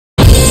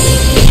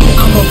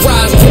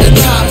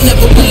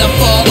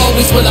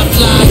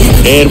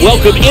And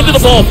welcome into the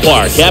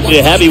ballpark. Happy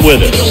to have you with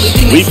us.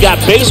 We've got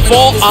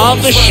baseball on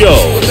the show.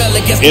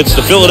 It's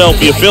the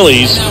Philadelphia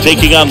Phillies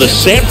taking on the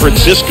San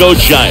Francisco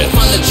Giants.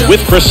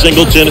 With Chris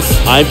Singleton,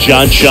 I'm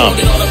John Schaum.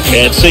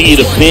 And singing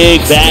a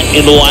big bat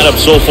in the lineup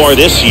so far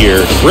this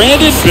year,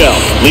 Brandon Belt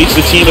leads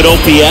the team at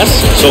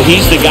OPS, so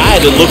he's the guy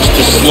that looks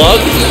to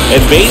slug and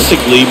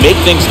basically make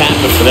things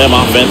happen for them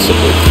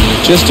offensively.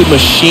 Just a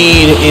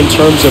machine in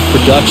terms of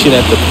production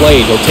at the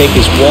plate. He'll take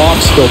his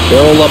walks, he'll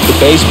barrel up the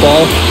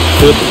baseball,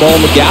 put the ball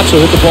in the gaps, or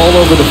hit the ball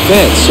over the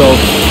fence. So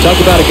talk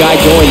about a guy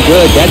going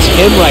good. That's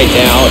him right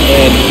now,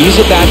 and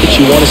he's a bat that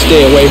you want to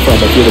stay away from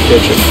if you're the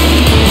pitcher.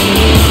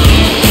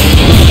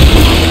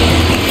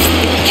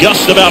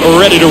 Just about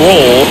ready to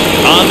roll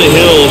on the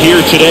hill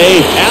here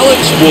today. Alex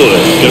Wood.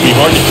 Going to be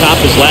hard to top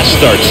his last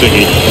start,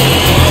 Siggy.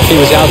 He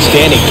was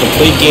outstanding.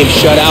 Complete game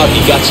shutout.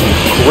 He got some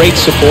great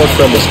support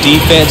from his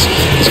defense.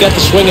 He's got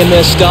the swing and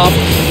miss stuff.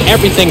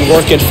 Everything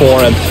working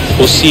for him.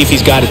 We'll see if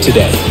he's got it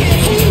today.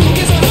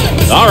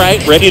 All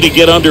right, ready to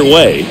get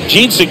underway.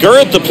 Gene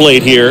Segura at the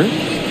plate here.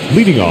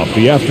 Leading off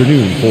the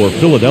afternoon for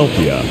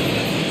Philadelphia,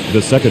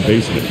 the second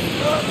baseman,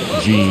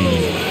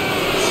 Gene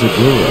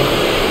Segura.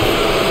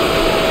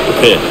 The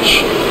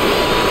pitch.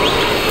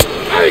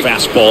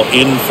 Fastball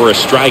in for a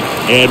strike,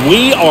 and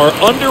we are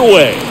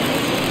underway.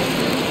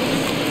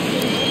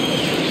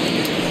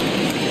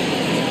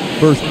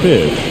 First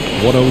pitch,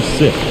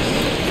 106.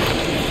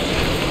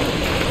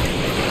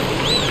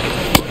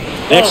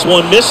 Next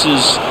one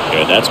misses,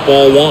 and that's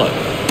ball one.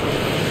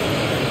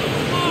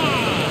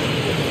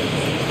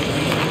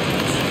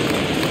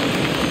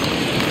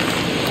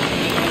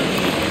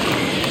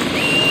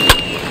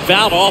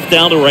 Fouled off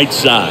down the right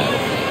side.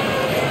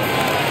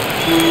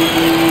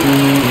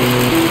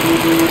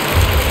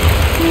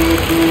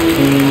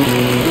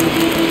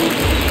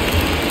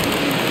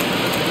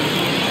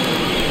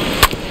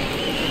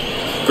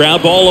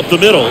 Ground ball up the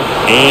middle,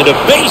 and a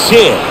base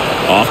hit.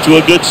 Off to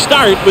a good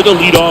start with a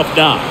leadoff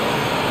knock.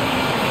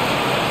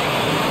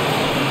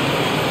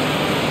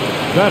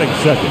 Batting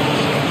second,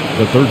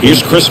 the third.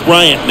 Here's Chris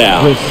Bryant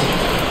now. Chris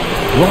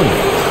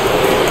Bryant.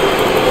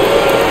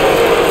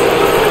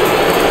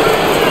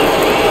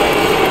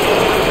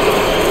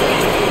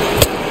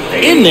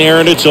 In there,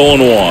 and it's 0-1.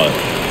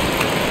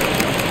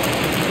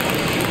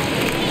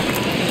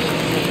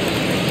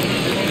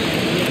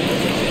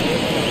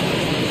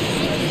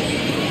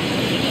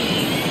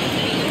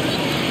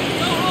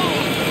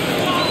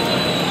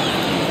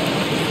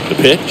 The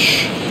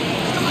pitch.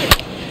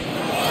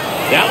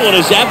 That one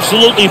is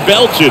absolutely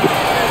belted.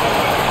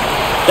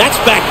 That's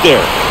back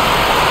there.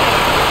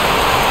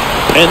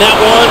 And that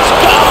one's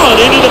gone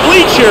into the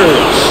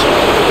bleachers.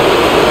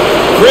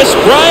 Chris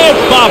Bryant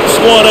pops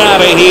one out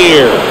of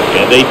here.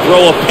 And they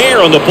throw a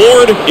pair on the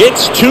board.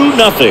 It's 2-0.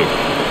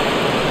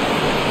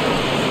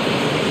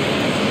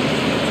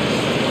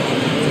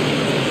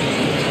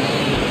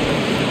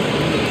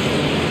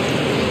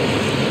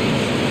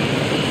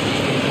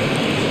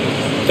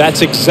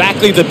 That's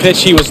exactly the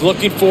pitch he was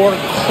looking for.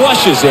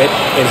 Crushes it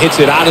and hits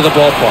it out of the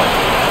ballpark.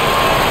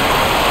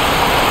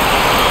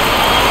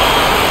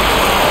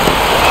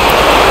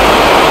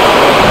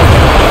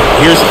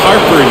 Here's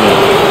Harper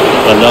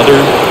now. Another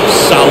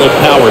solid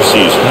power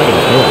season.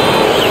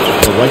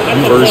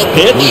 First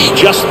pitch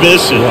just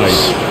misses.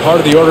 Part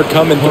of the order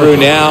coming through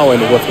now,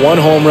 and with one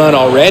home run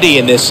already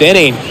in this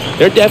inning,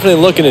 they're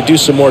definitely looking to do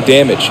some more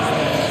damage.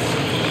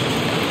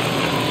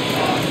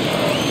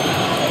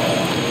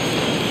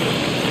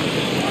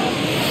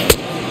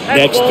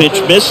 Next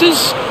pitch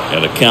misses,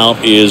 and the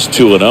count is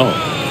 2-0.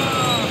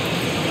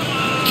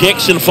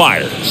 Kicks and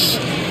fires.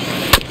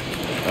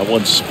 That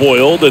one's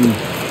spoiled, and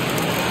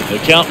the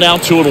count now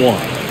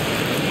 2-1.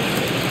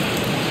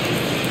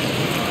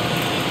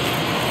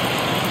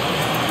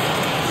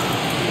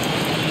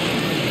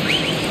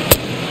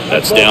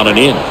 That's down and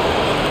in.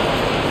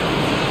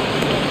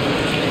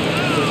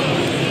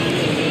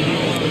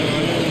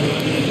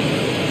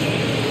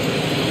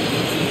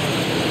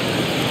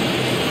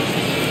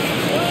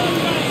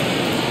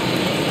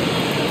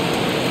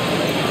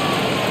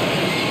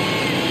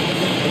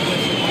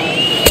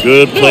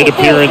 Good plate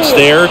appearance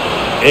there.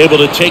 Able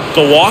to take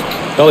the walk.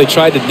 Well, he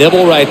tried to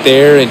nibble right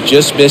there and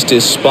just missed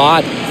his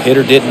spot.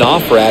 Hitter didn't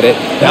offer at it.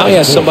 Now he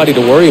has somebody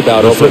to worry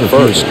about over at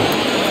first.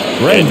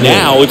 And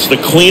now it's the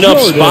cleanup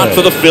spot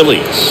for the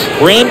Phillies.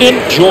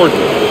 Brandon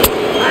Jordan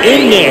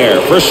in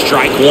there for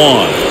strike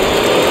one.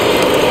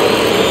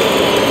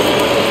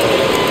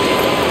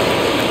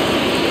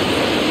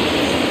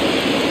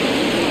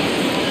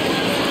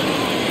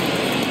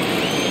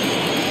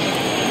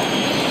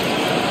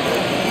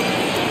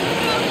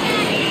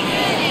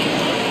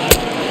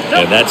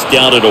 And that's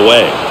down and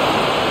away.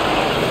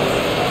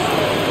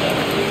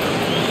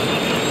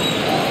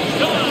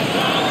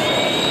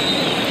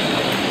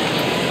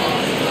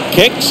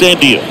 Kicks and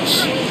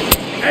deals.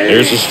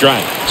 There's a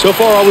strike. So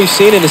far, all we've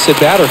seen in this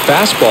at-bat are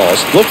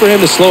fastballs. Look for him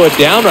to slow it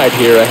down right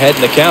here ahead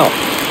in the count.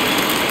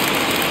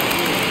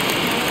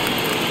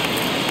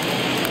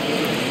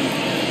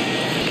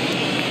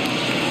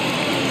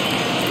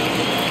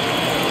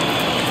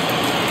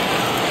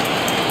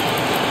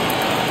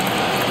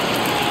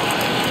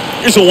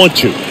 Here's a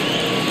 1-2.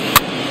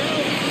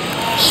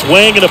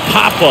 Swing and a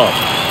pop-up.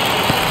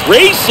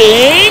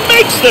 Racing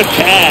makes the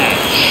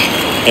catch.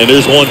 And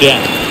there's one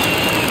down.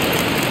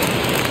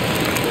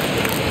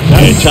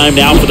 And time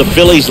now for the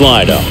Phillies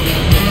lineup.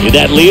 In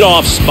that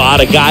leadoff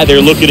spot, a guy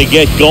they're looking to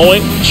get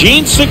going,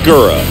 Gene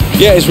Segura.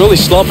 Yeah, he's really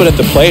slumping at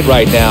the plate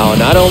right now.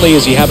 Not only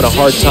is he having a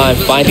hard time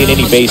finding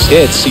any base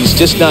hits, he's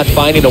just not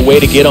finding a way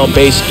to get on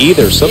base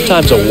either.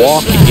 Sometimes a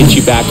walk can get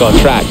you back on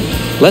track.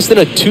 Less than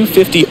a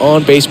 .250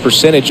 on-base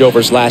percentage over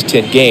his last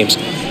 10 games.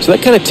 So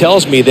that kind of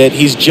tells me that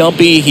he's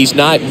jumpy, he's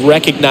not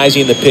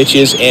recognizing the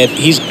pitches, and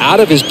he's out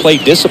of his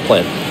plate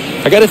discipline.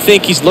 I got to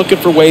think he's looking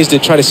for ways to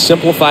try to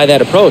simplify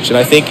that approach. And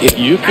I think if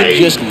you can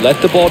just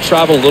let the ball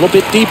travel a little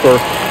bit deeper,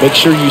 make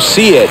sure you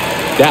see it,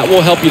 that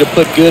will help you to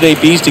put good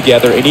ABs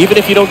together. And even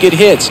if you don't get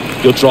hits,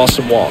 you'll draw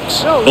some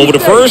walks. Over to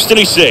first, and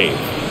he's saved.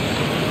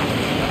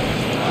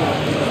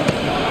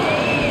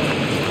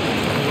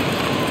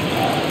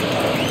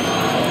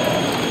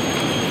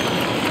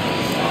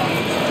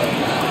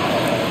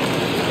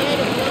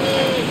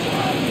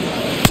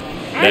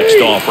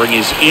 Next offering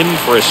is in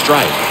for a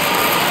strike.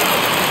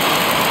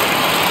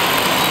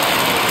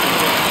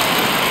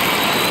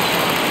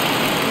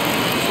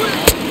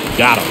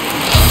 Got him.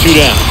 2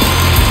 down.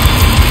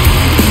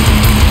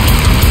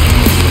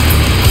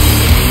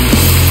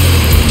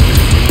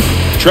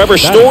 Trevor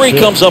Story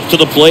comes up to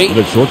the plate.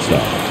 The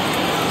shortstop,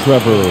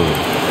 Trevor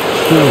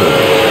Story.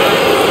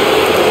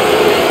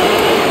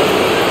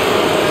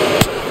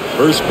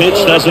 First pitch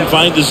doesn't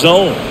find the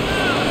zone.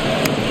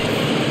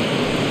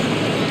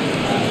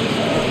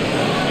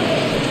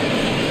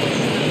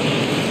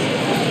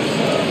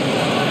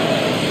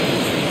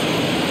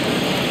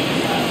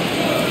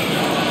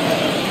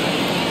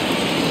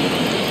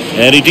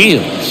 And he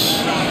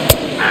deals.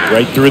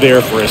 Right through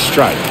there for a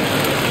strike.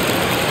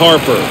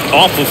 Harper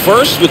off of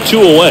first with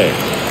 2 away.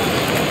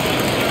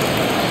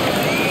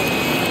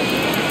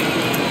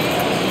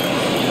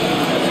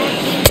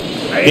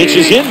 Pitch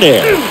is in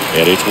there.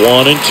 And it's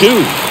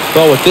 1-2.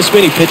 Well, with this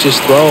many pitches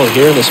thrown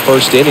here in this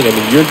first inning, I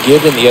mean, you're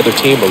giving the other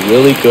team a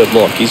really good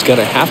look. He's going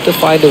to have to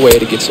find a way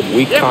to get some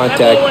weak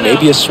contact,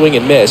 maybe a swing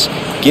and miss,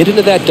 get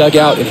into that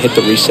dugout and hit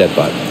the reset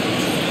button.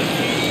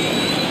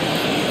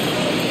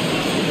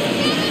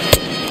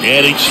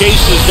 And he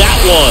chases that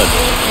one.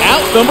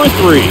 Out number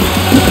 3.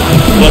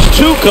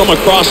 +2 come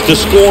across to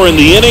score in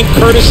the inning,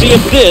 courtesy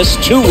of this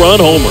 2-run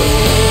homer.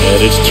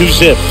 And it's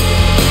 2-zip.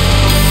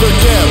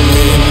 Forget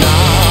me not.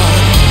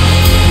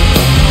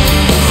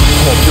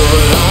 Hope you're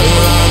a long,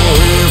 long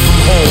way from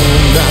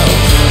home now.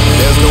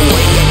 There's no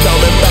way you're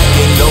coming back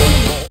in no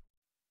more.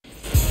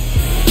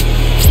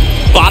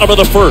 Bottom of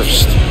the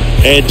first.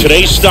 And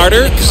today's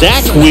starter,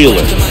 Zach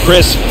Wheeler.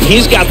 Chris,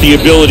 he's got the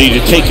ability to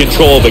take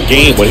control of a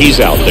game when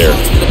he's out there.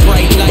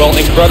 Well,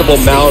 incredible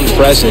mound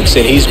presence,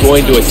 and he's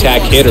going to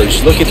attack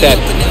hitters. Look at that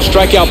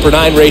strikeout per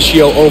 9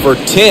 ratio over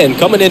 10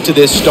 coming into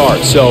this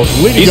start. So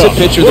he's a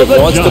pitcher that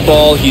wants the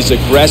ball. He's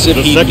aggressive.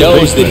 He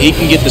knows that he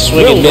can get the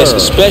swing and miss,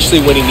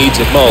 especially when he needs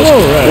it most.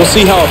 We'll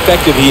see how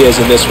effective he is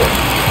in this one.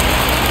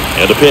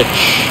 And the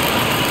pitch.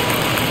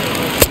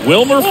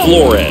 Wilmer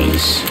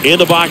Flores in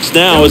the box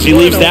now as he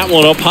leaves that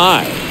one up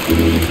high.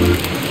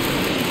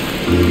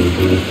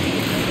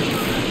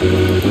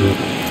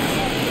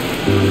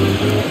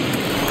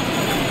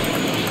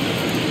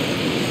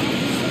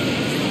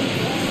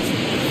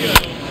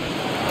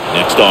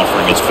 Next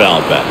offering is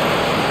fouled back.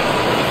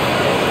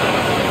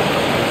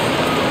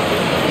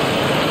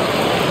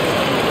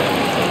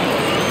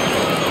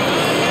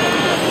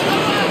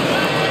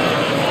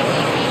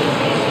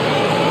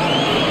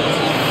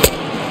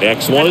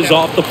 Next one is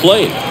off the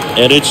plate,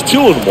 and it's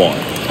 2-1.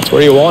 That's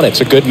where you want it.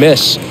 It's a good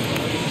miss.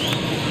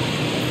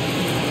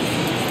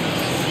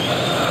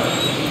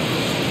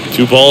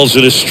 2 balls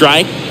and a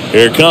strike.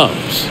 Here it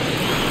comes.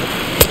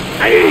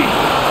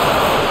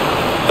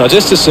 Now,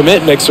 just a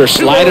cement mixer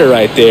slider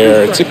right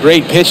there. It's a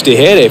great pitch to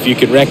hit if you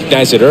can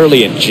recognize it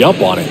early and jump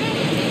on it.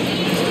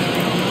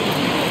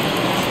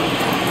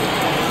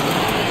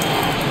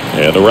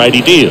 And the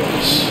righty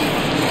deals.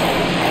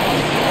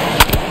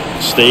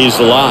 Stays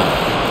alive.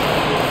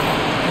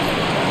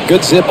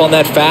 Good zip on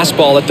that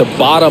fastball at the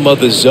bottom of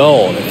the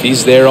zone. If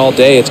he's there all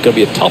day, it's going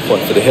to be a tough one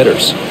for the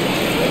hitters.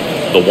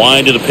 The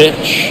wind of the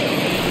pitch.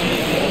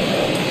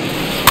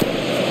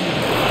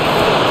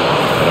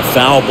 And a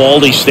foul ball.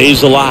 He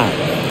stays alive.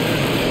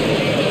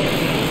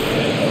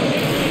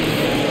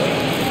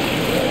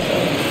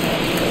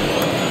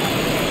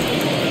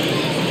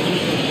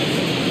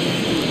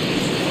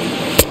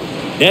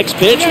 Next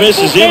pitch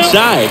misses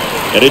inside,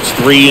 and it's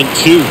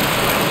 3-2.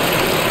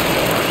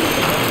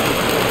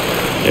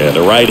 And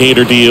the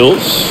right-hander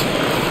deals.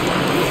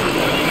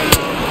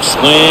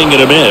 Swing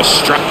and a miss.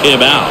 Struck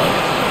him out.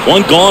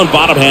 One gone,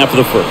 bottom half of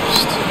the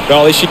first.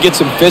 Well, he should get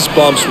some fist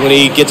bumps when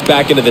he gets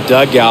back into the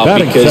dugout,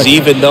 Batting because second.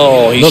 even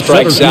though he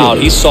strikes out,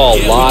 he saw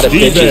a lot of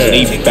pitches and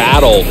he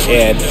battled.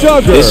 And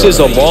this is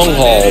a long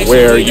haul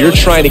where you're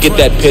trying to get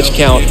that pitch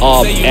count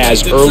up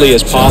as early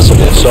as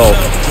possible. So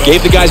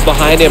gave the guys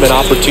behind him an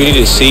opportunity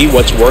to see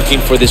what's working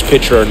for this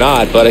pitcher or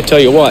not. But I tell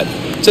you what,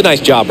 It's a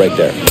nice job right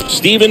there.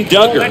 Steven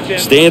Duggar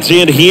stands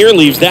in here,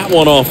 leaves that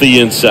one off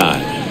the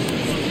inside.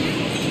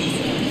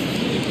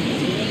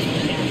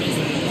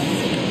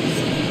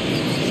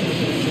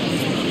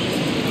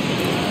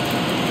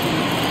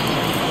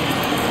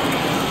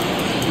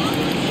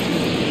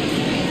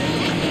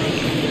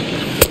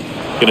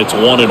 And it's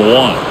 1-1.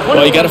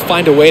 Well, you got to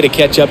find a way to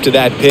catch up to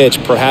that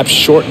pitch. Perhaps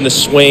shorten the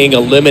swing,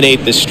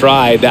 eliminate the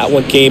stride. That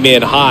one came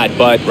in hot,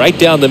 but right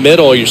down the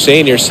middle, you're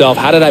saying to yourself,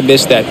 how did I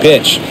miss that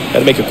pitch? Got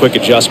to make a quick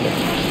adjustment.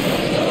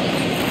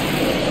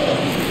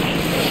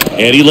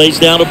 And he lays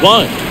down a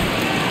bunt.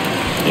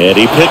 And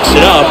he picks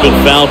it up in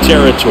foul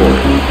territory.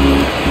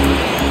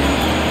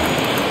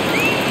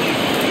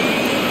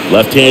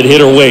 Left-hand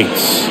hitter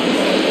waits.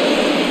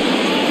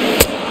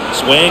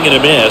 Swing and a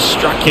miss.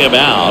 Struck him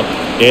out.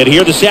 And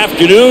here this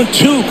afternoon,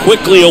 2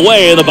 quickly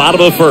away in the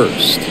bottom of the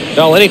first.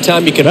 Well,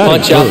 anytime you can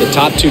punch out the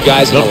top 2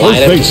 guys in the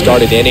lineup to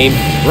start an inning,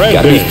 you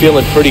got to be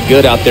feeling pretty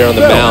good out there on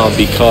the mound,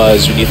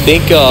 because when you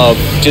think of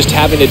just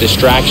having a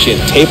distraction,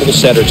 table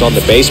setters on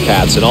the base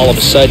paths, and all of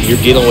a sudden you're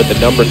dealing with the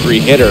number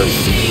 3 hitter,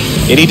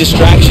 any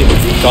distraction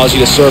can cause you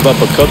to serve up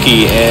a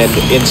cookie, and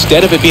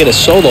instead of it being a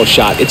solo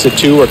shot, it's a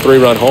 2 or 3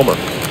 run homer.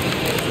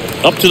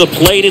 Up to the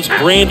plate, it's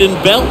Brandon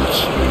Belt.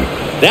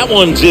 That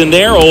one's in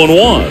there,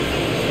 0-1.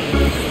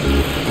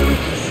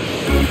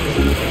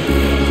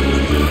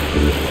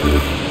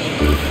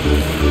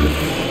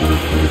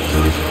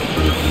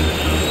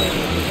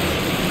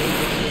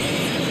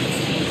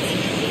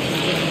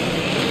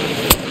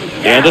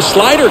 And a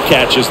slider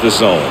catches the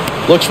zone.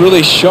 Looks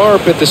really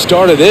sharp at the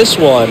start of this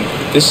one.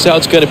 This is how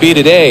it's going to be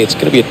today. It's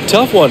going to be a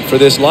tough one for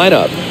this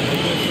lineup.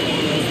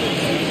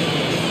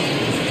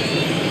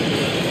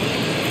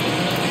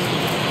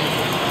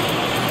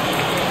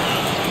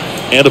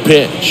 And a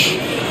pitch.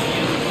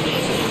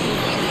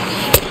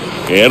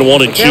 And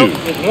 1-2.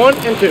 It's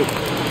 1-2.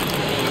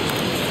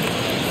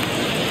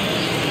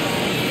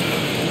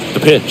 The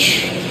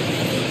pitch.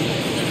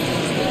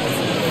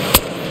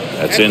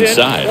 That's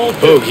inside.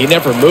 Boog, he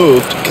never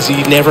moved because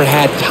he never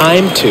had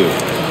time to.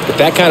 With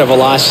that kind of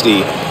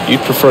velocity,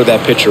 you'd prefer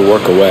that pitcher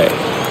work away.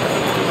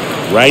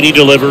 Righty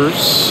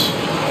delivers.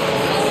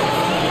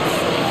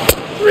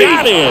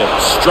 Got him.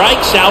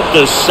 Strikes out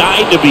the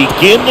side to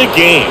begin the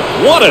game.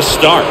 What a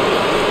start.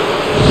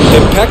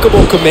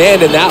 Impeccable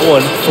command in that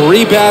one.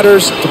 3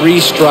 batters, 3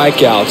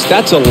 strikeouts.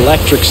 That's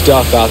electric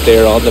stuff out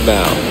there on the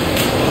mound.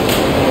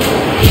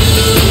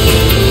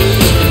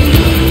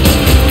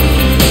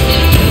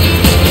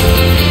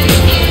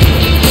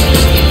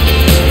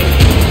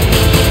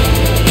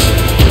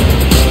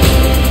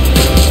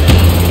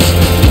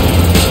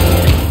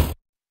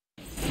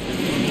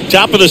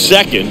 Top of the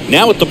second.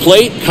 Now at the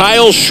plate,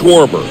 Kyle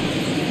Schwarber.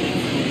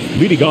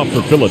 Leading off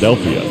for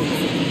Philadelphia,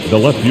 the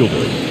left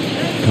fielder,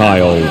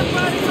 Kyle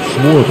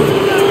Schwarber.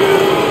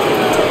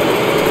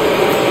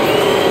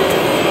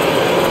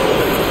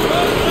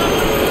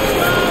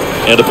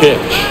 And a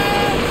pitch.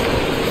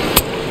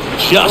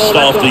 Just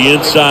off the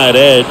inside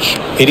edge.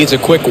 He needs a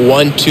quick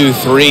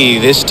 1-2-3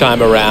 this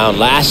time around.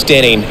 Last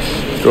inning,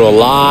 threw a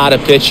lot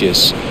of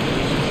pitches.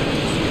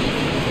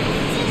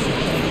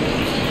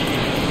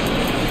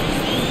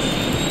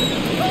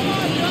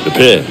 The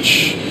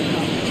pitch.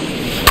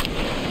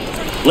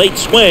 Late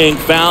swing,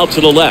 foul to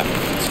the left.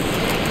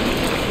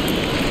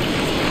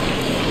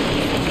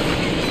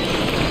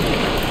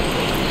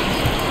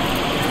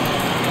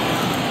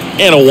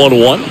 And a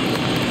 1-1.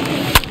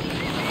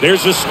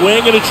 There's a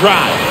swing and a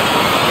drive.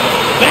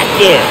 Back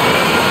there.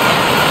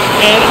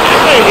 And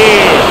out of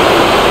here.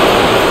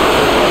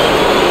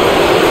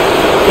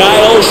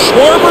 Kyle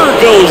Schwarber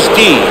goes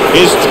deep.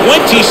 His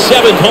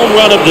 27th home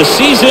run of the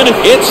season.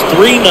 It's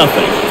 3-0.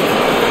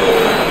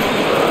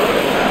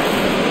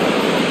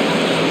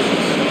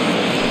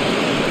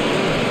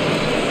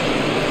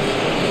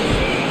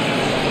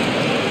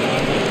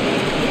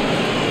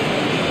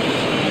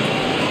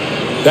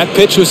 That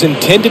pitch was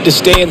intended to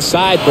stay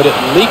inside, but it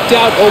leaked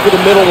out over the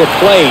middle of the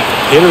plate.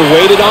 Hitter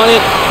waited on it,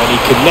 and he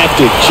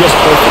connected just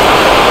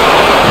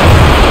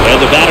perfectly.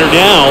 And the batter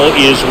now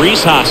is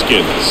Rhys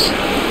Hoskins.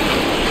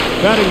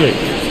 Batting 8.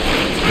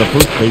 The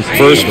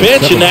First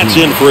pitch, and that's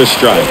in for a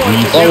strike.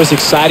 Always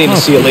exciting to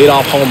see a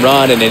leadoff home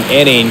run in an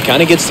inning.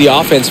 Kind of gets the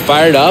offense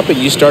fired up, and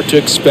you start to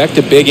expect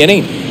a big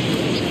inning.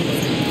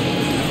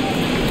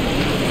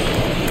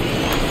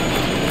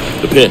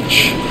 The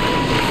pitch.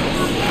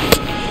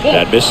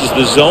 That misses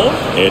the zone,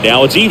 and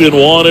now it's even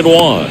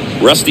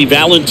 1-1. Rusty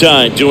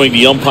Valentine doing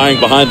the umpiring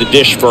behind the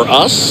dish for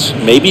us.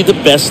 Maybe the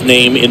best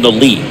name in the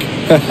league.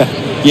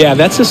 Yeah,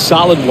 that's a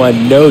solid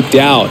one, no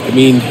doubt. I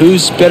mean,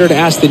 who's better to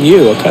ask than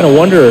you? I kind of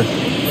wonder,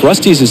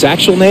 Rusty's his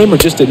actual name or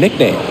just a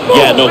nickname?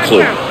 Yeah, no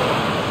clue.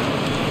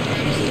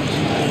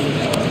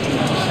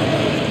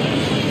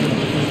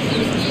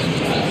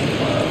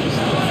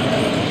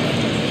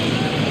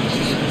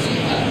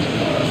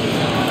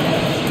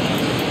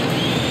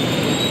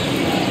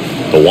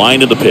 The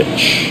wind of the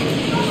pitch.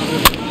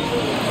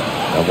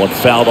 That one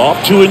fouled off,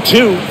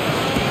 2-2.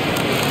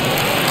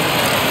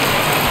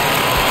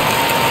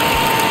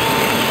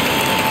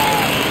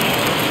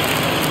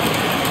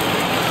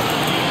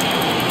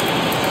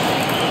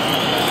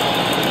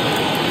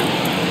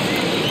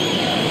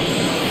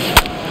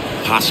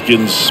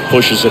 Hoskins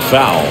pushes it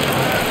foul.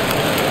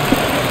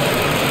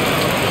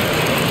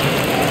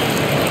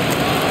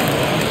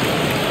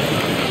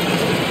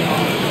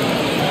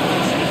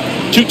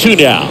 Two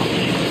now.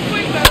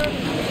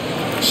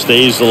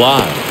 Stays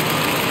alive.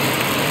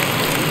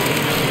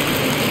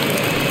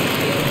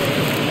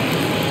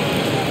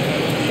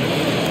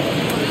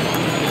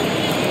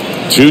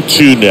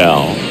 Two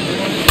now.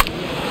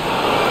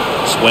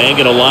 Swing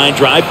and a line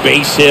drive,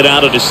 base hit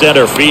out into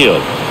center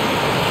field.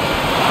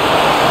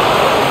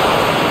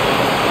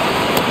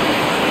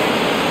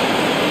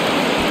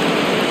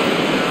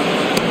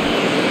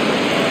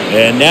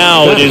 And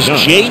now it is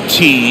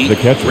JT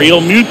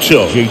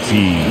Realmuto,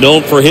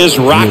 known for his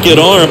rocket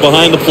arm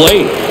behind the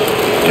plate.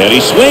 And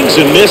he swings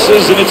and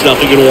misses, and it's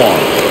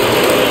 0-1.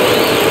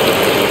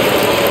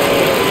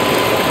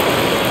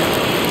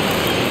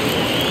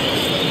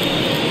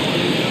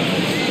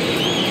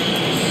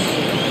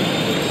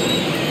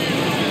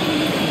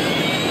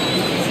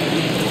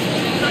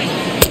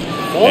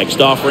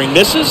 Next offering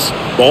misses.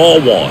 Ball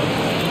 1.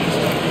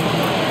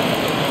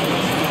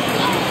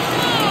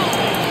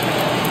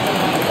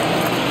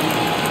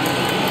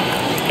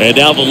 And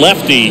now the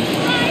lefty.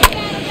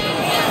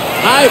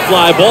 High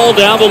fly ball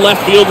down the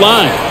left field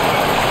line.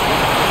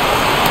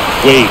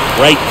 Wait,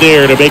 right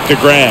there to make the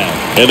grab.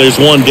 And there's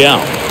one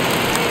down.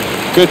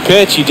 Good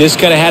pitch. He just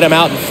kind of had him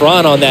out in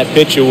front on that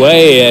pitch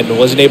away and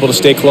wasn't able to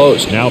stay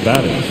close. Now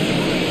batting,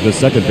 the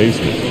second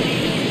baseman,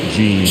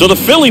 Gene. So the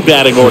Philly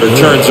batting order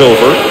turns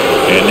over.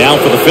 And now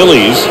for the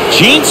Phillies,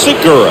 Gene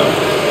Segura.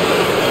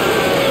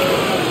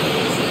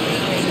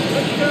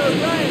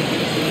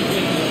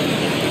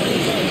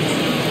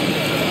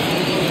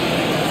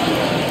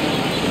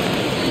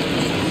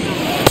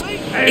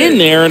 In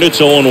there, and it's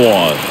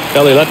 0-1.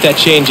 Philly left that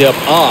changeup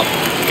up.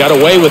 Got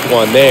away with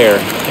one there,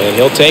 and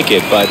he'll take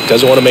it, but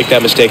doesn't want to make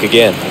that mistake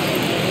again.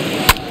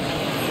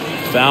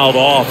 Fouled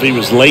off. He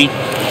was late.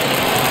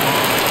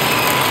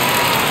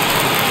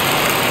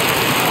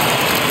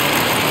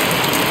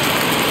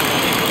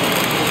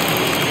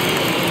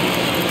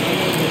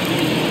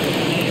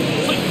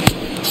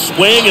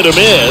 Swing and a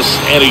miss,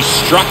 and he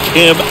struck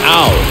him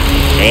out.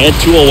 And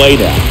 2 away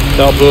now.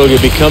 Now, Boog,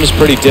 it becomes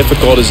pretty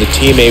difficult as a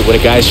teammate when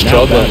a guy's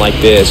struggling like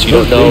this. You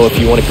don't know if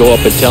you want to go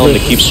up and tell him to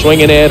keep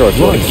swinging it or if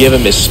you want to give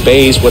him his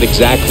space, what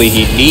exactly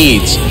he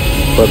needs.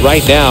 But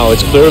right now,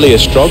 it's clearly a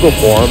struggle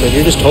for him, and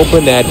you're just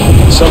hoping that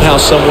somehow,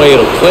 some way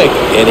it'll click,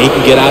 and he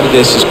can get out of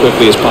this as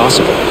quickly as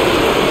possible.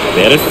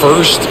 And at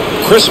first,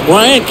 Chris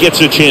Bryant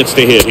gets a chance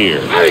to hit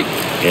here.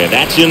 And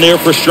that's in there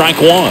for strike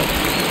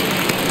 1.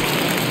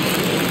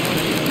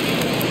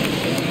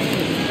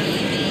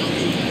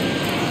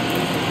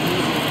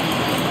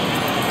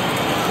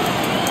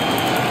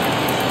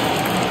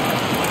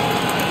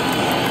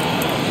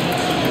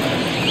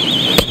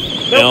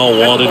 Now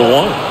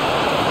 1-1.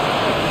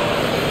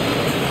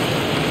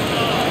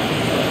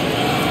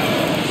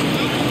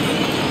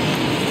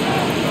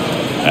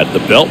 At the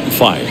belt and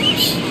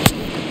fires.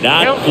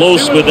 Not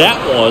close with that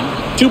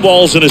one. 2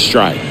 balls and a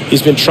strike.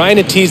 He's been trying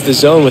to tease the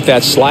zone with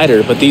that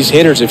slider, but these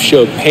hitters have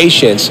showed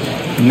patience,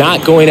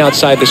 not going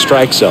outside the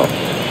strike zone.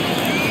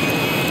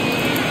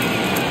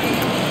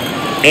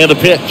 And the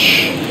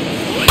pitch.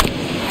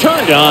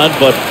 Turned on,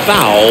 but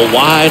foul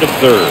wide of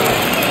third.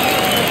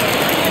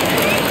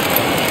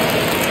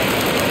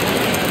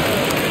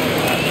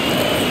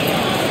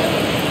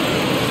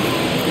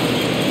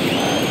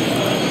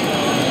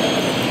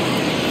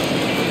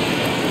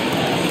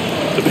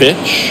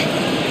 Pitch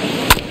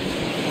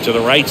to the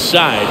right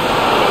side,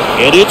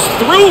 and it's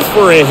through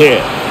for a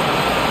hit.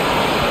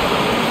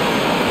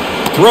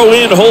 Throw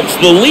in hopes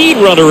the lead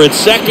runner at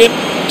second.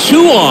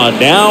 2 on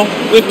now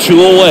with 2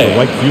 away. The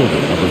right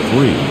fielder, number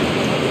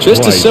 3.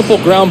 Just a simple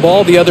ground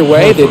ball the other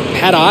way that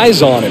had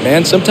eyes on it,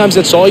 man. Sometimes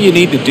that's all you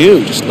need to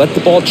do. Just let the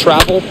ball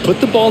travel,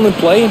 put the ball in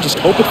play, and just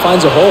hope it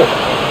finds a hole.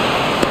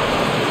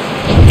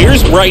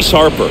 Here's Bryce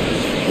Harper,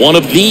 one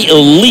of the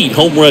elite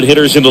home run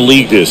hitters in the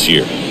league this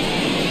year.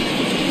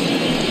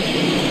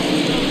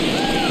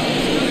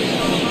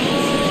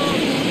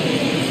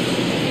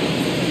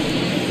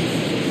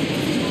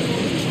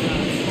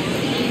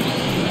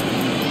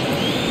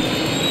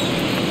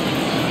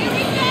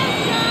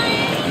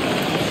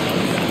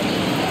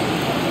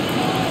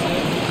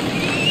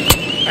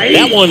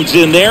 That one's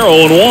in there,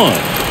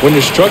 0-1. When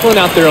you're struggling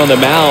out there on the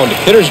mound,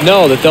 hitters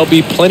know that there'll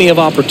be plenty of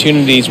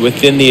opportunities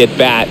within the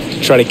at-bat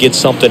to try to get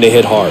something to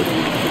hit hard.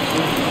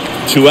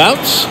 2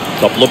 outs,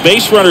 couple of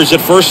base runners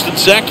at first and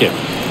second.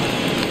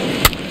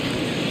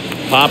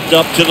 Popped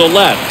up to the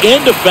left,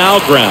 into foul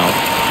ground.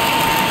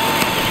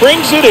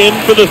 Brings it in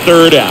for the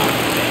 3rd out.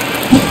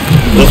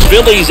 The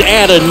Phillies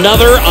add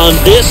another on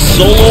this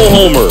solo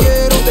homer.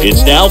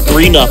 It's now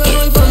 3-0.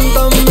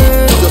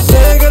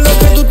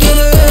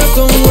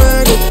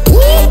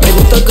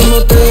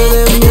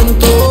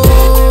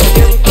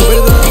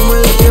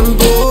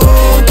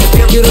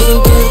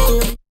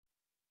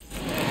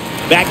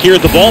 Back here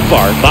at the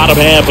ballpark, bottom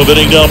half of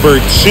inning number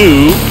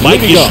 2.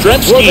 Mike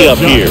Yastrzemski up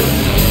here.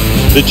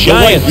 The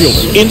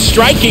Giants in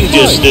striking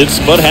distance,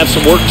 but have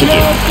some work to do.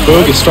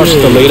 Boog, it starts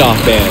with the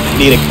leadoff man.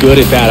 Need a good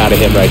at-bat out of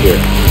him right here.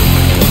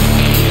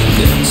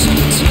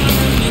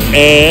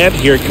 And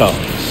here it comes.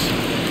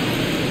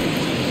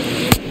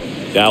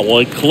 That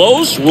one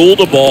close, ruled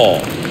a ball.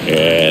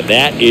 And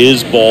that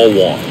is ball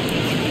one.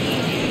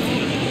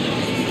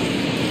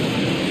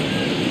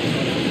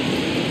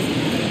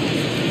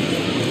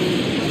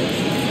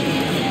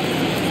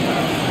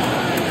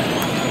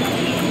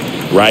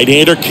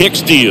 Right-hander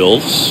kicks,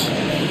 deals.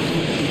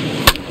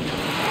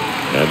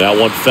 And that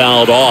one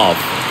fouled off.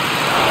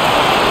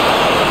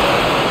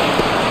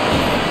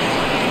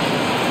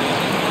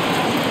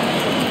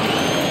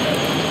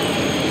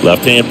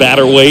 Left-hand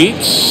batter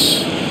waits.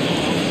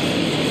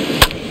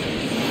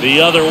 The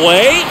other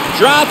way.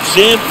 Drops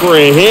in for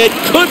a hit.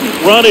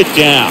 Couldn't run it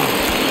down.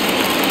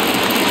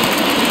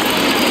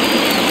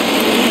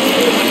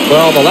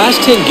 Well, the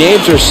last 10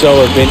 games or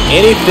so have been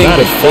anything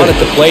but fun at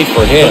the plate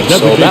for him,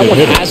 so that one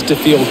has to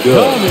feel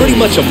good. Pretty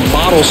much a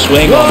model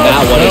swing on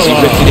that one as he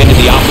ripped it into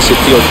the opposite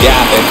field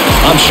gap, and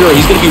I'm sure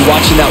he's going to be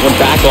watching that one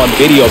back on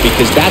video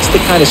because that's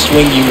the kind of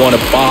swing you want to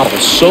bottle.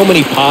 So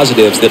many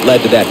positives that led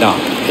to that knock.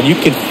 And you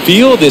can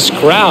feel this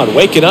crowd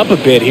waking up a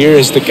bit here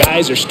as the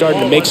guys are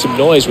starting to make some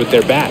noise with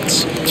their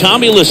bats.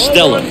 Tommy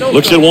LaStella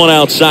looks at one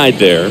outside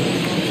there.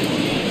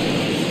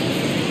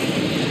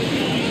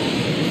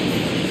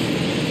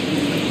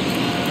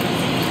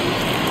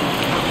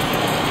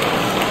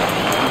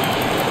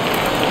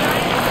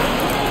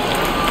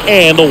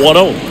 And the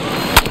 1-0.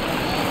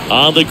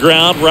 On the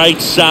ground, right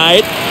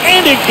side,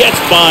 and it gets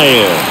by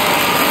him.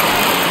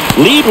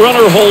 Lead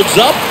runner holds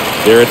up.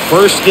 They're at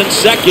first and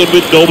second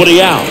with nobody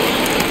out.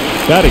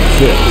 Batting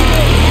six.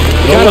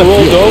 Kind of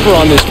rolled over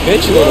on this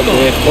pitch a little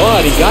bit,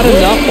 but he got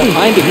enough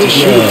behind it to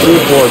shoot a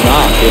through-four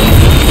knock. And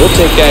we'll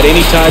take that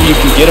anytime you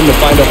can get him to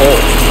find a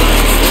hole.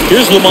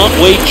 Here's Lamont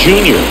Wade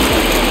Jr.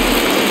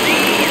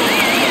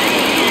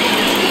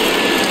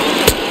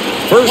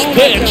 First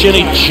pitch, and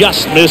he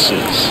just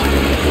misses.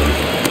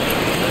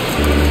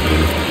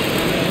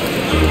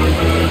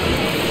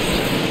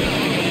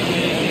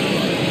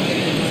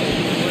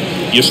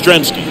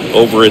 Yastrzemski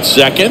over at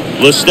second.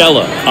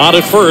 LaStella on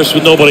at first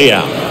with nobody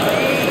out.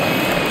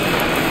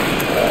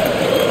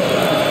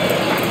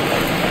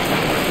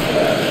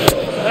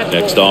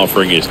 Next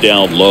offering is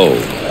down low,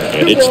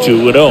 and it's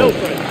 2-0.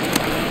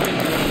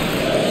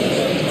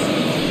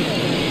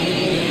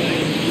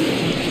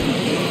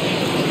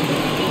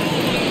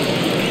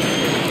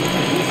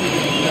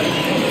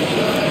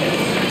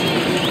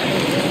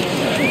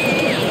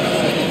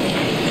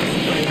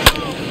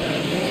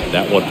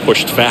 That one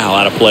pushed foul,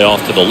 out of play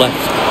off to the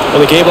left. Well,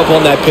 they gave up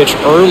on that pitch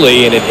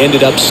early, and it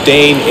ended up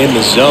staying in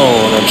the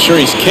zone. I'm sure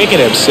he's kicking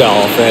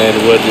himself and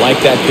would like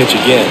that pitch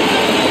again.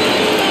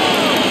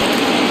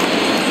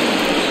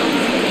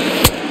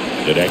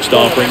 The next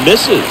offering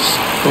misses.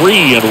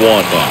 3-1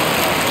 now.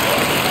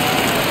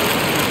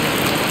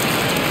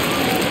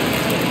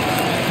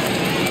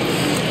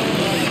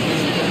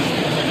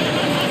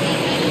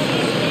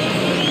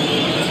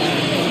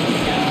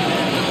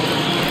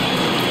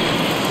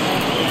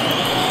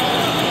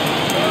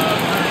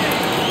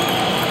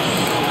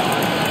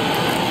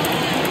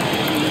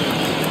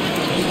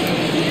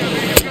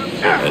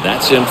 And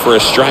that's in for a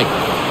strike.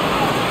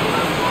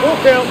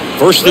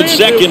 First and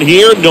second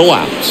here, no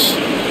outs.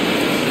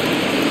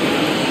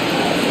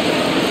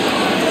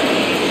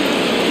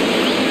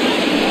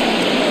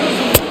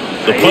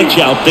 The punch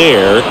out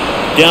there,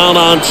 down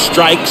on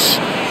strikes,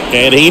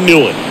 and he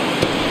knew it.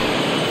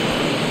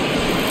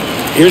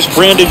 Here's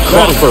Brandon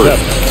Crawford.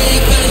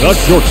 The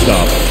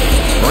shortstop,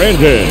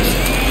 Brandon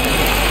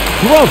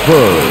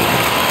Crawford.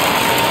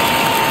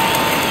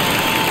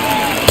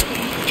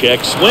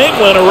 Check swing,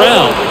 went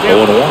around.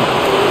 0-1.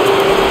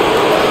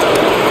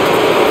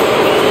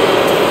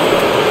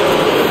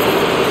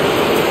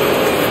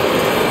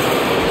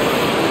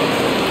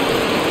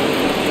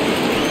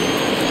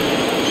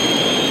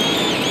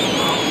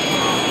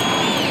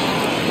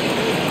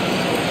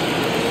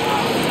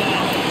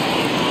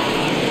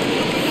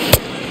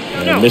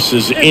 And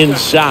misses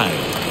inside.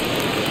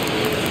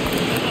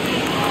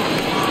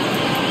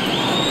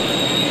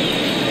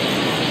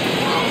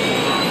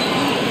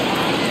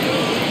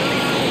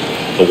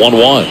 The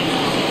 1-1.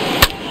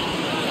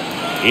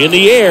 In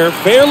the air,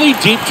 fairly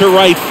deep to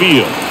right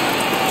field.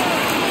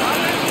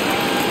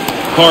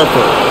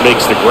 Harper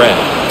makes the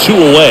grab. 2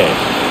 away.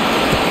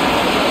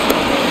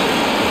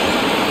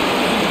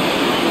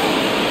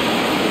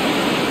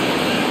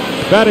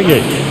 Batting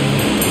 8,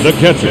 the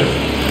catcher.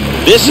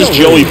 This is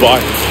Joey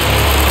Bart.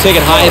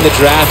 Taken high in the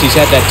draft, he's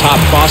had that top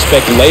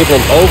prospect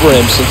labeled over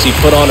him since he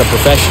put on a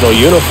professional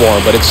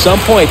uniform. But at some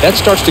point, that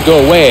starts to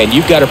go away, and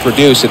you've got to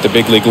produce at the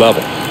big league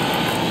level.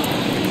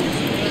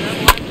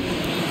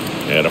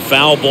 And a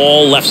foul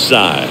ball left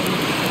side.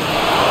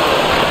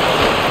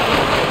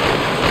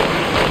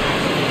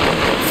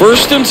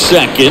 First and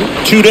second,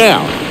 2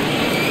 down.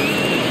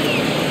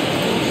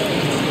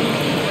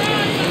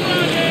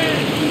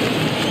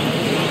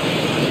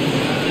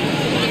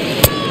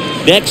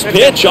 Next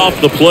pitch off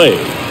the plate.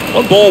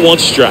 1 ball, 1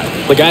 strike.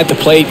 The guy at the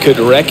plate could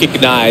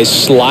recognize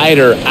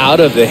slider out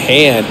of the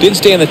hand. Didn't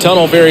stay in the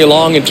tunnel very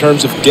long in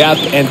terms of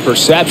depth and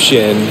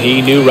perception.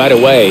 He knew right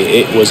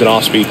away it was an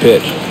off-speed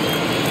pitch.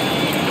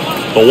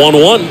 The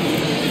 1-1.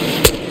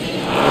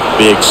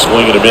 Big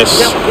swing and a miss.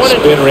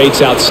 Spin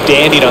rate's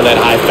outstanding on that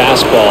high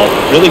fastball.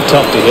 Really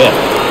tough to hit.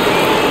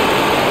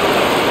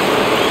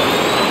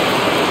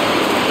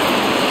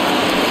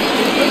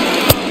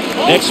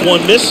 Next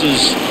one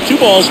misses. 2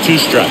 balls, 2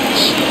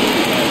 strikes.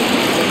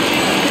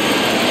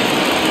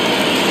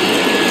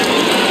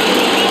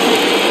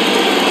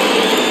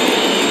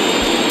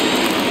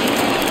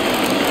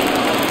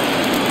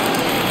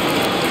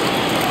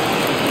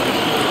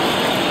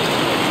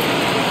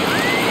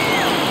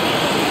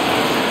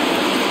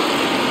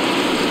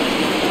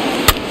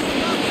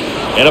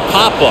 And a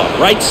pop-up,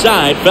 right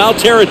side, foul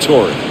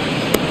territory.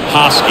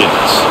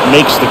 Hoskins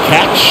makes the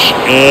catch,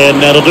 and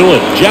that'll do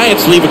it.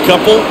 Giants leave a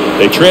couple.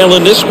 They trail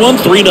in this one,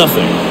 3-0.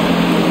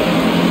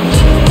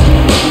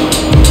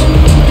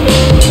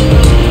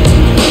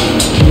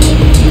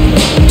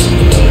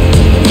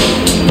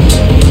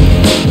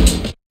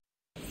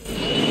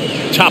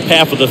 Top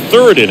half of the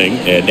 3rd inning,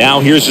 and now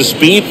here's a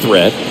speed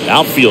threat.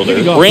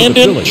 Outfielder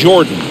Brandon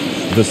Jordan.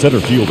 The center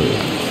fielder,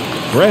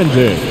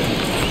 Brandon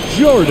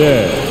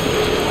Jordan.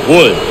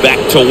 Wood back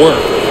to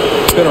work.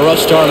 It's been a rough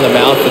start on the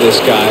mound for this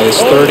guy. His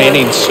 3rd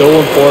inning, so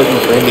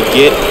important for him to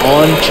get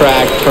on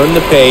track, turn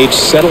the page,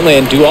 settle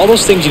in, do all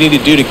those things you need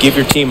to do to give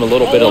your team a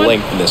little bit of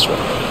length in this one.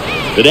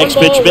 The next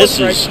pitch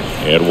misses,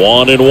 and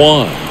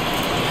 1-1.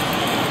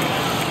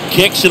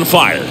 Kicks and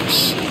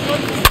fires.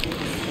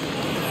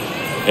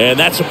 And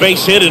that's a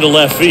base hit into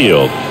left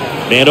field.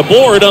 And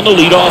aboard on the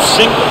leadoff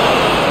single.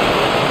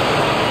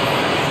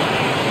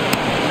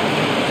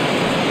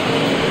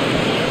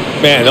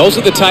 Man, those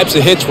are the types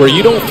of hits where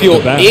you don't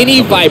feel any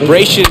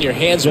vibration in your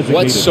hands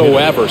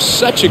whatsoever.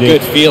 Such a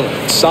good feeling.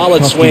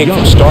 Solid swing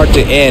from start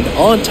to end.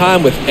 On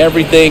time with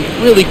everything.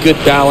 Really good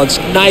balance.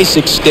 Nice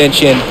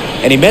extension.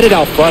 And he met it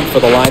out front for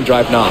the line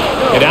drive knock.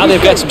 And now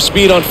they've got some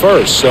speed on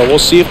first. So we'll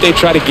see if they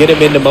try to get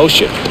him into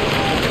motion.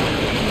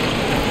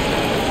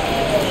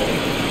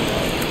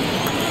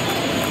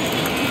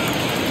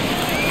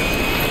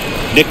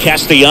 Nick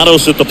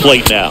Castellanos at the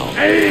plate now.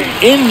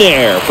 In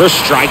there for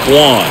strike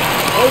 1.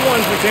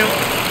 0-1 for Tim.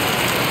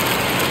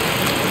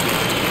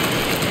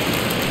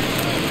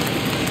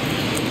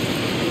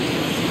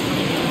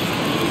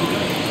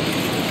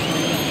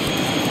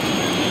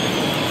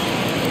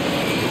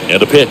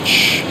 And a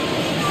pitch.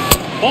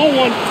 Ball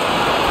 1.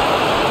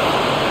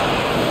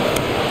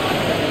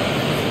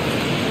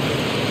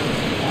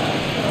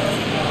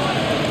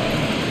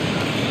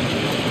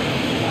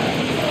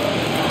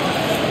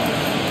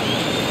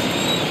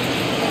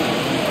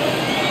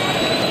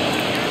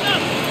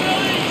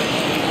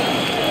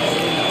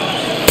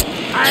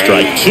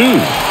 Strike 2. And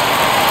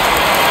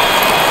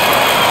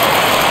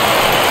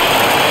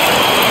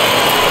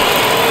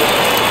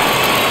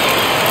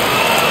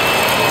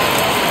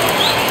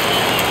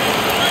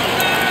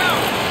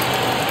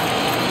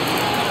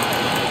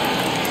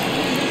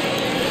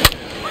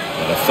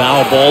a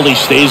foul ball, he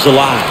stays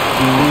alive.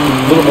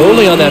 A little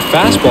early on that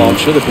fastball. I'm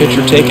sure the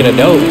pitcher taking a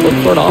note. Look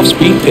for an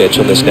off-speed pitch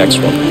on this next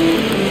one.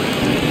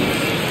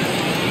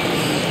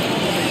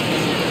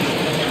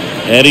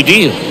 And he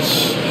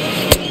deals.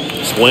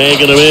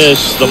 Swing and a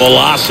miss. The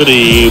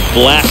velocity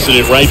blasted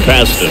it right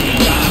past him.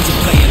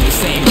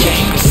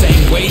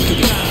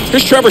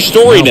 Here's Trevor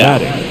Story now.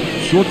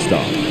 Batting,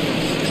 shortstop,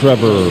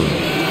 Trevor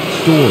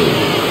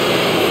Story.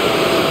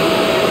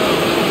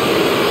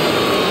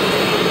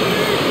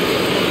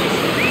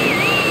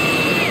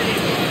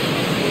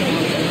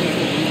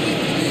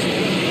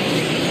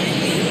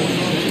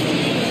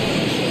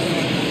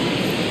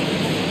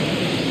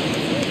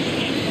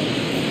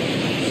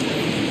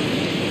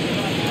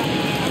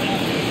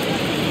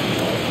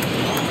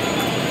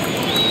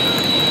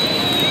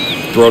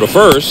 Throw to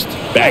first.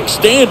 Back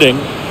standing.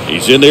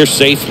 He's in there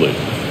safely.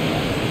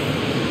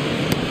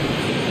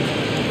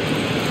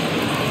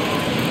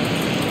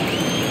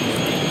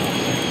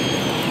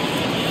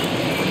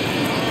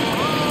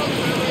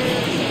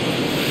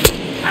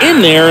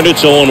 In there, and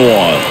it's 0-1.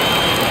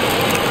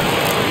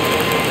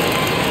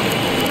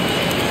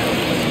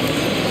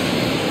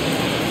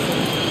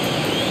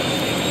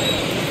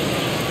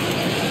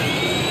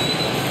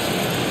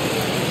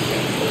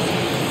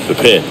 The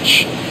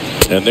pitch.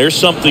 And there's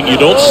something you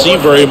don't see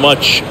very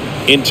much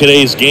in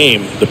today's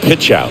game, the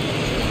pitch out.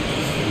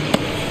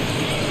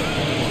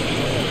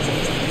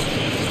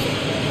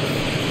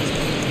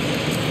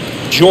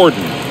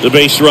 Jordan, the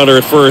base runner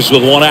at first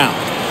with 1 out.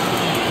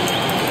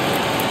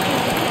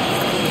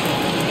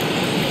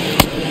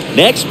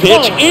 Next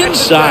pitch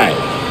inside,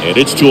 and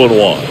it's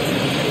 2-1.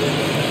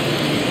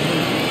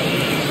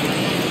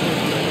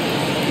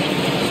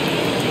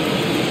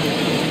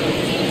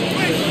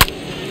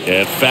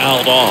 And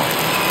fouled off.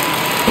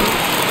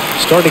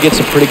 Starting to get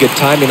some pretty good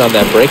timing on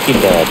that breaking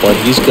ball, but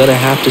he's going to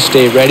have to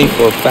stay ready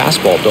for a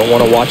fastball. Don't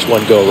want to watch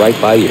one go right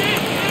by you.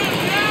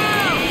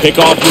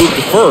 Pickoff move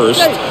to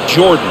first.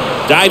 Jordan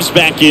dives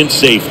back in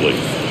safely.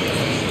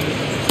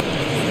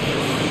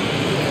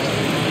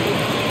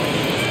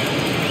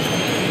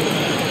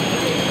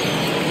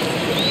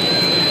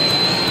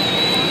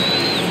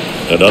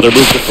 Another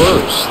move to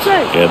first.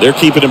 And they're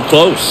keeping him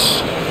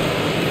close.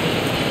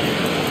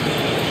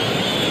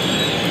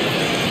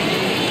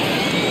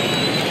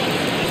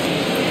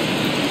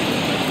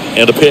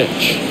 And a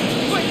pitch.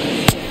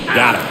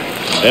 Got him.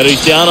 And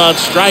he's down on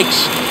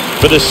strikes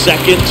for the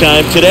second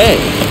time today.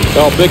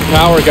 Oh, big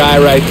power guy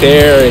right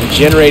there and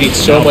generating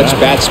so much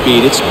bat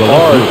speed. It's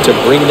hard to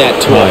bring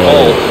that to a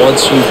halt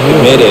once you've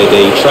committed.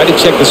 They tried to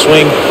check the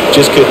swing,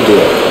 just couldn't do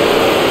it.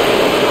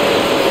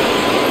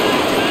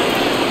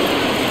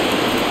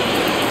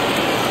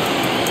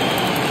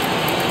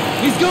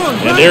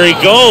 And there he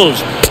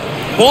goes.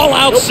 Ball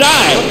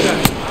outside.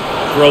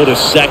 Throw to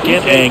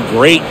second and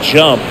great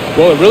jump.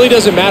 Well, it really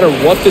doesn't matter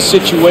what the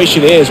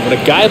situation is. When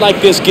a guy like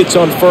this gets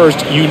on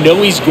first, you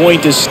know he's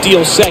going to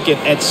steal second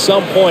at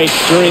some point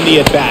during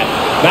the at-bat.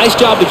 Nice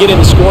job to get in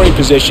the scoring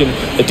position.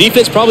 The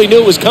defense probably knew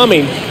it was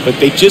coming, but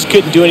they just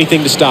couldn't do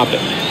anything to stop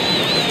it.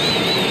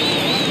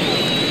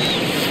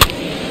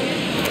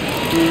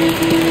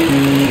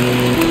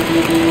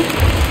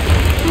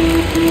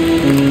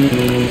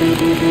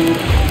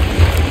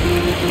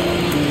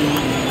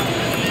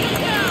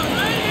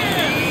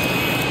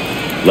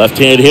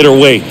 Left-hand hitter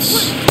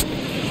waits.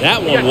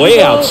 That one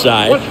way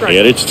outside,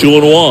 and it's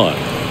 2-1.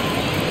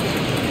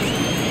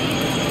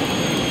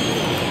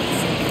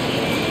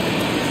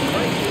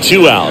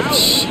 Two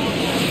outs.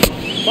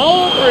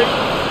 Ball 3.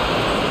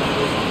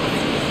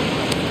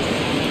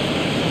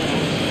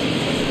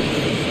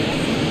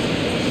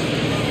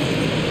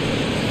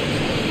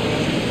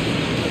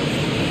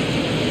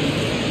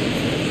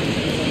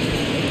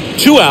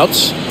 Two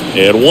outs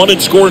and one in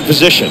scoring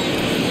position.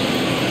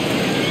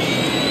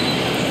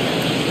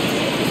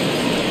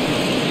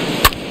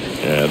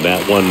 And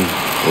that one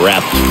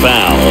wrapped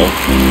foul.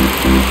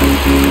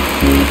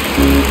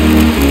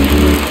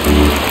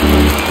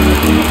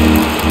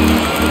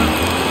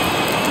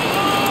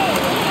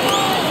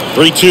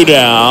 3-2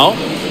 now.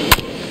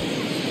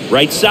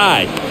 Right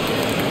side.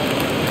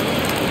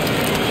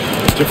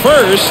 To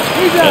first.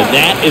 And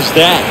that is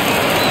that.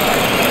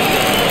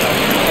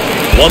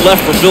 One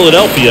left for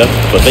Philadelphia,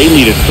 but they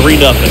lead it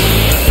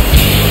 3-0.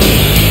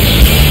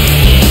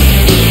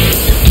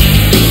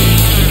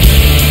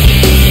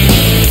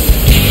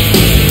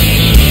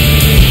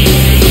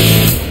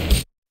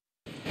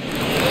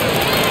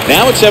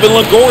 Now it's Evan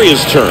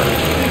Longoria's turn,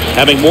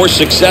 having more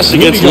success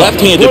against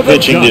left-handed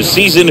pitching this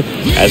season,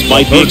 as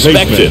might be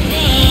expected.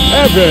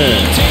 Evan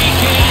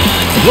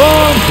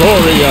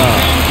Longoria.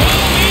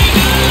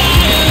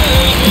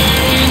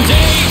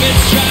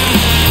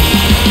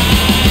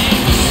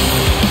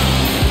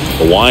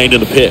 The wind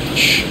and the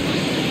pitch.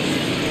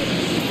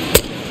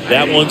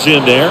 That one's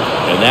in there,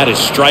 and that is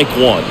strike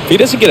one. If he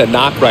doesn't get a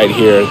knock right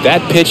here,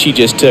 that pitch he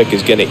just took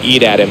is going to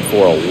eat at him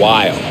for a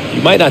while.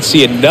 You might not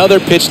see another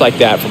pitch like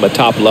that from a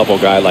top-level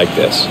guy like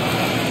this.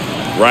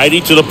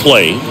 Righty to the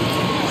plate.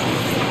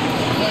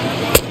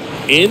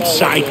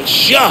 Inside,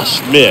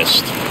 just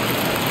missed.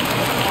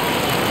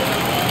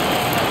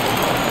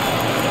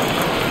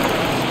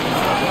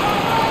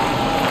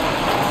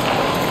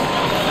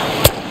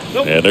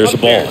 And there's a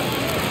ball.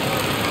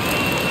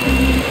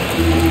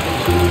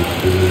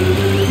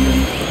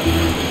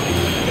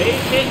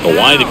 The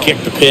wind to kick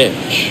the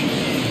pitch.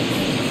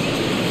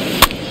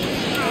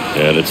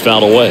 And it's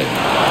fouled away.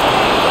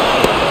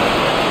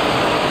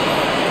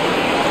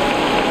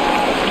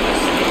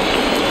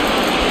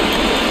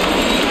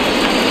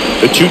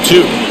 The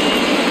 2-2.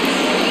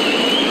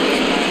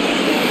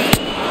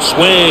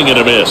 Swing and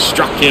a miss.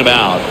 Struck him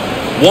out.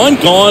 One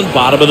gone,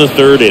 bottom of the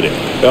third inning.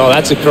 Oh,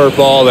 that's a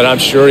curveball that I'm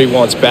sure he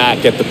wants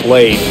back at the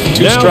plate.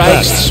 Two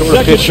strikes, sort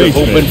of pitcher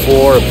hoping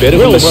for a bit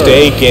of a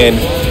mistake, and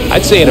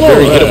I'd say in a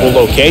very hittable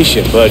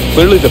location, but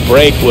clearly the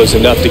break was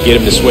enough to get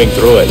him to swing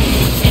through it.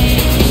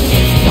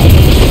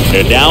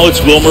 And now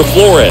it's Wilmer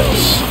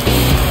Flores.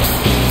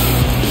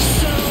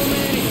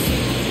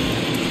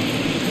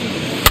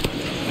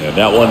 And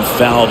that one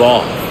fouled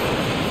off.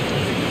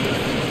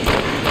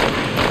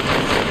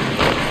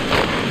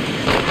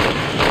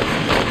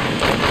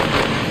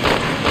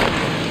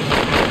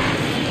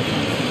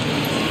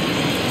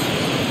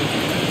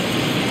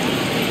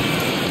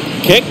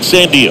 Kicks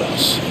and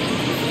deals.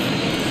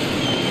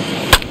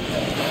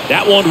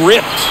 That one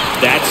ripped.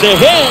 That's a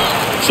hit.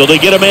 So they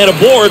get a man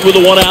aboard with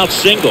a one-out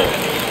single.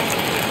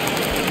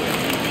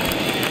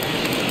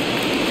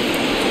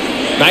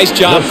 Nice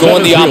job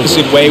going the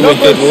opposite way with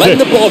it, letting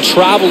the ball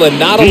travel and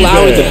not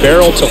allowing the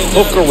barrel to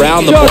hook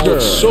around the ball.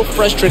 It's so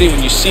frustrating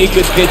when you see a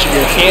good pitch and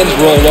your hands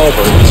roll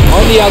over. It's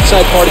on the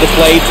outside part of the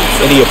plate,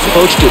 and he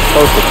approached it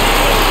perfectly.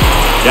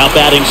 Now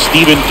batting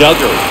Steven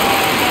Duggar.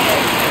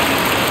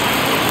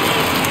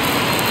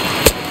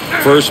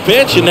 First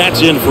pitch, and that's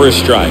in for a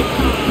strike.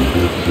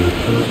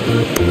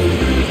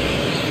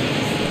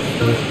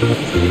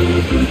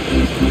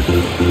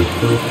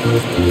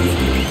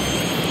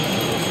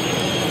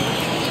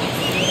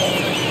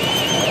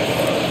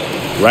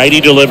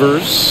 Righty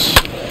delivers.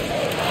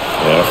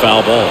 And a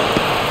foul ball.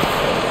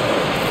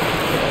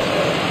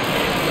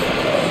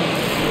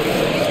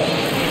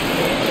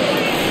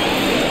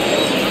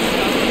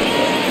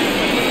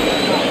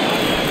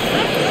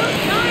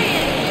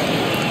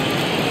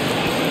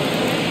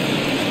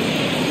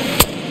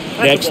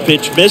 Next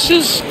pitch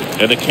misses,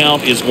 and the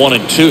count is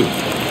 1-2.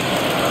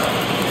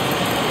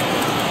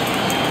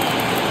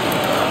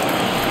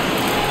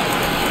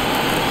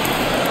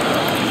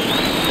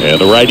 And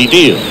the righty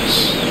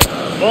deals.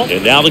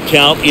 And now the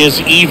count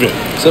is even.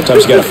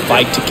 Sometimes you got to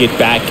fight to get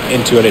back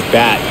into an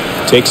at-bat.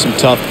 Take some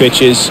tough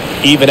pitches,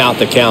 even out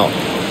the count.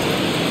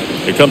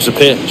 Here comes a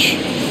pitch.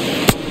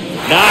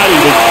 Not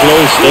even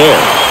close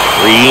there.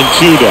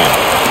 3-2 now.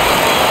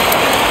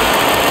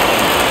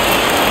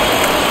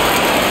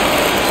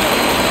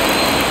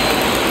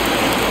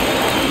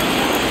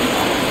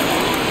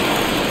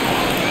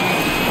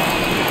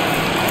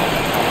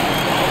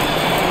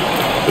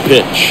 The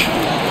pitch.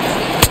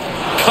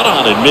 Cut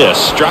on and miss.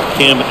 Struck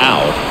him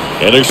out.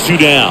 And there's 2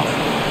 down.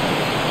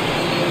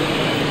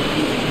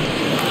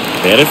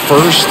 And at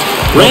first,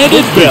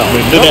 Brandon Bell,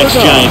 the next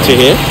Giant to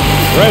hit.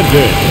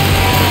 Brandon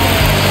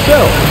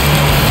Bell.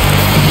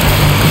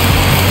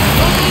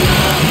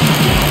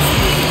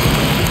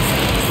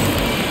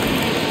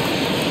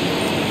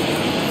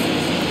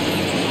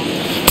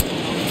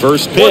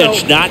 First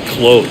pitch, not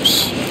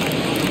close.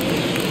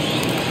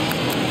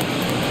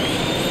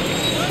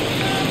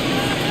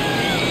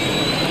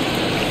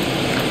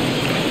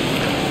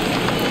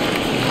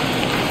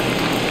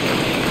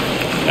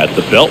 At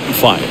the belt and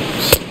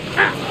fires.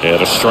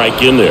 And a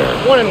strike in there.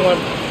 1-1.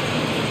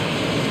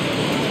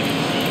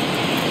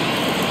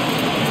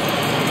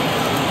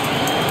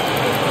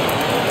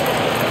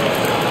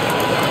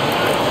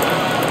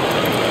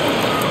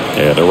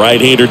 And the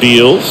right-hander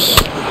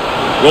deals.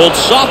 Rolled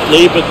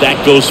softly, but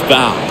that goes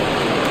foul.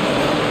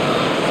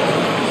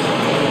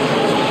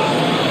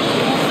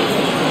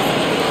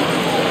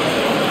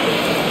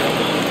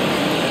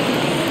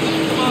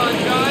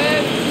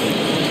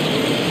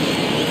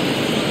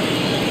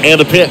 And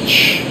a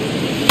pitch.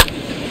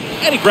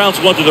 And he grounds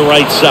one to the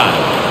right side.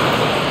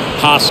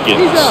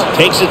 Hoskins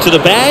takes it to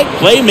the bag.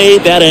 Play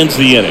made. That ends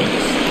the inning.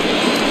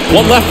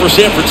 One left for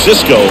San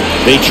Francisco.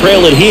 They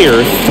trail it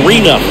here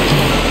 3-0.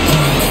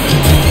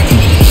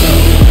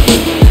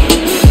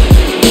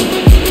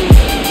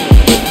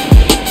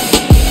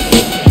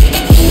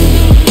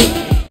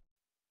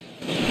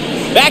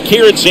 Back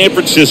here in San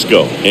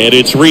Francisco. And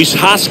it's Rhys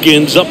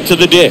Hoskins up to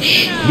the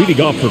dish.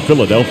 Leading off for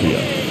Philadelphia,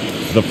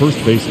 the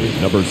first baseman,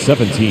 number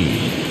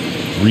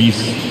 17, Rhys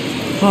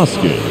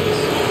Hoskins.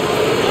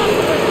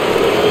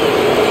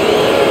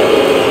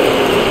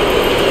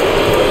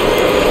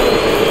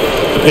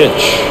 The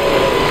pitch.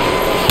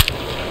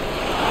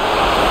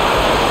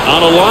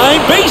 On a line,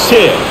 base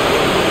hit.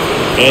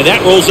 And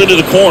that rolls into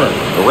the corner.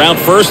 Around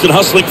first and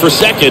hustling for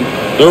second.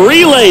 The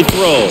relay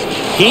throw.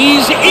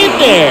 He's in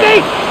there.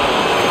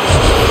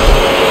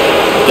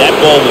 That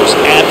ball was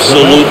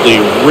absolutely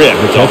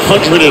ripped.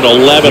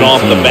 111 off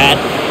the bat.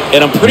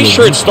 And I'm pretty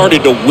sure it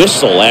started to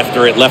whistle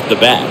after it left the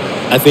bat.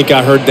 I think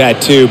I heard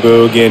that too,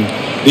 Boog. And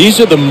these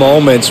are the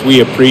moments we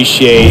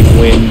appreciate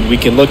when we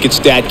can look at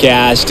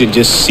StatCast and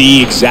just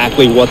see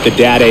exactly what the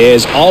data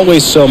is.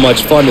 Always so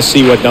much fun to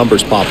see what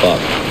numbers pop up.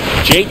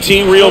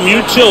 JT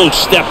Realmuto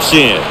steps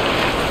in.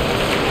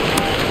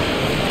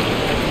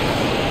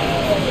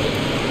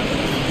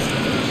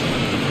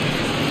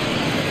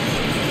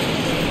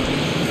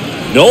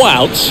 No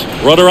outs.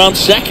 Runner on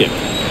second.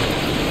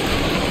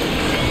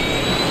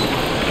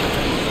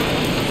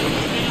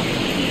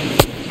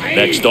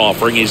 Next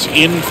offering is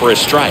in for a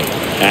strike.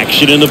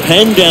 Action in the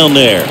pen down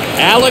there.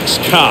 Alex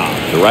Cobb,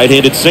 the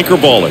right-handed sinker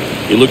baller.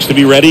 He looks to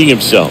be readying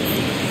himself.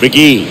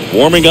 McGee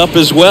warming up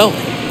as well.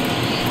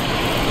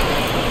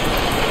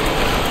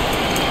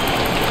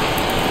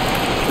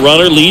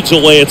 Runner leads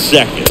away at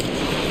second.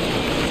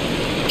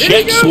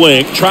 Check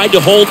swing. Tried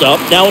to hold up.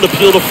 Now an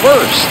appeal to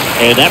first.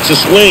 And that's a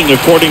swing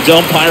according to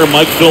umpire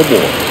Mike Fillmore.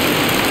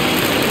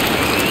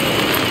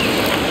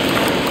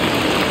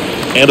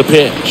 And a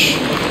pitch.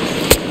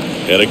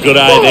 And a good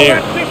eye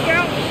there.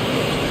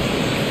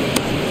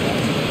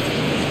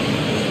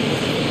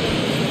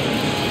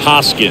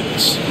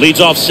 Hoskins leads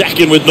off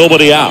second with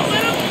nobody out.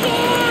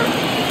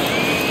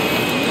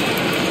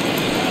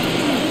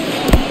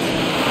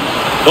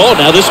 Oh,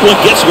 now this one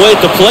gets away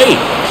at the plate.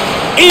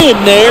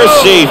 In there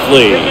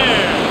safely.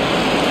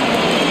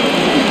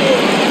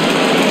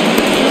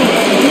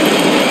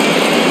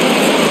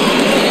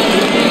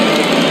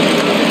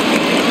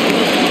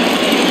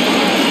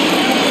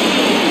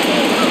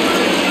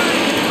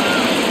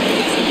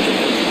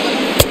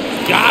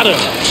 Got him.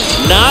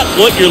 Not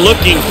what you're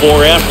looking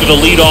for after the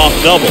leadoff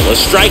double. A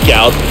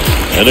strikeout,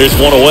 and there's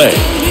one away.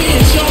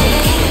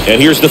 And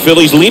here's the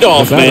Phillies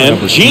leadoff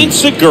man, Gene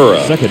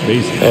Segura. Second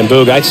baseman. And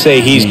Boog, I'd say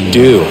he's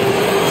due.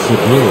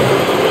 Segura.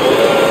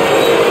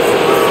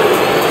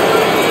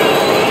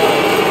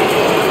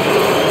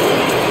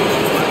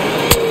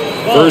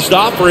 First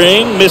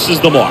offering misses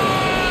the mark.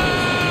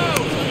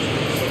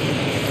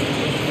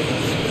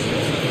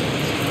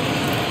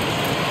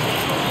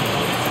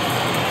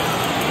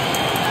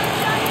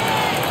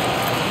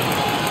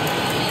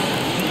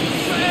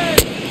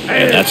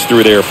 And that's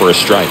through there for a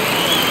strike.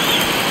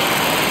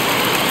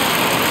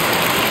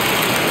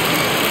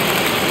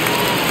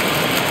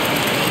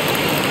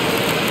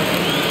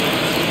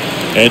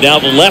 And now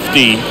the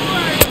lefty.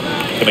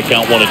 Going to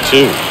count 1 and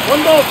 2.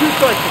 1 ball, 2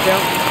 strikes to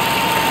count.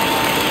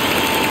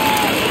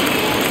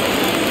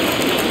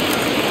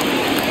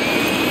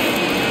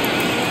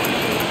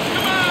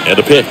 And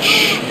a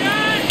pitch.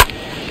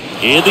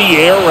 In the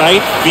air,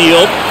 right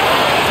field.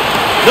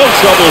 No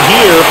trouble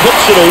here.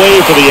 Puts it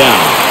away for the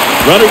out.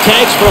 Runner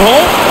tags for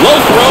home. Low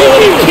throw,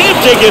 and he can't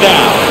take it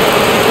out.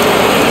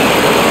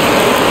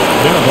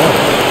 Now off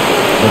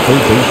the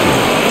third baseman,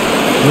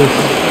 Chris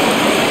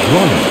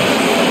Bryant.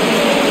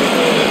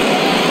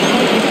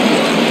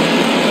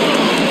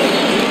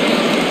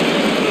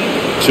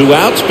 2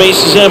 outs,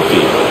 base is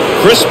empty.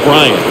 Chris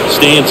Bryant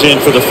stands in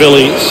for the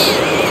Phillies.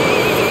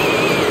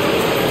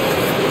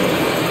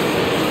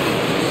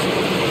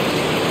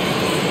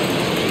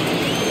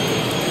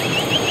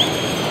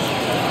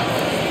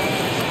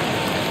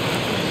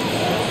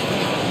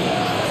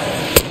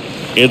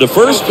 And the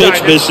first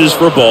pitch misses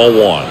for ball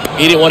 1.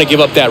 He didn't want to give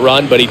up that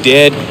run, but he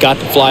did. Got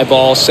the fly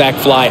ball, sac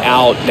fly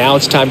out. Now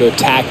it's time to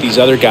attack these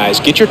other guys.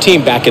 Get your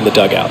team back in the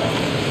dugout.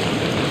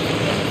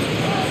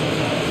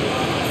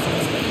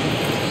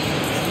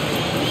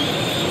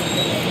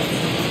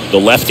 The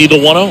lefty, the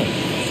 1-0.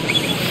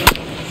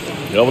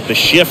 With the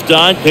shift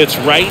on, hits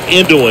right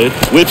into it.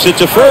 Whips it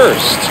to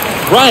first.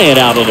 Bryant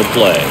out on the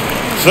play.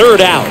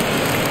 3rd out.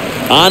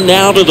 On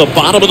now to the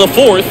bottom of the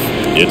 4th.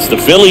 It's the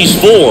Phillies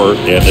 4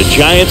 and the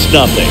Giants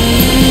nothing.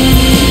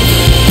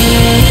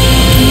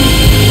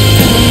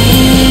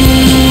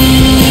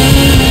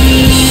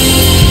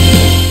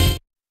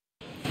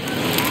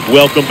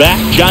 Welcome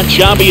back. John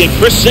Sciambi and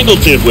Chris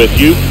Singleton with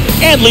you.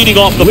 And leading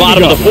off the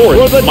bottom of the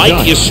 4th,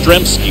 Mike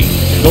Yastrzemski.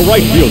 The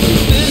right fielder,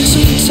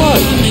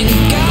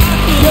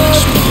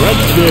 Mike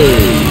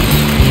Yastrzemski.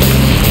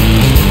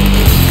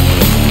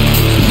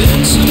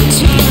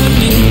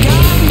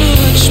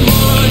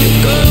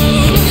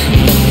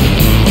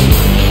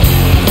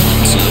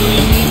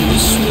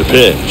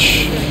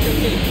 Pitch.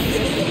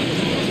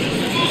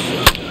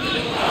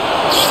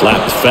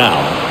 Slapped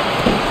foul.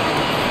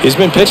 He's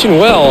been pitching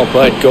well,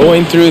 but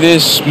going through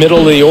this middle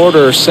of the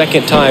order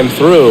second time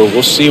through,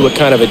 we'll see what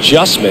kind of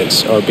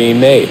adjustments are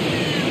being made.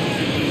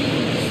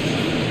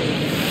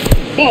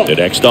 The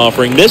next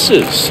offering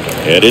misses,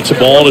 and it's a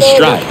ball and a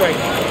strike.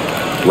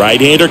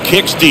 Right-hander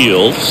kicks,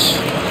 deals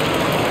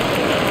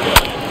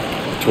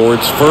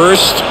towards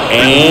first,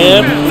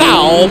 and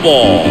foul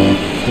ball.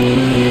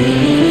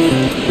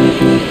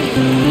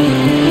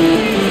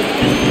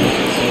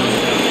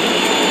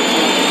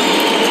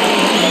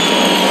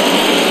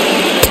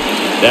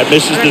 That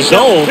misses the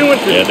zone,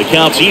 and the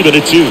count's even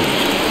at 2.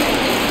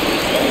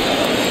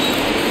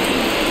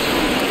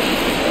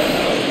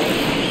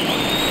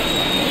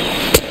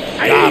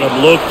 Got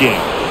him looking,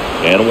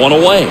 and 1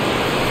 away.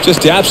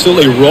 Just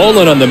absolutely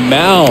rolling on the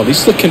mound.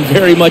 He's looking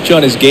very much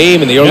on his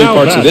game in the early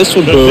parts of this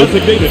one, Boo.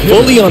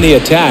 Fully on the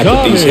attack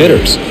with these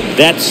hitters.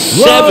 That's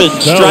 7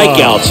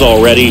 strikeouts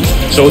already,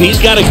 so he's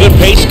got a good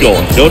pace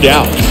going, no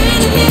doubt.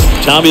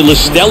 Tommy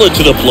LaStella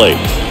to the plate.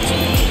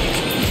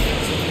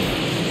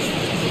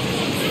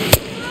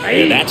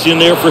 And that's in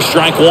there for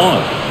strike 1.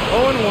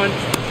 0-1.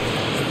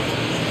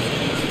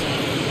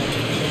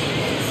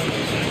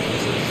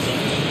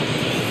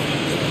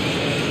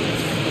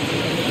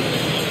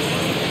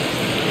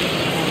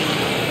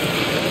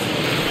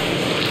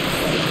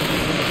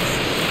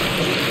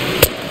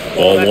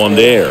 Ball 1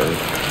 there.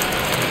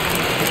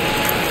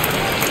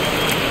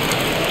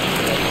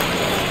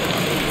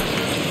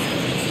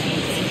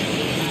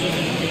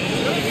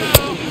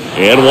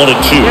 And 1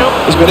 and 2.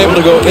 He's been able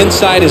to go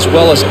inside as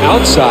well as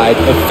outside,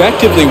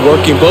 effectively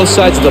working both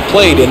sides of the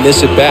plate in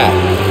this at-bat.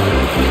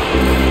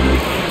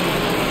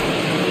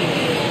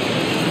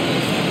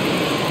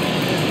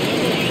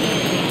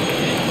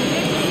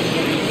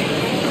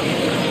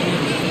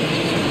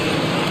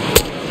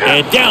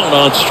 And down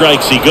on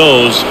strikes he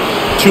goes.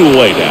 2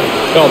 away now.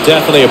 Well,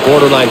 definitely a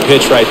borderline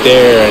pitch right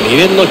there, and he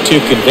didn't look too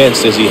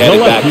convinced as he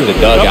headed back to the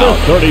dugout.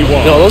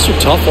 Those are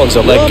tough ones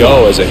to let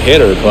go as a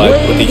hitter, but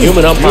with the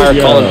human umpire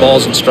calling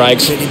balls and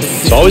strikes,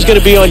 it's always going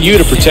to be on you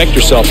to protect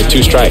yourself with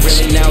 2 strikes.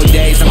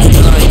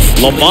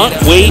 Lamont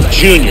Wade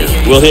Jr.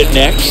 will hit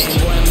next.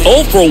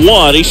 0 for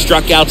 1. He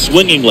struck out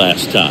swinging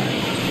last time.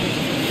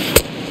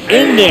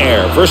 In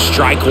there for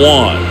strike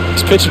 1.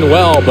 He's pitching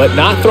well, but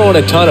not throwing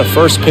a ton of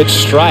first pitch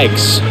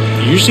strikes.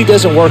 Usually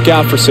doesn't work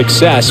out for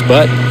success,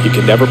 but you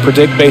can never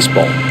predict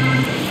baseball.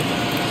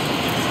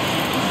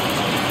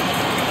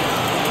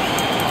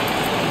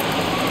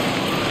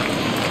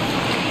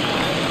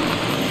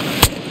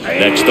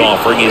 Next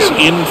offering is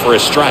in for a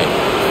strike.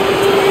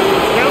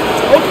 Count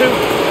 0-2.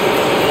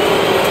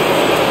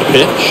 The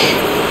pitch.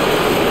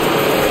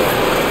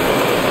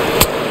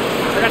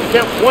 I got to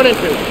count 1 and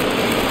 2.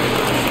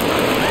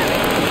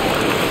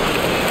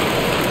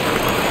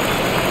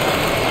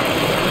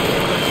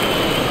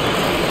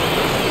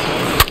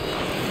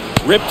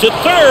 Ripped to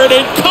third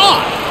and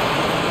caught.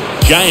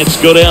 Giants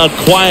go down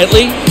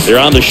quietly. They're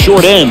on the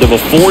short end of a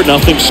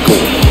 4-0 score.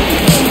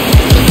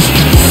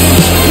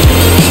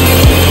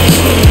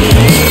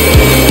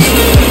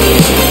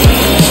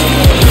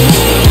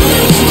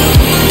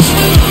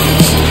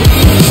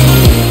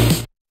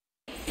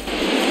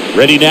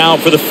 Ready now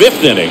for the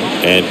 5th inning.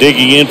 And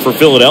digging in for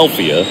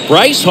Philadelphia,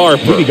 Bryce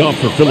Harper. Leading off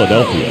for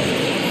Philadelphia,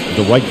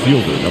 the right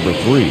fielder, number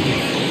 3,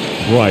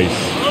 Bryce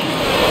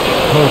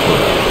Harper.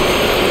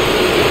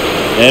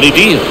 And he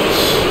deals.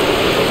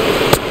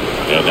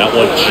 And that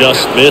one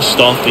just missed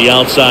off the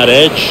outside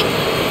edge.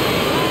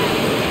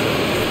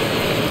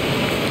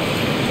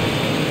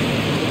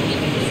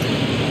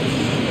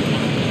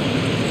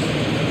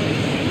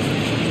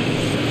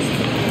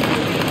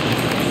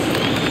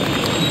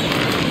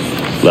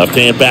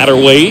 Left-hand batter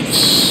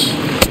waits.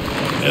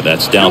 And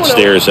that's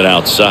downstairs and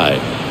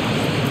outside.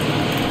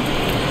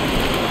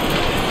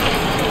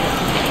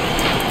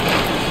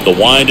 The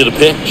wind of the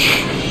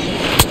pitch.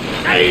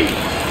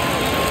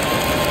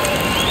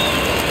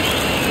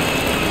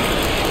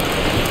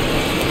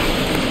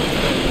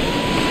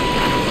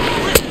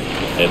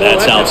 And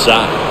that's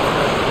outside.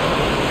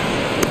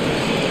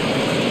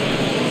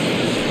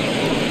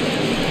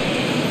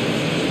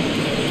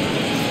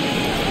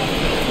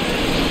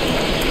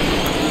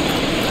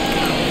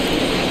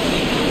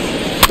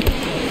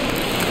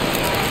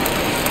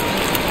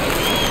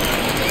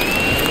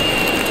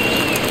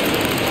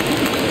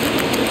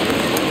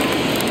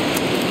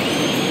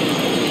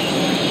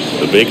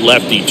 The big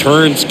lefty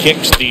turns,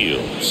 kicks,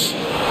 deals.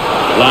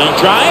 Line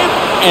drive,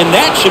 and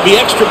that should be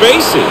extra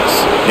bases.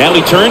 Now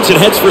he turns and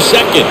heads for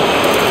second.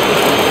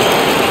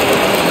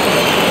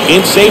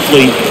 In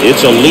safely,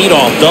 it's a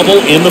leadoff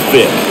double in the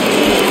 5th.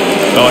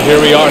 Oh,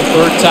 here we are,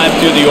 3rd time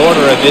through the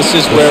order, and this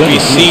is where we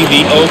see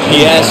the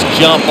OPS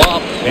jump up.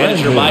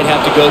 Manager might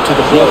have to go to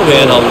the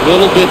bullpen a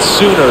little bit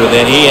sooner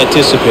than he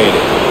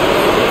anticipated.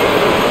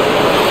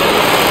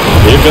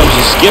 Here comes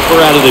the skipper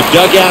out of the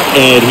dugout,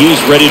 and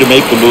he's ready to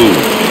make the move.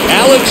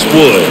 Alex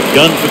Wood,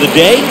 done for the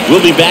day.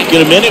 We'll be back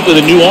in a minute with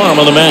a new arm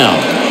on the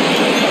mound.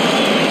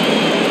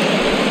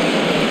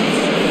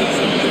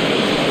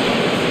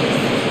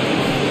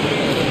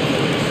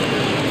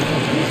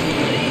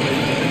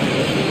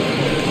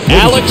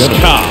 Alex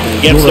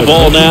Cobb gets the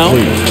ball now.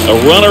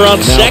 A runner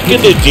on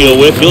second to deal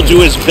with. He'll do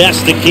his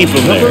best to keep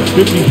him there.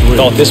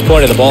 Well, at this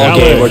point in the ball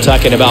game, we're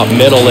talking about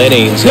middle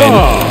innings, and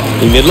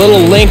you need a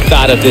little length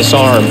out of this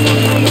arm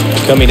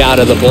coming out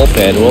of the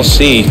bullpen. We'll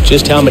see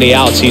just how many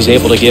outs he's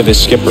able to give his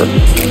skipper.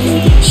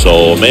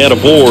 So, man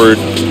aboard.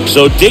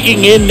 So,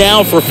 digging in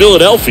now for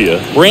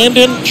Philadelphia,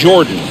 Brandon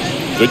Jordan.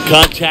 Good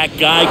contact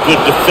guy, good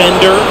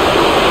defender.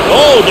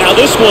 Oh, now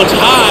this one's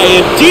high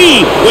and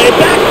deep. Way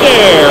back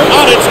there.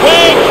 On its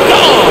way.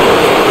 Gone.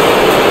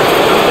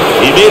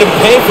 He made him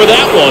pay for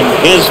that one.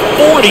 His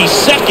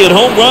 42nd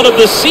home run of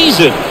the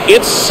season.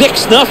 It's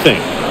 6-0.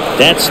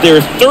 That's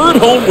their 3rd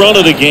home run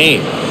of the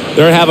game.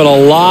 They're having a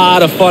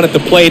lot of fun at the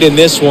plate in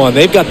this one.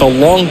 They've got the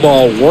long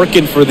ball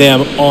working for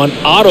them on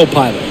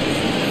autopilot.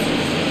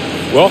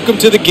 Welcome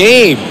to the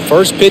game.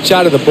 First pitch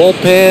out of the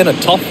bullpen, a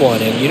tough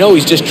one. And you know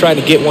he's just trying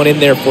to get one in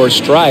there for a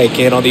strike.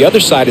 And on the other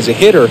side, as a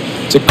hitter,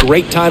 it's a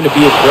great time to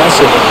be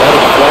aggressive and let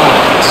it fly.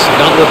 It's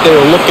not what they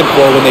were looking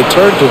for when they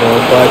turned to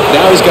him, but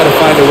now he's got to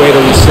find a way to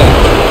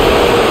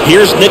reset.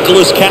 Here's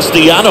Nicholas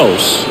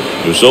Castellanos,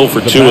 who's 0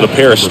 for 2 with a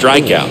pair of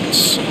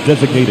strikeouts.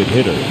 Designated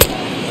hitter.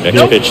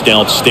 Next pitch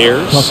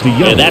downstairs,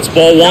 and that's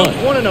ball 1.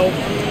 1-0.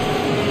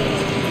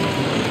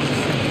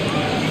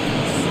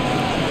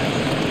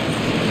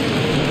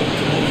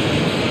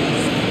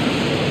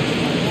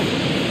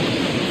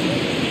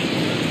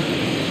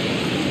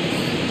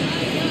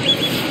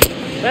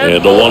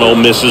 And the 1-0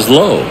 misses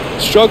low.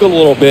 Struggled a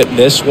little bit in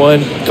this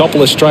one. A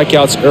couple of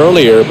strikeouts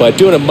earlier, but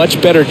doing a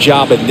much better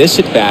job in this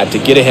at-bat to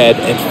get ahead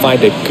and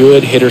find a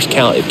good hitter's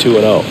count at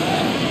 2-0.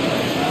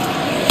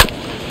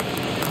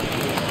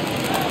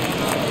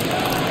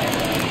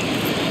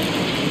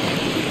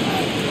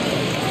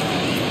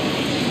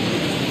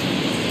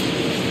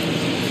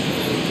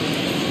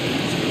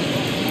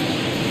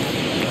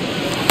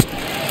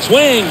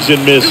 Swings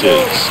and misses.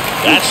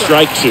 That's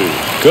strike 2.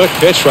 Good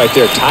pitch right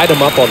there. Tied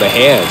him up on the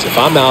hands. If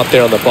I'm out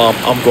there on the bump,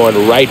 I'm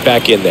going right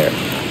back in there.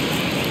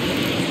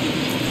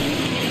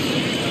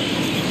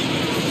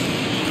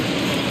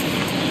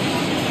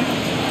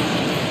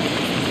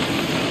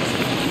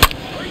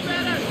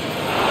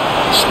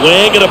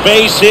 Swing and a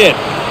base hit.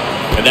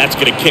 And that's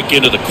going to kick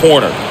into the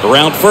corner.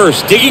 Around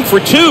first, digging for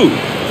 2.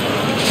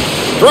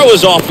 Throw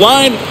is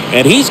offline,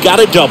 and he's got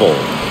a double.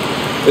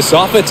 This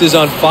offense is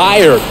on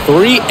fire.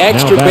 3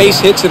 extra base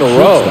hits in a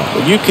row.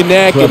 When you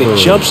connect and it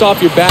jumps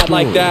off your bat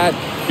like that,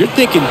 you're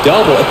thinking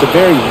double at the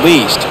very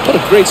least. Put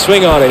a great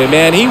swing on it, and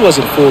man, he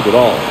wasn't fooled at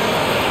all.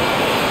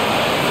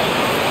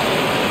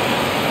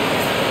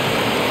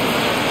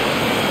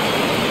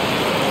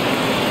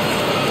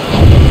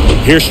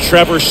 Here's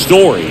Trevor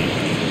Story.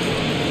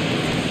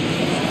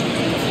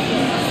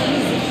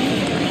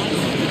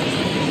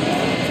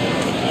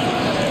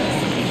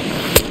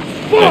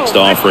 Next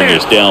offering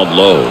is down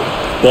low.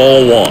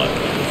 Ball 1.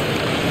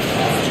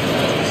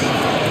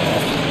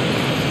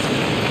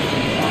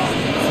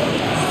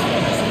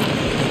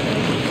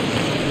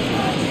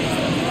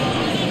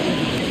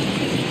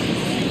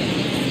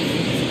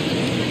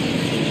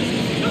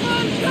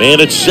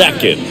 Man at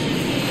second.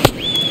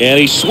 And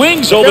he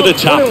swings over the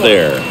top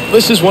there.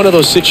 This is one of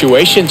those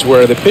situations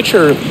where the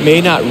pitcher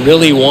may not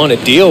really want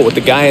to deal with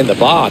the guy in the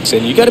box,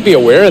 and you got to be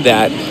aware of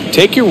that.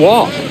 Take your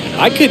walk.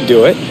 I couldn't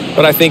do it,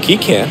 but I think he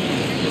can.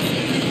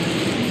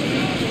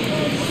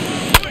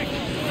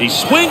 He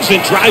swings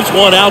and drives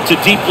one out to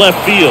deep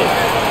left field.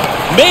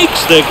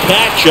 Makes the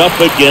catch up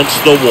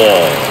against the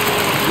wall.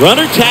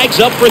 Runner tags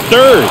up for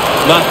third.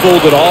 Not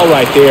fooled at all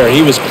right there.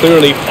 He was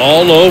clearly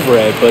all over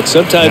it, but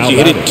sometimes you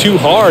hit it too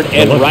hard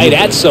and right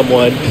at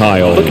someone.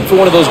 Kyle. Looking for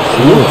one of those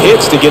blue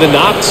hits to get a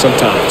knock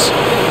sometimes.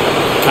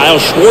 Kyle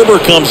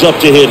Schwarber comes up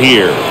to hit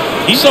here.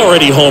 He's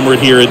already homered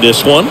here in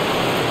this one.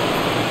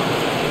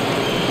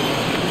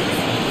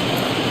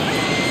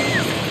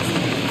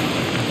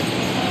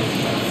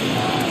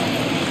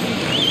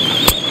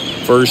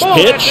 First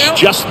pitch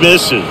just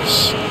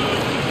misses.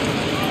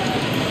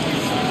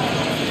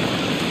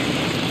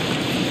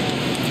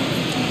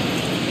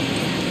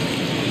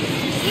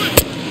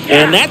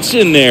 And that's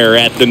in there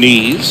at the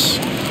knees.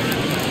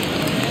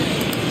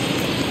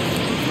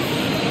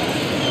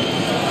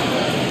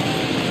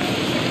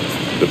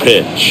 The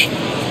pitch.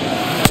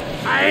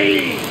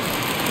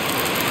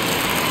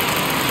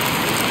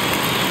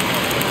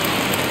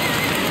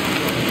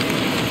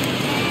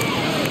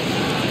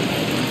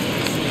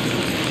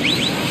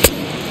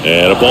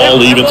 And a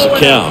ball evens the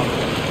count.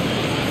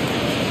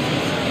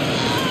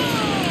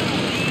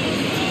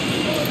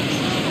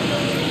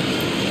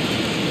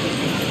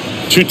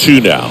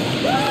 Two now.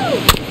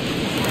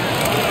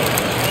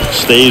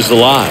 Stays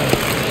alive.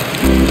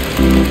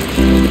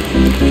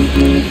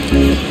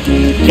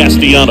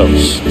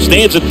 Castellanos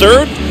stands at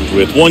third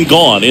with one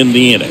gone in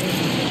the inning.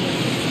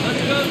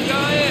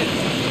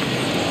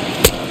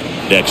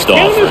 Next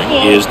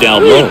offering is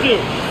down low.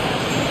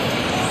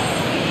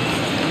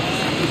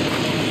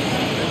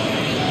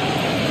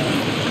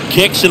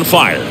 Kicks and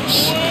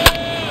fires.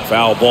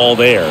 Foul ball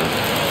there.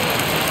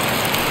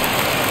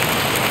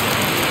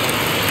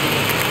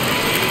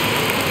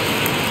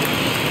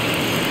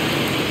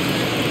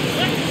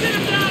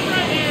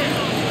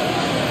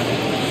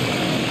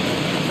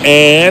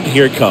 And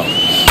here it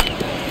comes.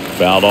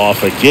 Fouled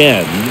off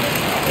again.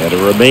 And it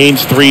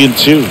remains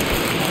 3-2.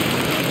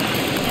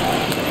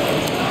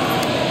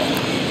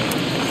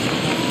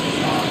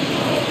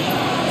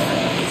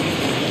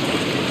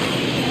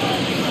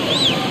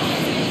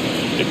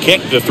 The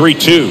kick, the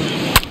 3-2.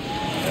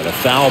 And a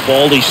foul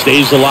ball, he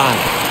stays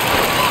alive.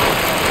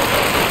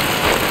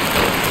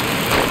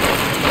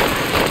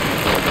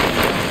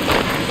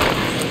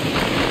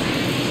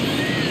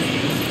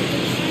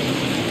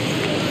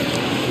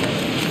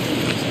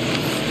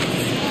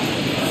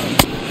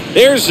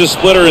 There's the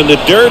splitter in the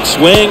dirt,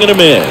 swing and a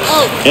miss.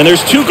 And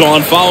there's two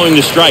gone following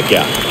the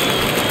strikeout.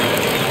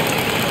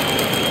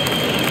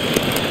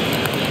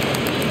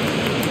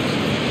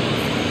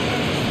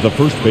 The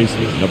first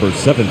baseman, number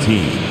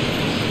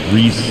 17,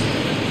 Rhys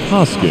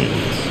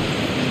Hoskins.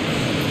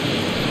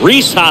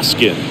 Rhys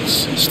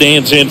Hoskins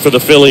stands in for the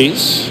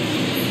Phillies.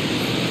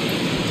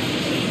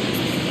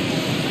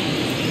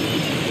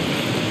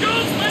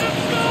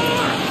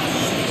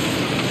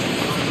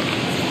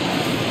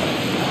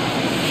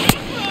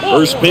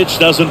 First pitch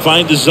doesn't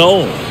find the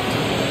zone.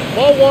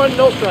 Ball one,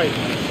 no strike.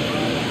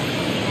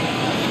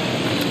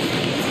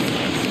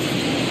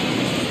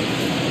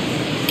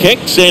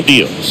 Kicks and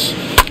deals.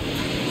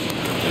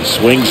 He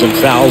swings and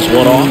fouls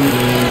one off.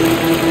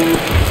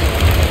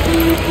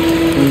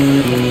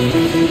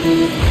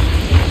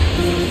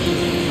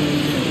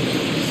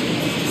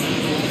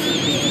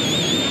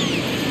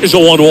 Here's a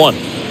 1-1.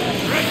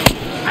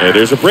 And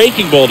there's a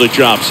breaking ball that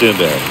drops in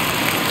there.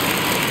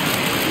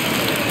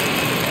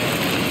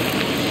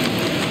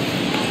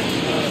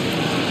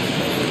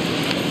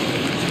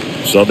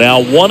 So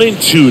now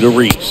 1-2 to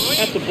Rhys.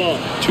 That's the ball.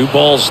 2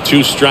 balls,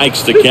 2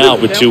 strikes to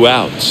count with 2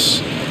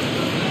 outs.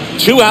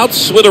 2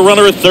 outs with a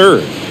runner at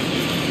third.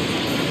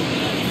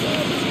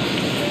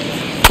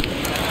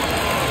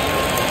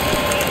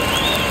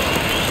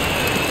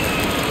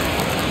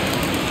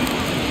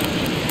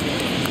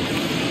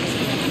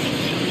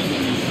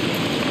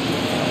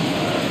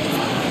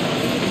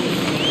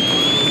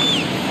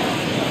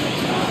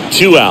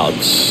 Two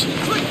outs.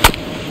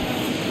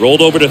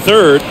 Rolled over to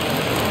third.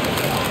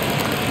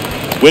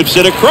 Whips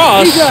it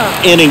across,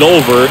 inning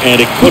over,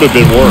 and it could have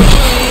been worse.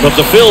 But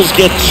the Phils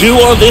get 2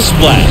 on this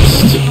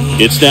blast.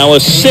 It's now a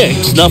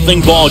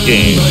 6-0 ball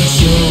game.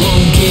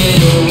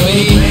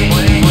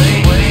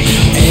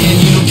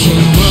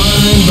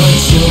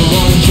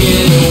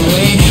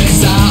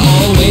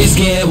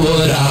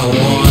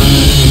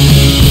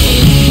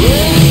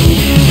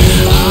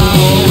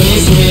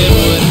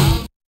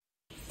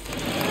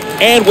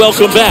 And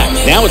welcome back.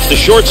 Now it's the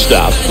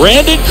shortstop,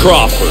 Brandon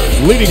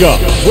Crawford. Leading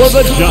up for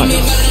the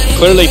Giants.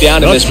 Clearly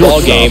down in this ball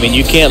game, and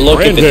you can't look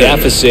at the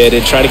deficit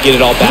and try to get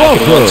it all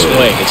back in one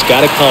swing. It's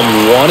got to come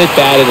one at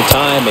bat at a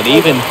time, and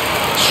even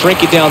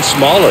shrink it down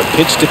smaller,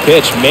 pitch to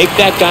pitch. Make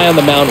that guy on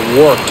the mound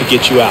work to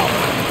get you out.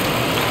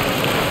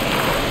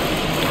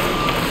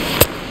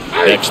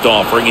 Next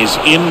offering is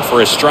in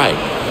for a strike.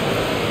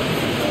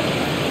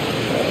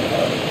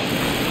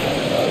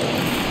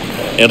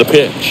 And a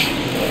pitch.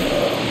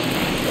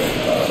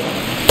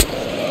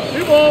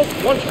 2 balls,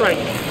 1 strike.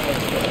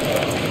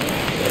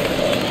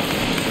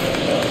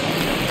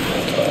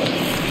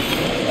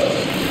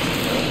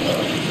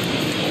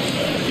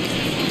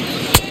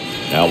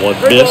 Now one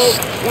miss.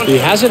 He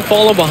hasn't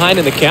fallen behind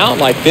in the count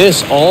like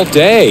this all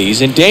day.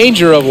 He's in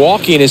danger of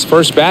walking his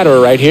first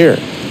batter right here.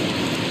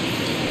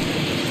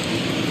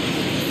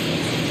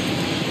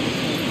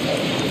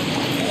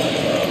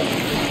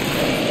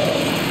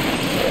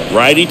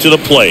 Righty to the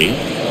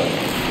plate.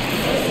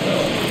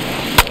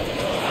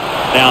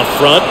 Down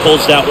front,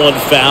 pulls that one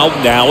foul.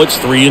 Now it's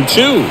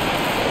 3-2.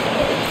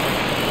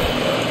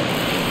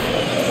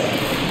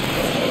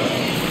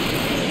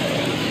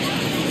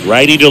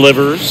 Righty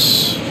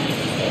delivers.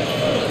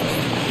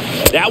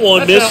 That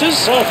one misses.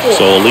 So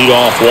a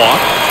leadoff walk.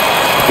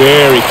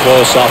 Very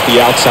close off the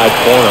outside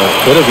corner.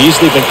 Could have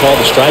easily been called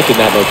a strike in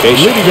that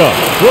location. Leading up,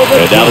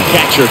 And now the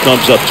catcher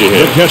comes up to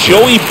him.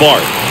 Joey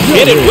Bart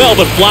hit it well,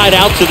 but flied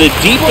out to the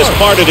deepest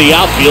part of the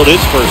outfield his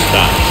first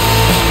time.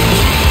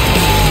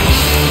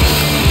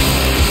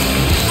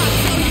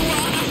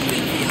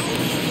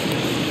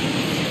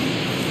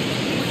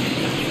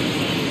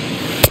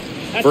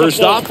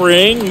 First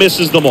offering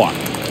misses the mark.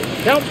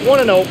 Count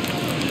 1-0.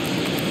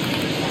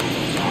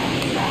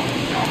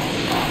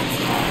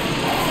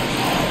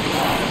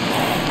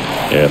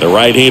 And the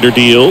right-hander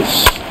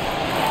deals.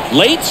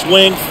 Late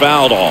swing,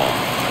 fouled off.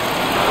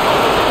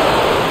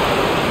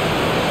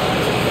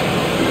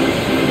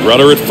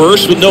 Runner at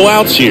first with no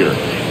outs here.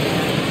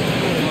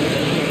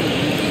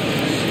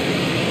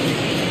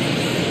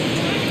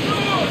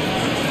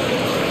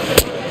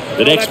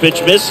 The next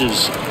pitch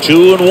misses.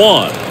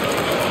 2-1.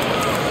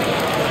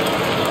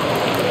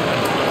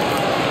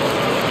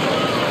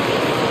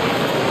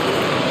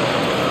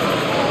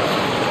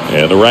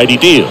 And the righty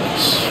deals.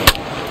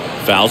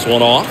 Fouls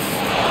one off.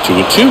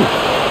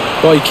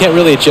 2-2. Well, you can't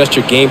really adjust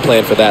your game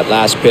plan for that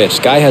last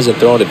pitch. Guy hasn't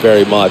thrown it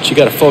very much. You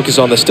got to focus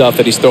on the stuff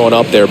that he's throwing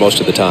up there most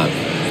of the time.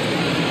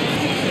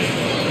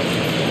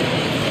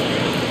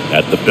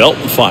 At the belt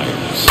and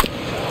fires.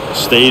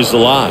 Stays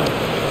alive.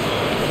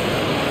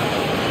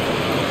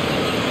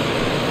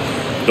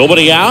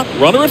 Nobody out.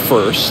 Runner at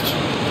first.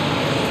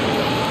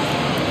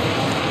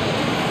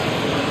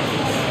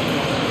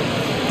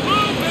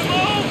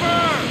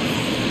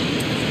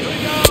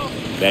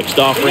 Next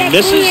offering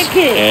misses,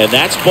 and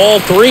that's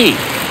ball 3.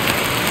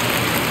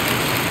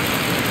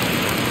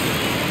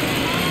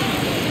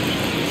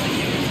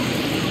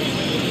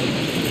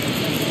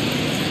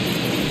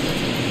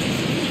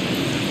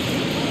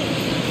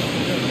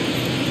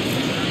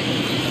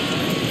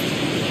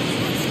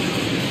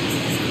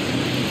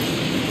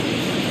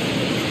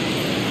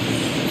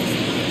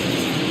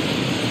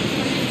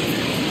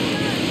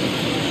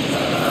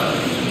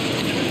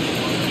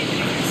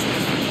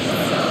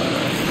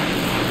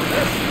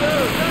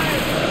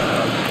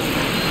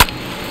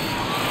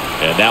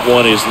 And that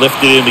one is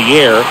lifted in the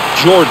air.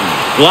 Jordan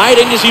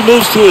gliding as he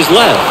moves to his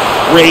left.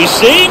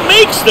 Racing,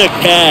 makes the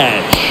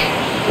catch.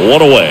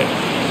 One away.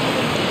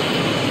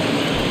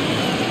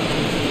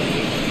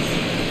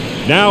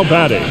 Now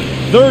batting,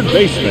 third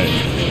baseman,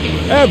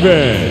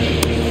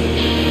 Evan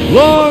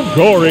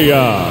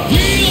Longoria.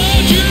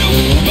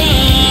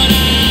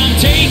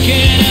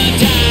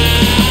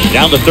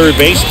 Down the third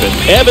baseman,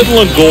 Evan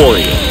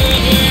Longoria.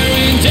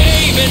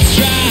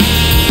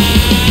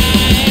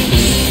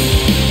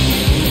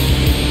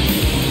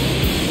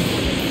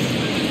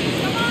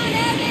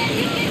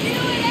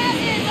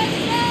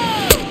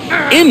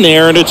 In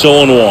there, and it's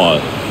 0-1.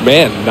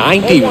 Man,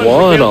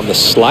 91 on the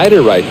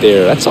slider right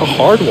there. That's a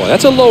hard one.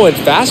 That's a low-end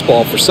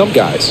fastball for some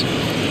guys.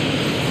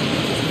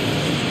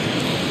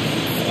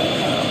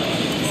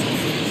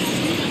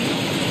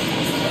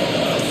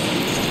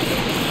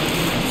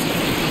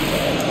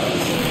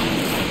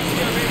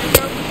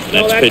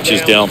 Next pitch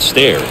is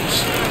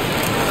downstairs.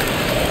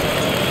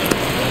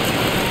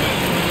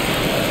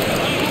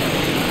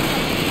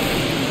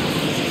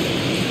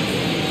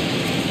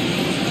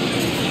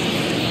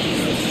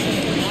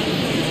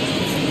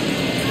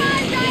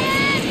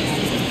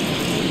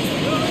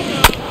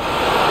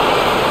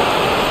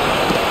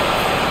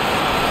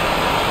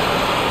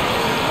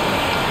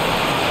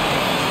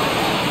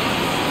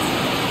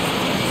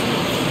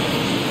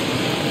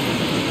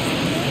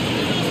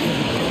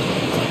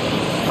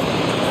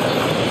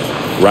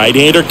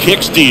 Right-hander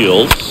kicks,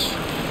 deals.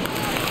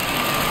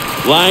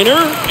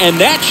 Liner, and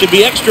that should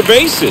be extra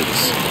bases.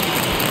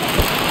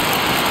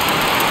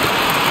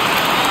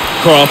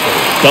 Crawford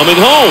coming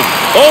home.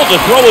 Oh, the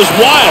throw is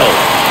wild.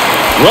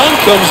 Run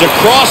comes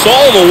across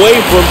all the way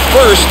from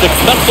first to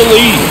cut the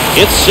lead.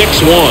 It's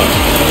 6-1.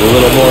 A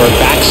little more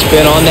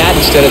backspin on that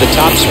instead of the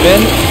top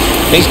spin.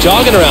 And he's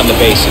jogging around the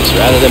bases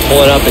rather than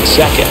pulling up at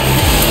second.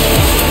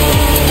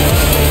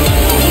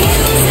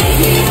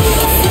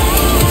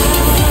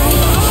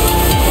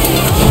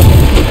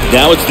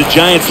 Now it's the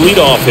Giants'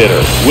 leadoff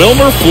hitter,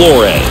 Wilmer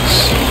Flores.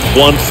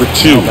 1 for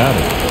 2.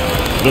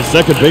 The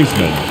second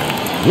baseman,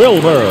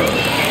 Wilmer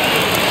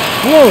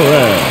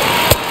Flores.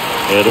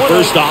 And the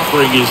first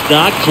offering is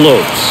not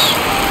close.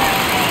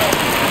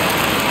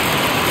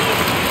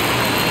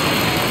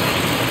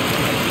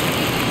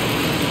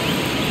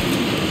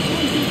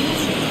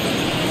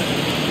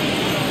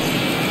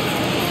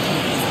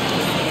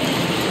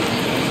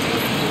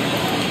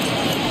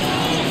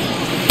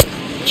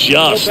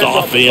 just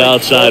off the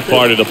outside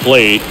part of the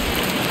plate.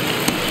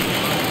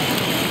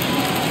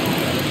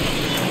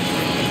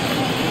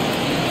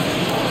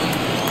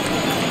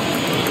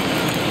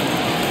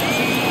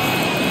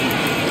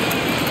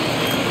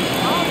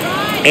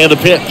 And the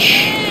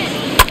pitch.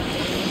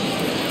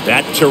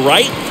 That to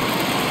right.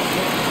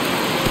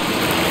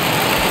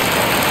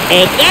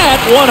 And that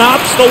one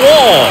hops the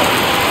wall.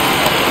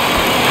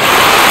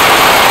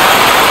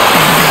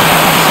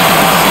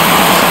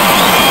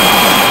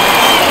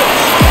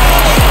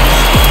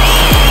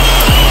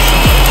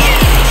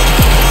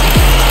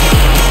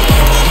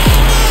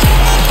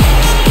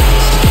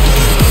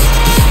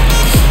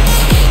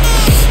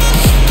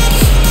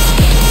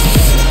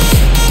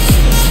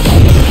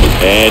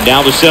 And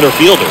now the center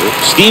fielder,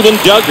 Steven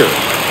Duggar.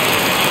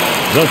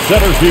 The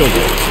center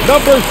fielder,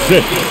 number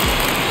 6,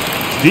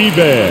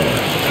 Steven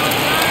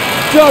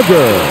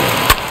Duggar.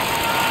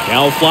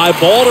 Now fly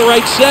ball to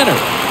right center.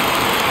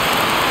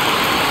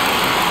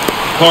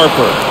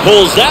 Harper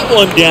pulls that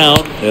one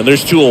down, and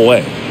there's 2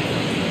 away.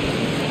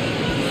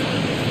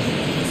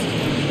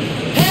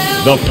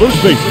 The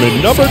first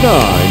baseman, number 9,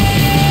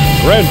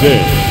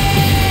 Brandon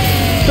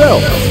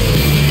Belt.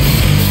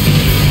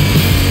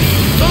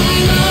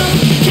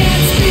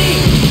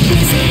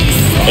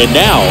 And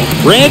now,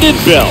 Brandon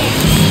Belt.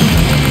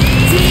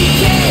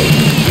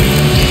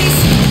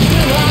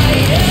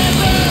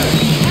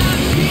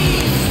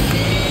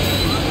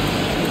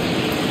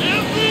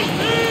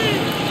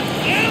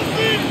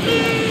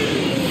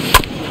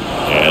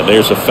 And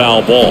there's a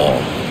foul ball.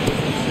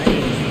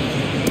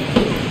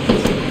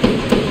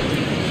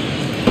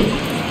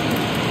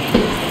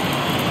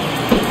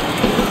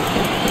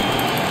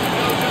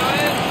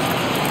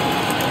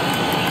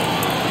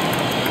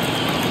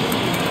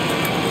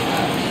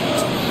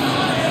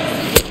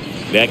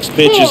 Next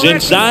pitch is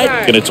inside,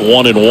 and it's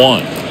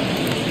 1-1.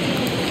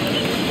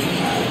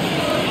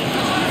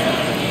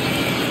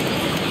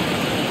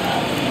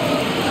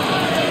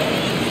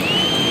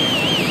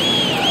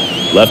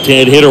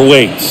 Left-hand hitter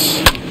waits.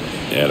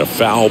 And a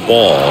foul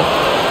ball.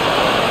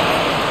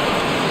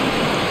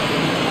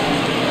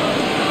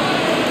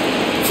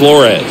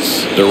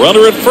 Flores, the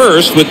runner at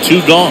first with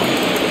 2 gone.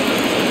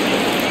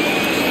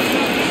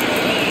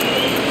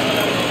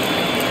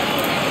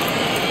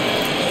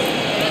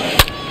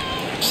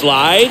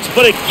 Slides,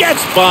 but it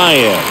gets by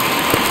him.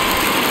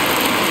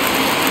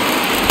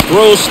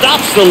 Throw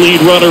stops the lead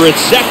runner at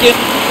second.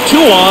 2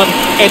 on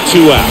and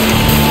 2 out.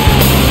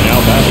 Now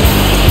batting.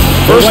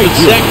 First and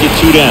second,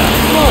 2 down.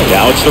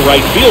 Now it's the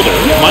right fielder,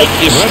 Mike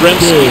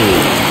Yastrzemski.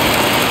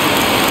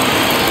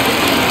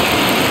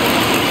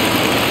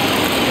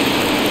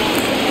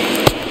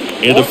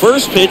 And the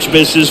first pitch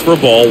misses for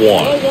ball 1.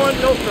 Ball 1,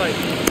 no strike.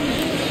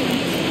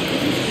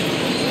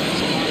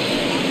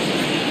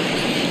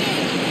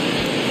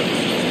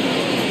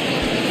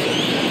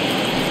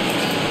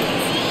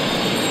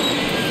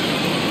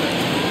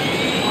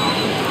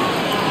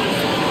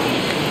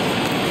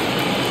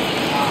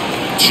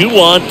 Two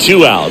on,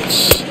 2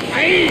 outs.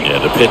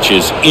 And the pitch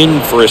is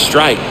in for a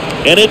strike.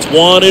 And it's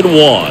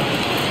 1-1.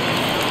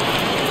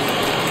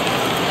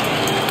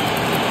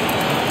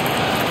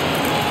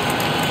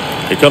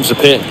 Here comes the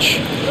pitch.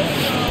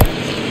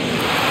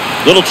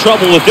 Little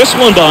trouble with this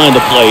one behind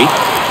the plate.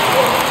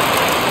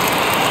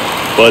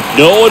 But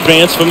no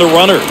advance from the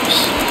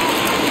runners.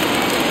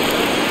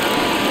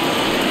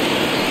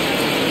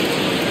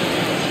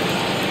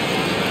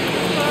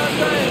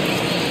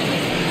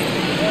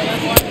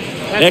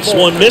 Next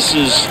one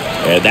misses,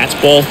 and that's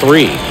ball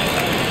 3.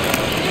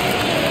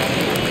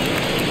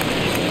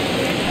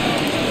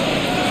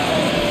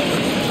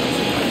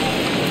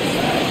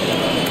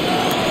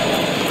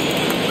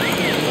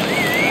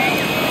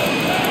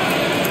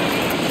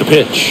 The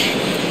pitch.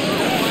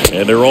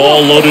 And they're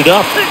all loaded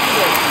up.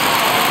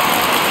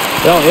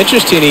 Well,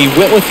 interesting. He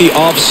went with the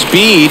off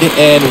speed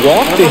and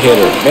walked the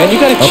hitter. Man, you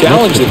got to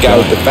challenge the guy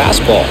with the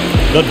fastball.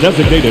 The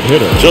designated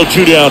hitter. So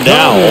 2 down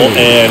now,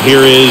 and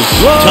here is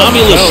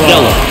Tommy La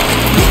Stella.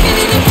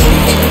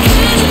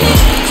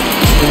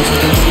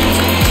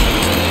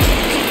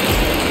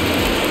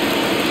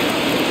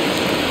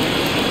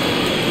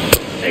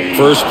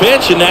 First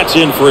pitch, and that's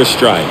in for a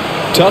strike.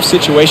 Tough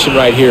situation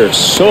right here.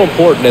 So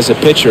important as a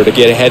pitcher to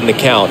get ahead in the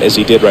count as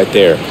he did right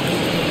there.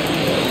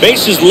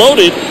 Bases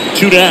loaded,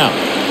 2 down.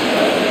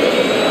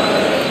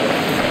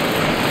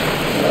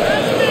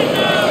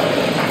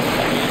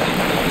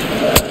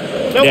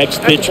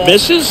 Next pitch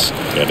misses,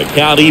 and the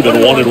count even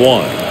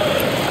 1-1.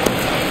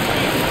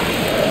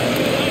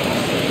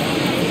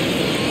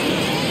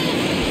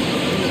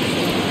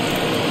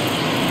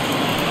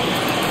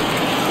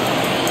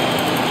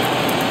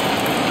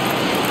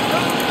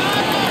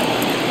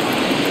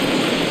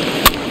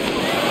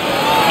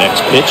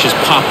 Next pitch is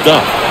popped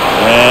up,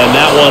 and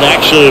that one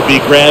actually will be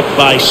grabbed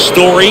by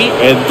Story,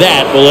 and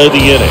that will end the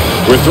inning.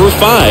 We're through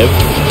 5.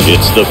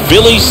 It's the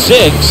Phillies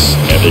 6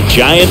 and the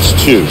Giants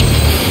 2.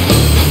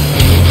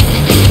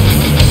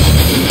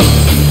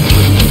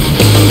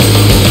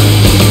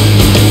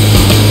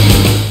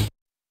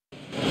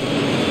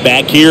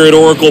 Back here at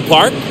Oracle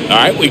Park. All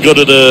right, we go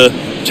to the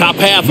Top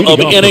half Leading of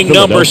off for inning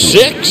number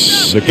Philadelphia,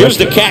 6. the Here's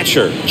the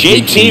catcher, catcher,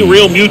 JT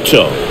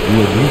Realmuto.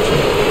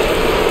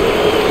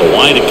 The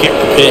line to kick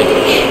the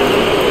pitch.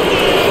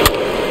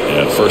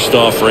 And first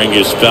offering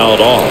is fouled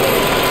off.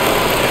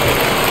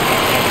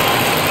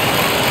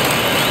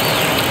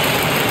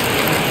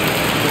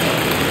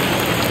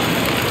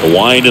 The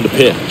wind and the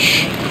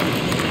pitch.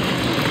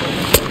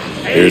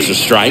 Here's the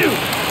strike. No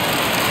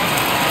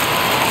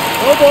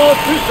ball,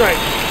 2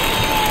 strikes.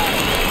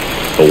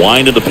 The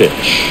wind and the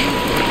pitch.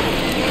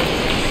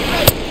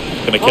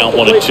 Going to count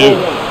 1 and 2.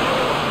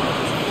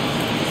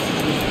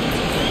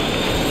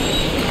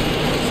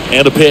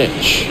 And a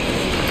pitch.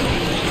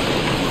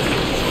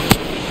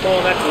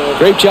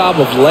 Great job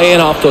of laying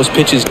off those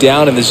pitches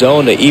down in the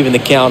zone to even the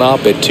count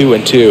up at 2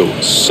 and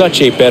 2.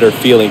 Such a better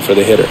feeling for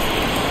the hitter.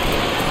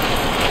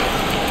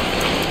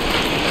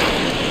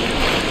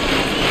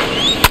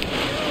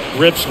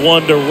 Rips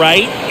one to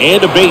right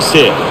and a base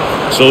hit.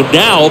 So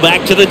now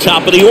back to the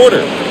top of the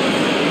order.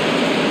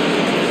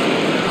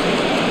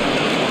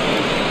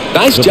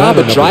 Nice job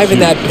of driving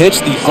that pitch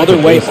the other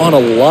way on a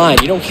line.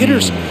 You know,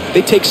 hitters,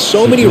 they take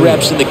so many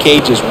reps in the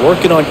cages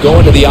working on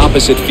going to the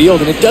opposite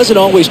field, and it doesn't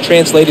always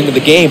translate into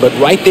the game, but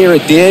right there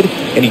it did,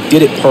 and he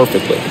did it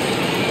perfectly.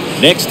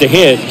 Next to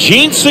hit,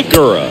 Gene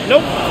Segura.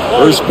 Nope.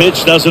 First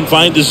pitch doesn't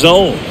find the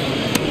zone.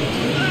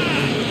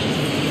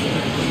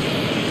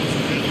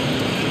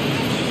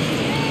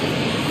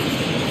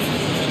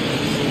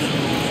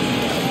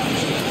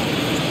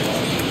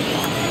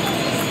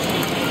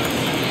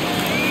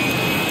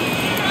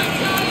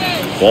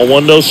 Ball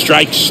 1, no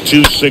strikes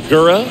to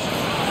Segura.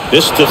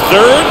 This to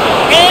third,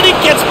 and it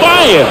gets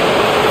by him.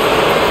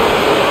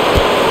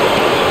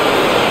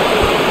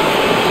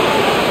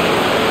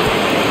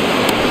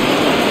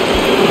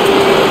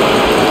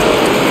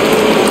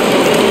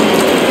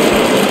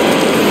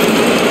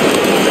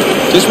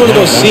 Just one of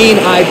those seeing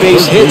eye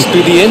base hits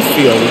through the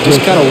infield. He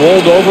just kind of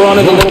rolled over on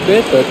it a little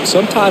bit, but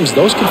sometimes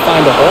those can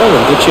find a hole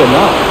and get you a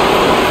knock.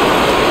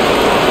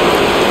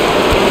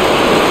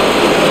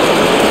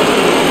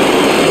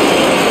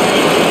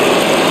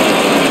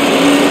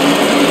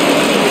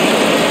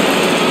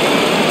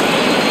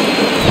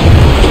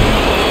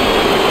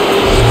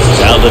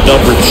 The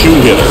number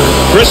 2 hitter,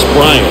 Chris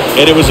Bryant.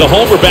 And it was a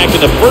homer back in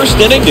the first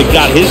inning that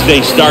got his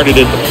day started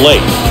at the plate.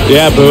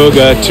 Yeah, Boog,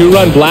 a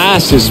 2-run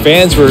blast. His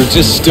fans were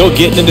just still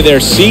getting into their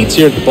seats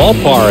here at the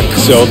ballpark.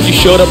 So if you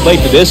showed up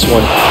late to this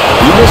one,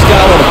 you missed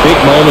out on a big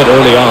moment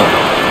early on.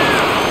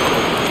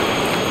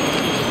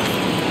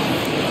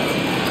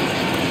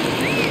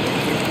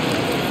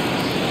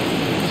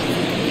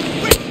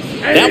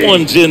 That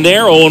one's in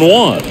there,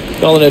 0-1.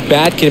 Calling it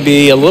bat can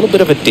be a little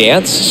bit of a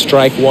dance.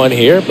 Strike 1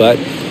 here, but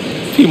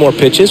a few more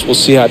pitches. We'll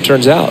see how it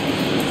turns out.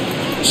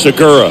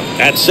 Segura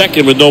at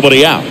second with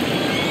nobody out.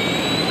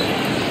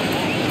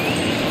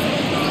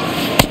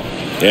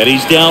 And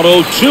he's down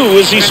 0-2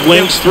 as he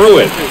swings through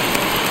it.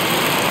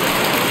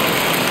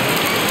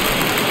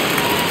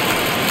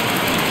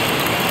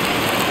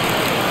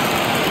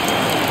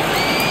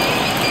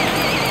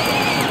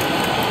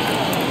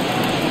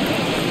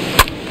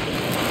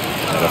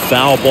 And a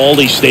foul ball,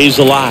 he stays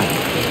alive.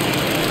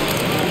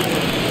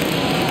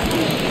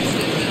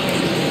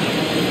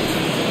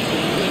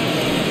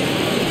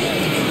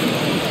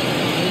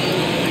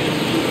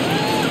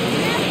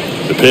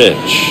 The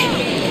pitch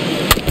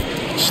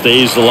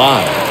stays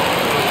alive.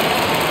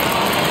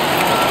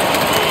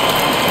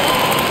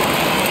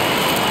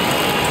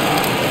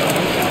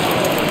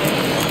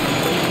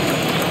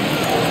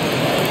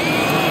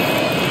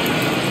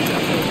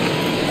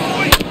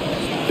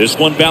 This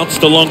one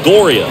bounced to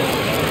Longoria.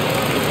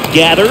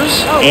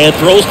 Gathers and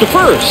throws to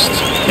first.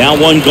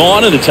 Now one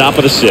gone in the top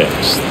of the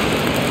 6th.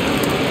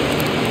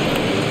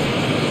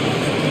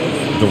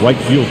 The right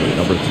fielder,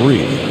 number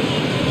 3,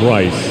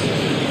 Bryce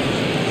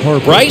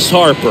Harper. Bryce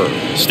Harper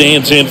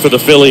stands in for the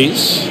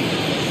Phillies.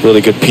 Really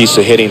good piece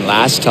of hitting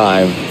last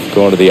time,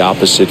 going to the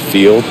opposite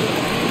field.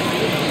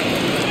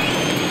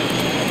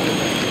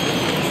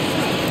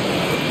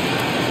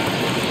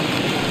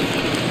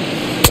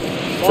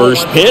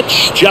 First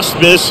pitch just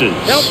misses.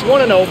 Count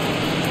 1-0.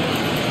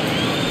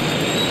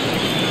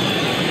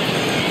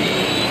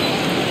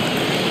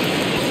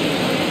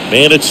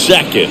 Man at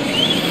second.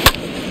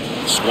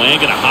 Swing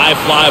and a high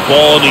fly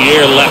ball in the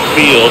air left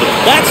field.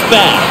 That's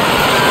bad.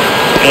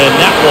 And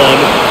that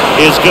one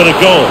is going to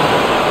go.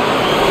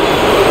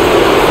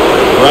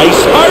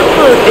 Bryce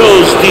Harper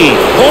goes deep.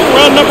 Home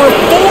run number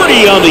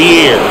 40 on the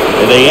year.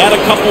 And they add a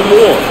couple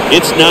more.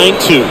 It's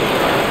 9-2.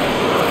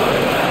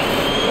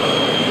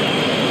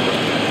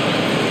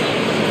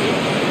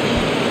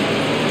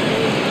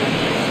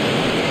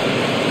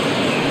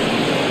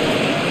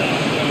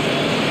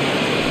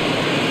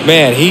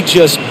 Man, he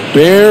just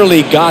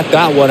barely got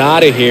that one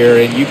out of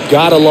here, and you've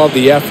got to love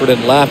the effort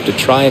in left to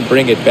try and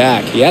bring it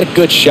back. He had a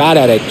good shot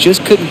at it,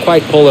 just couldn't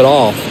quite pull it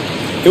off.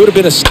 It would have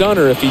been a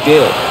stunner if he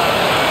did.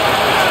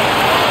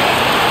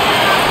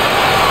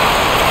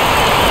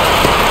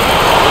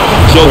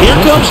 So here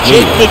comes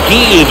Jake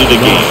McGee into the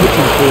game.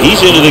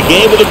 He's into the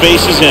game with the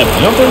bases empty.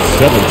 Number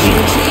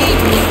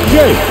 17.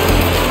 Jake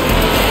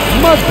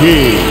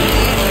Muggy.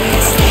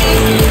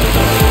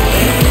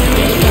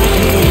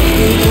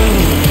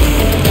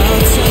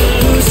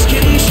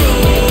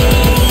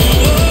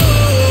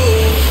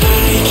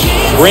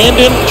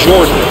 Brandon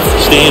Jordan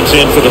stands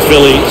in for the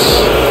Phillies.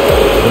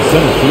 The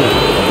center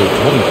fielder, number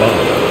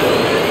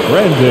 25,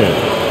 Brandon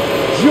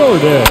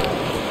Jordan.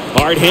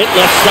 Hard hit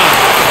left side.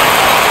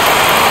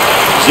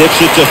 Zips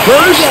it to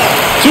first.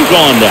 Two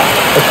gone now.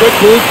 A quick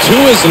move to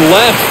his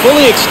left,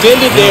 fully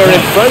extended there in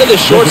front of the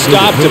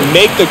shortstop to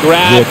make the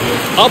grab.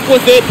 Up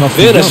with it,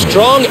 then a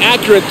strong,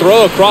 accurate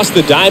throw across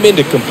the diamond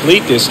to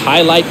complete this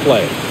highlight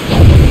play.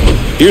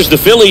 Here's the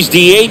Phillies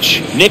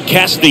DH, Nick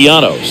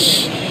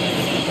Castellanos.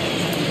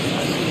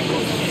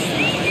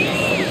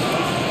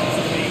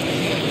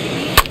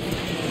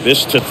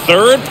 This to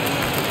third.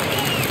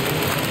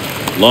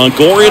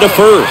 Longoria to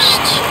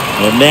first.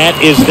 And that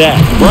is that.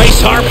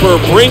 Bryce Harper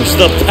brings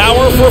the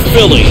power for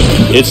Philly.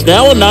 It's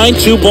now a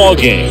 9-2 ball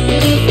game.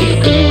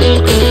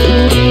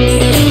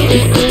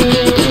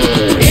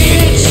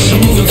 It's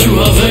moving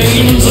through our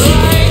veins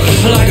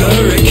like a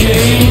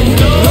hurricane.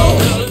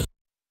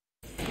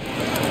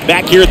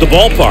 Back here at the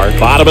ballpark,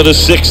 bottom of the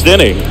 6th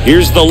inning.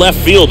 Here's the left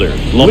fielder,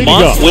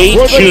 Lamont Wade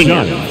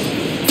Jr.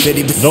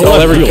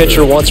 Well, every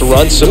pitcher wants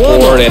run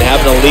support, and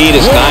having a lead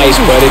is nice,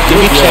 but it can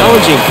be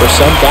challenging for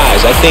some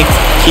guys. I think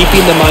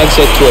keeping the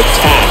mindset to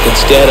attack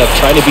instead of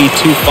trying to be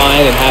too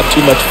fine and have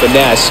too much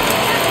finesse,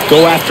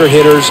 go after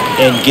hitters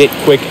and get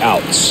quick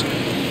outs.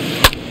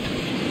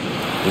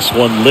 This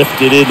one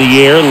lifted in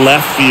the air,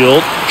 left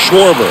field.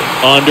 Schwarber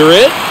under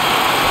it.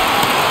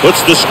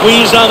 Puts the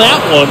squeeze on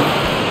that one.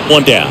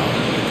 One down.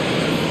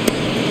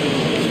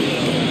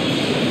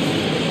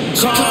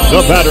 The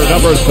batter,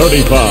 number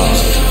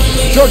 35.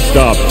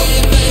 Shortstop,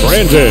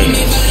 Brandon.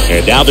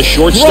 And now the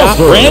shortstop,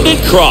 Crawford. Brandon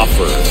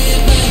Crawford.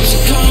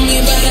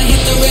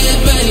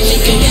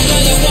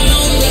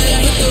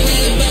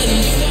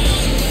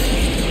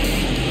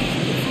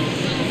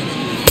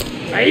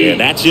 And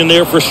that's in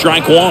there for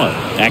strike one.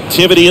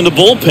 Activity in the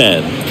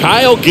bullpen.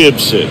 Kyle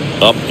Gibson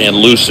up and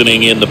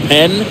loosening in the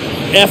pen.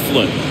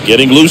 Eflin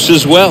getting loose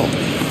as well.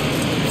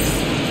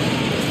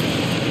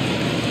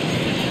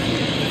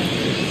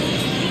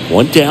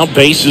 One down,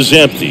 base is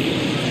empty.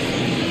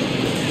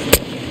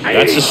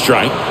 That's a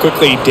strike.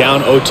 Quickly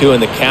down 0-2 in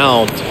the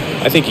count.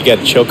 I think you got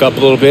to choke up a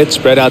little bit,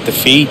 spread out the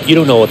feet. You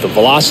don't know what the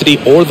velocity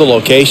or the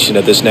location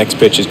of this next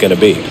pitch is going to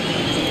be.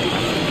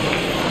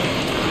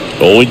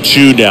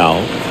 0-2 now.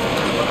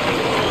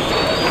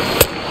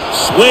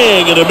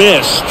 Swing and a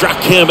miss.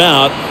 Struck him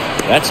out.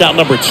 That's out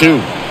number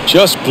 2.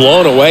 Just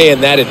blown away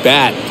in that at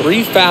bat.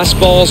 3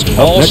 fastballs,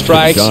 all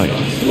strikes.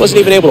 He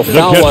wasn't even able to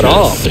foul one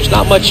off. There's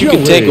not much you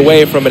can take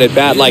away from an at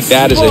bat like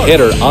that as a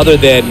hitter, other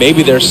than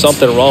maybe there's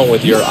something wrong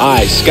with your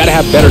eyes. Got to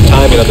have better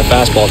timing on the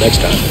fastball next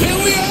time.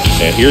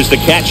 And here's the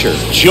catcher,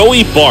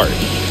 Joey Bart.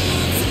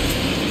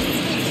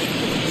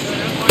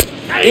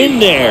 In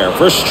there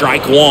for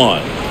strike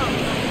one.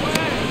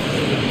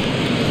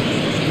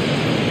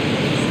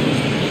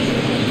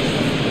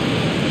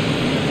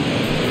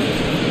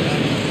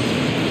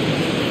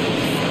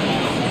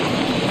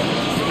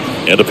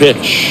 And a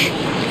pitch.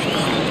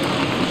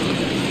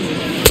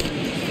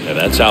 And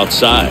that's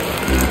outside.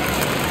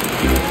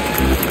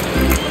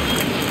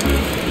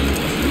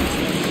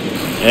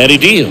 And he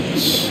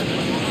deals.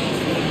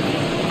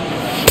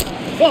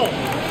 Ball.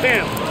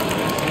 Bam.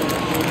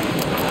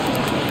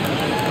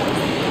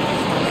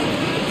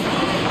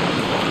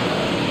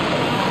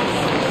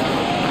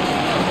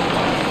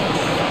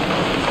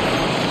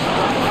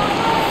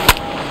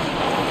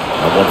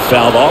 That one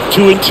fouled off.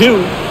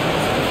 2-2.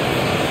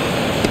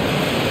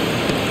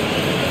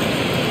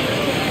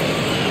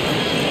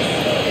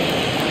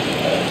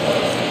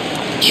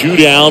 Two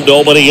down,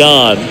 nobody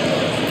on.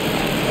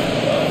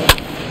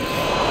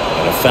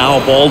 And a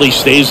foul ball, he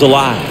stays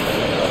alive.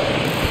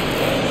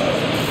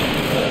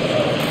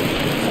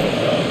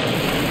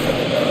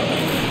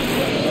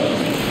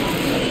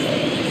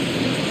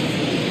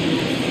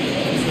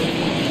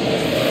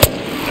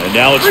 And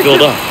now it's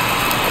filled up.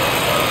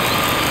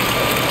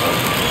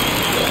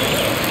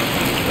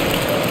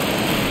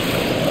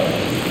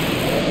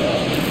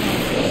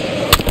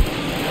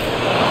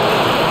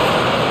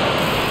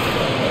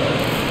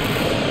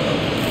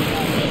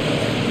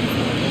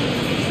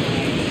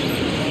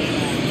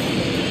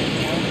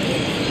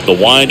 The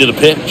wind to the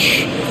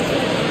pitch.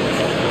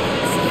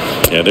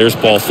 And there's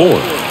ball 4. Well,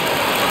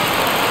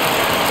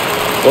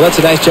 that's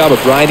a nice job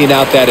of grinding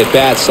out that at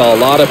bat. Saw a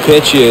lot of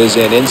pitches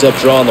and ends up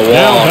drawing the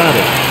wall.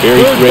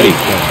 Very gritty.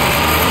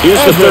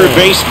 Here's the third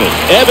baseman,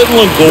 Evan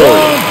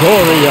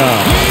Longoria.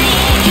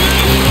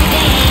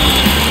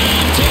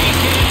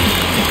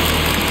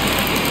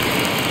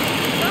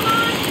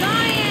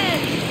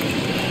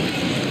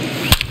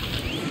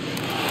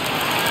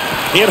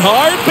 Hit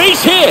hard,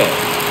 base hit.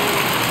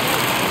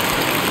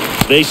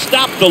 They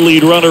stop the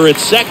lead runner at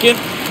second.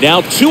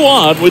 Now 2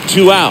 on with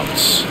 2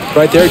 outs.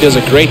 Right there, he does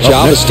a great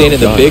job of staying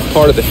in the big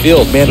part of the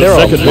field. Man, there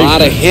are a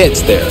lot of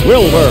hits there.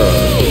 Wilmer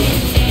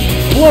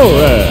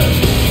Flores.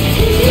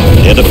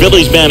 And the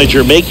Phillies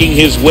manager making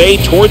his way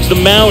towards the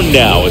mound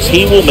now as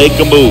he will make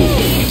a move.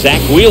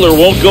 Zach Wheeler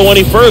won't go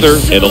any further,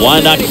 and the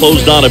line not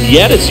closed on him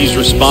yet as he's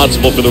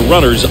responsible for the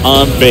runners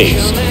on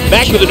base.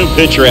 Back with a new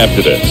pitcher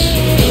after this.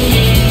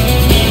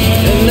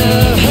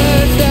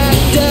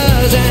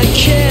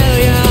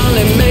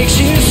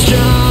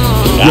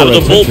 Out of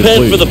the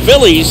bullpen for the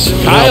Phillies,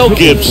 Kyle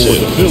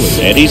Gibson.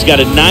 And he's got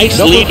a nice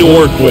lead to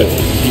work with.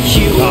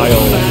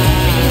 Kyle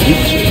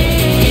Gibson.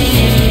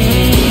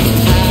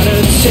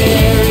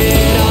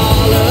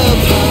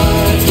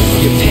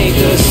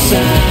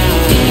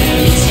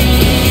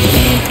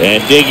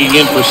 And digging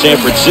in for San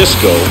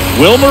Francisco,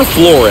 Wilmer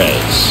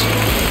Flores.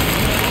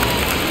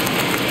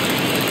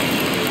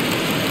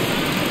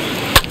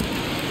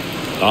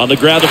 On the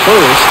ground to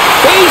first,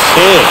 base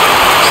hit.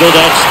 So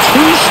that's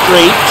 2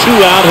 straight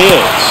 2-out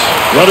hits.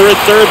 Runner at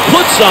third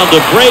puts on the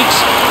brakes.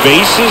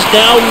 Base is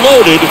now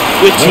loaded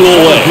with 2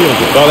 away.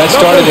 Well, that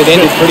started and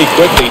ended pretty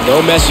quickly.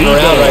 No messing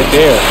around right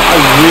there. I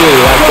really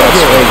like that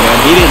swing, man.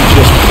 He didn't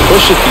just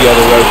push it the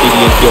other way through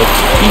the infield.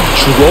 He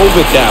drove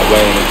it that way.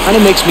 And it kind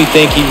of makes me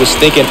think he was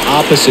thinking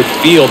opposite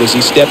field as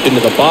he stepped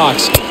into the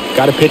box.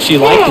 Got a pitch he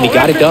liked, and he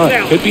got it done.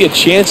 Could be a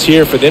chance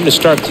here for them to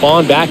start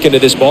clawing back into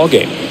this ball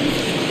game.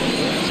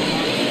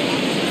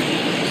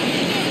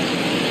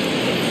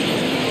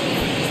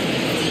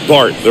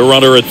 Bart, the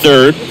runner at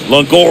third.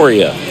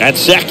 Longoria at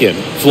second.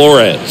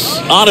 Flores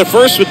on at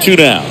first with 2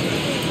 down.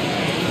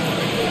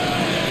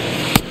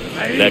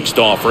 Next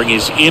offering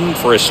is in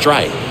for a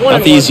strike.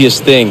 Not the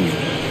easiest thing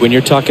when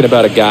you're talking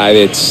about a guy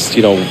that's,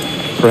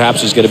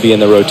 perhaps is going to be in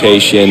the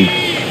rotation,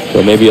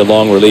 or maybe a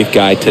long relief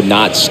guy, to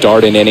not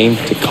start an inning,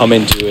 to come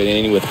into an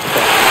inning with.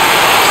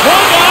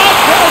 Swung out,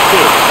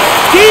 belted.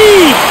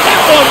 Deep.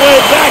 That one way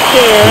back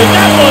there. And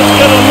that one's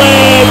going to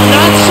land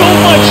not so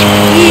much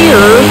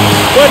here,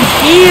 but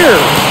here.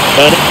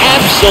 An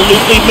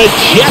absolutely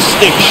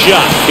majestic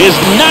shot. His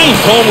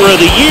 9th homer of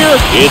the year.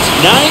 It's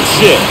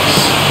 9-6.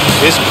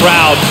 This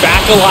crowd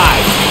back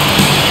alive.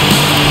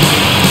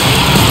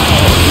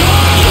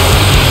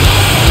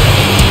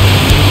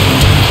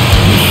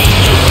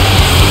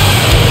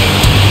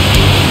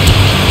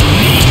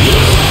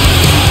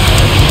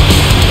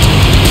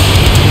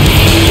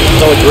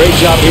 So a great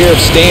job here of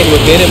staying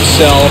within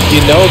himself. You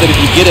know that if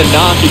you get a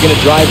knock, you're going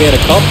to drive in a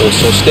couple.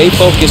 So stay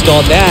focused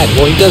on that.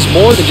 Well, he does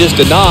more than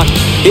just a knock.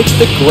 It's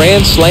the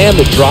grand slam,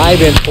 the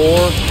drive in 4.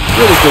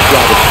 Really good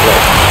job at the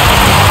plate.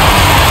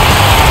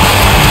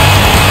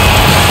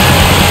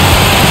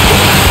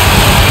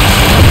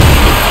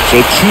 So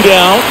 2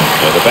 down,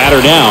 and the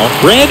batter now,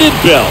 Brandon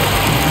Belt.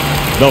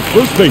 The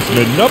first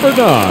baseman, number 9,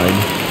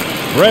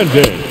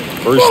 Brandon.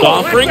 First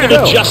offering, and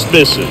it just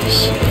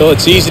misses. Well,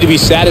 it's easy to be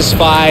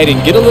satisfied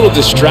and get a little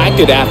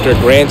distracted after a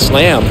grand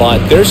slam,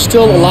 but there's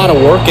still a lot of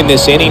work in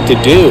this inning to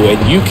do,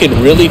 and you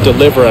can really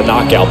deliver a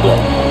knockout blow.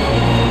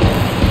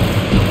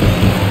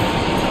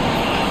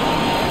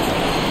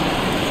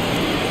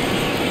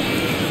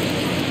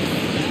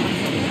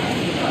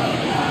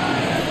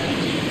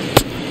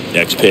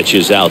 Next pitch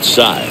is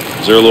outside.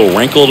 Is there a little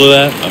wrinkle to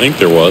that? I think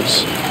there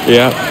was.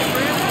 Yeah.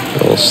 A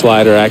little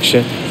slider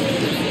action.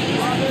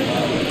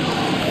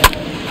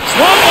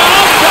 Swung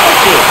out,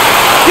 belted.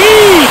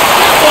 Deep.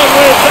 That one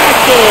way back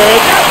there.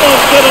 And that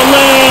one's going to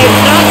land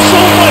not so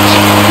much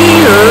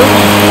here,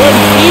 but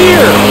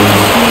here.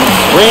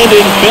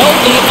 Brandon Belt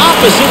the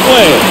opposite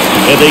way.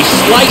 And they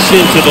slice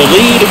into the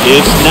lead.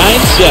 It's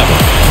 9-7.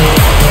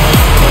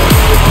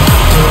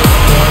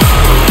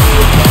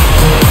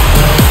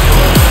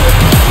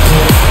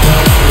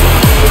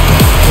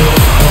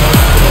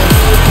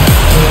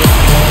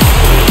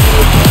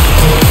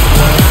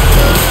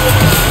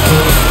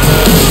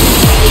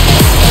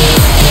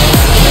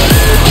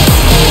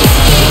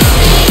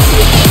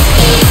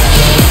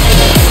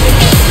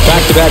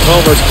 Back-to-back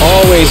homers,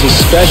 always a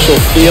special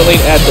feeling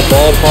at the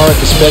ballpark,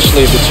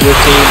 especially if it's your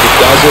team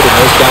that does it and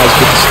those guys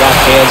get to slap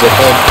hands at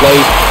home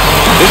plate.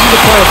 This is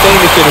the kind of thing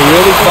that can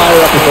really fire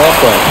up a ball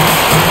club.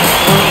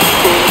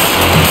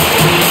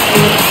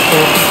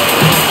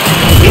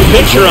 New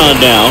pitcher on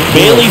now,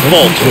 Bailey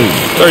Falter.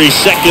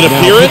 32nd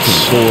appearance.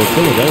 For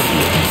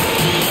Philadelphia,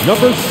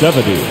 number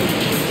 70,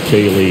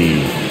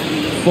 Bailey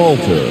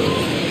Falter.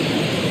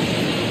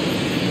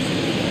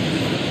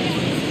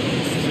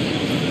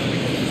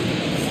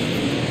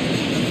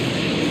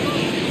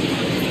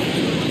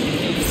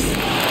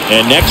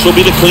 And next will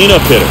be the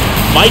cleanup hitter,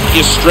 Mike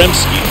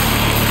Yastrzemski.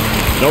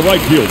 The right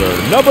fielder,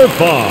 number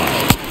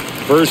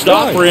 5. First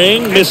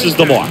offering misses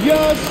the mark.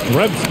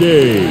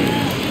 Yastrzemski.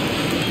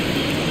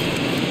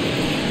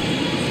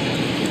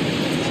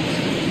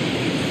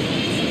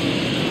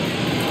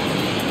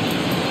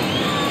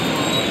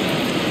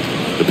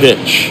 The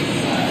pitch.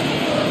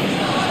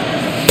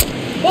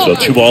 So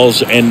 2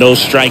 balls and no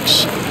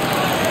strikes.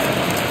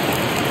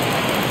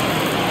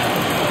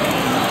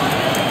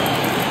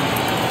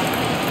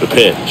 The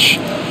pitch.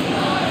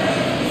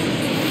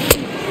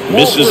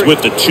 Misses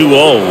with the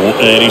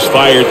 2-0, and he's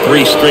fired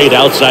 3 straight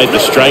outside the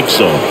strike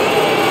zone.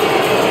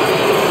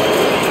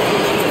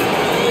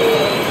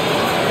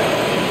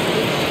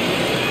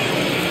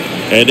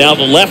 And now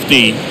the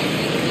lefty.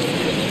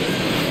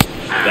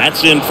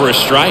 That's in for a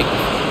strike.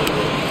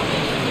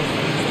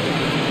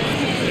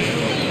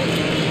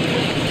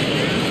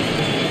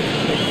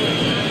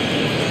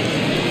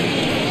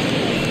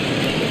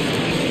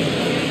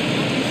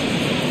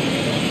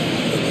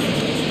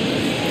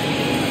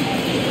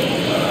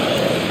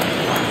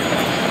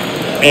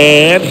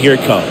 And here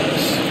it comes.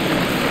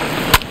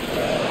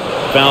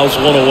 Fouls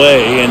one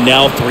away, and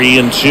now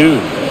 3-2.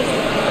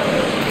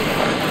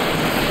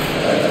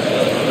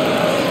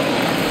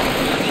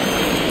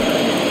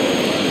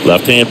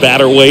 Left-hand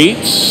batter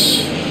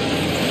waits.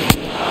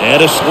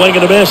 And a swing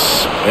and a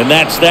miss. And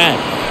that's that.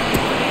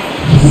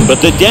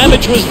 But the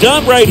damage was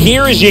done right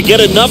here as you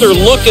get another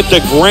look at the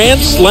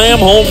grand slam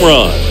home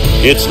run.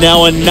 It's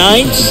now a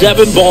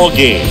 9-7 ball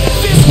game.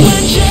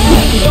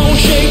 Don't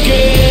shake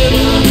it.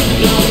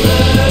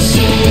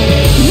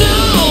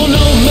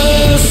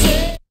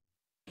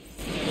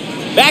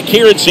 Back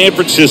here in San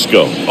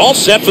Francisco, all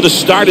set for the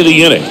start of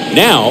the inning.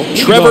 Now,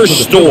 Trevor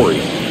Story.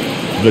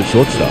 The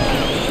shortstop,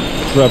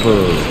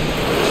 Trevor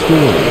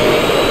Story.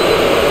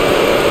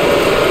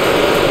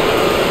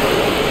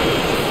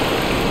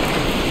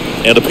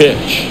 And a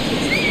pitch.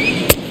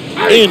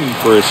 In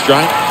for a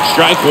strike.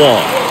 Strike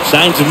one.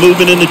 Signs of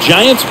movement in the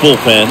Giants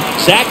bullpen.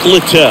 Zach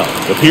Littell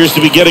appears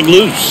to be getting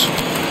loose.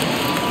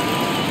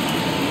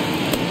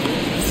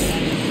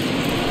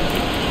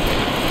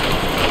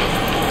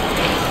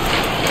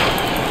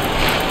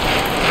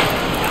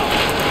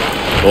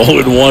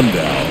 0-1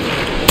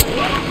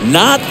 now.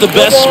 Not the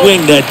best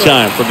swing that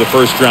time from the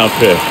first round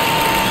pick.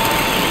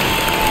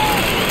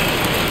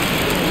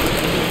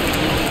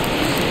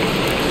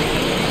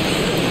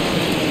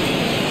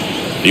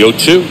 The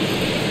 0-2.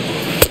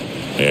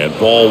 And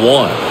ball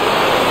one.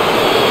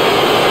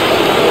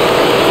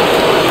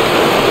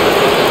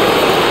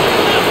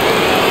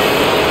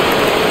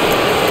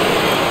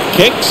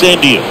 Kicks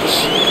and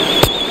deals.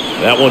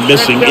 That one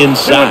missing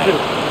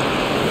inside.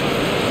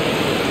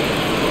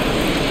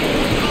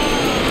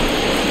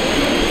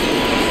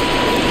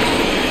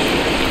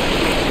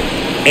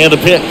 And a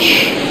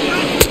pitch.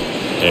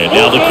 And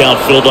now the count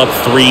filled up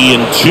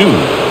 3-2.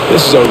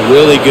 This is a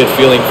really good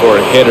feeling for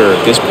a hitter.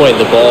 At this point in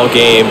the ball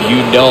game,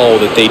 you know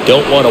that they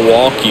don't want to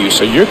walk you,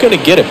 so you're going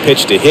to get a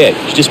pitch to hit.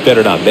 You just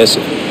better not miss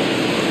it.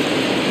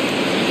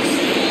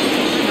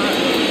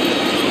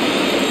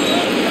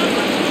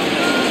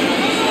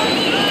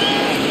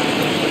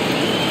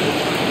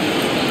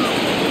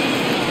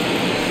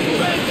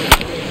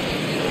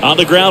 On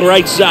the ground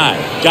right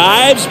side.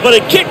 Dives, but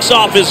it kicks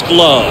off his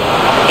glove.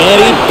 And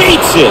he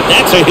beats it.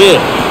 That's a hit.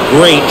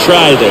 Great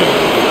try there.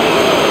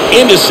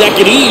 Into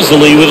second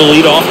easily with a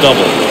leadoff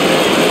double.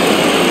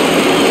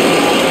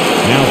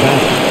 Now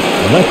back,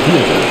 left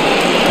fielder,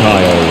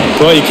 Kyle.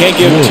 Well, you can't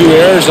give him 2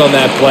 errors on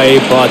that play,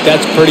 but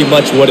that's pretty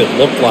much what it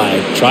looked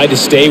like. Tried to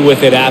stay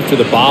with it after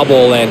the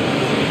bobble, and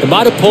it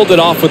might have pulled it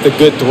off with a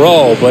good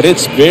throw, but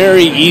it's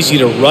very easy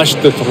to rush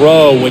the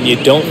throw when you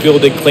don't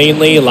field it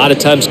cleanly. A lot of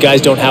times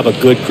guys don't have a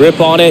good grip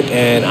on it,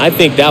 and I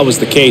think that was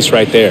the case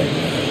right there.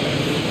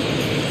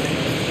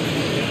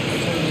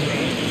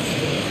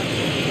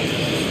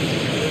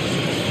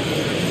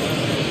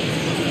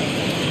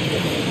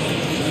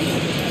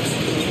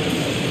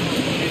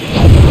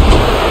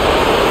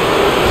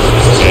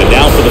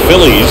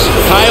 Phillies,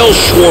 Kyle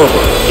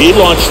Schwarber. He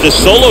launched this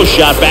solo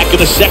shot back in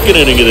the second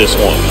inning of this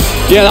one.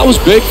 Yeah, that was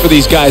big for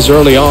these guys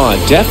early on.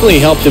 Definitely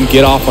helped them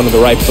get off onto the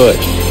right foot.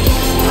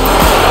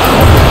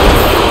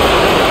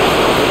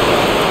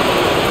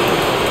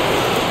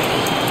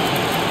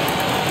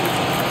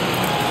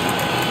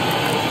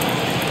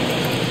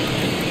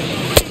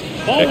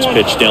 Next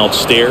pitch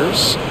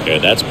downstairs,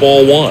 and that's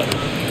ball one.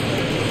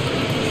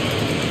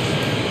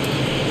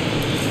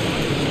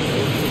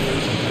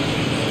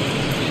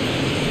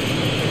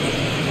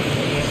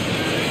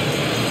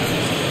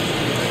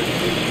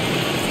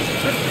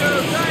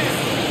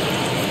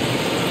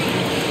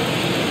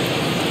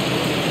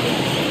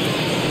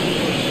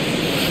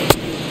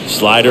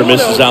 Slider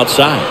misses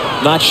outside.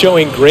 Not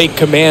showing great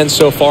command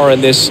so far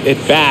in this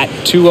at-bat.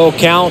 2-0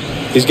 count.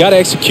 He's got to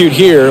execute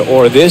here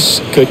or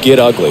this could get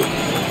ugly.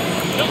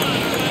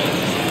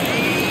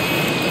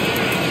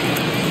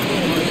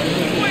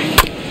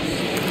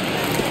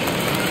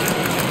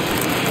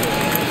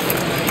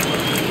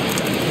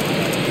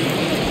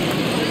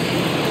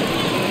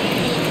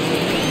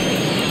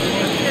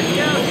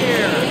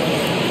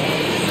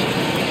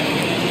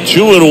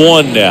 Two and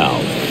one now.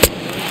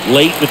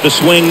 Late with the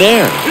swing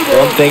there.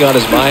 One thing on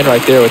his mind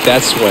right there with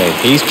that swing.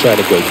 He's trying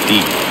to go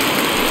deep.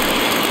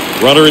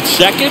 Runner at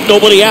second,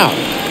 nobody out.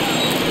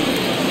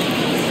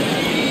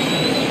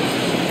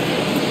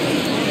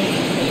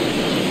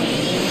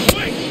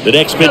 The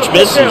next pitch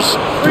misses.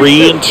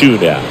 3-2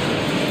 now.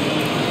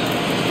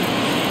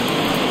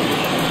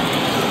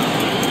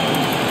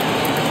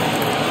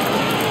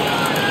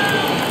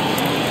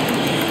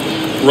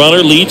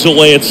 Runner leads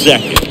away at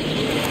second.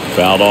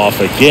 Fouled off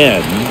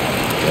again.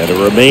 And it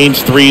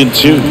remains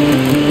 3-2.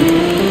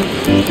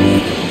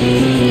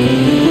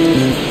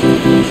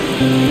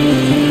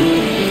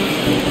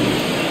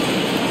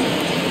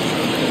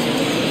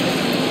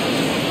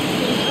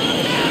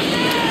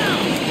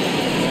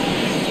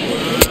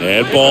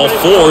 ball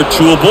four,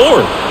 two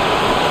aboard.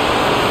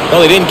 Well,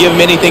 they didn't give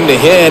him anything to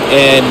hit,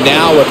 and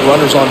now with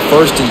runners on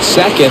first and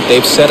second,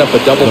 they've set up a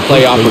double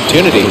play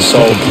opportunity. So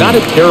not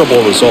a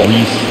terrible result.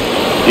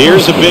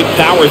 Here's a big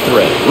power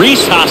threat.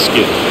 Rhys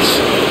Hoskins.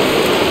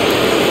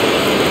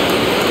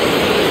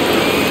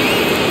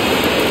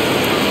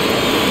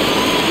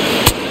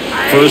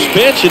 First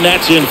pitch, and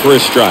that's in for a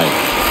strike.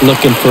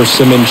 Looking for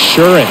some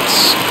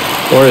insurance,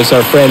 or as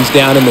our friends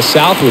down in the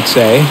South would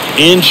say,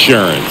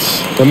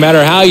 insurance. No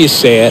matter how you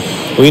say it,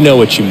 we know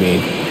what you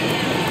mean.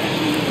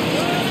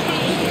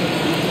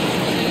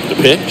 The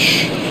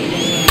pitch.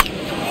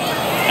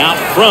 Out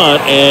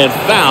front and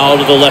foul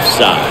to the left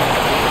side.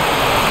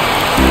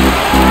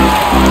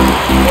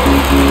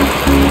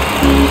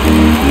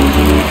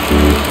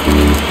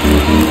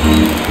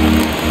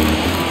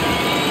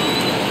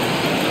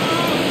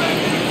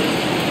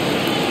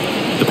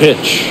 The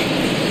pitch.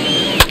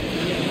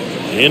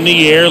 In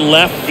the air,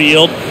 left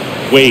field.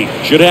 Wait,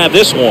 should have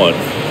this one.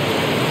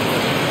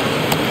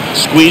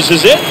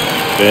 Squeezes it,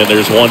 and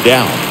there's one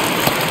down.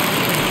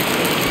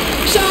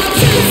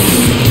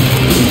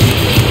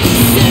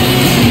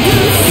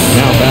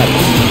 Now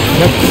batting,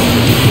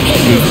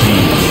 JT.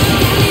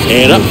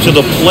 And up to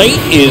the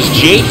plate is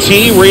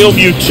JT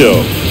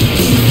Realmuto.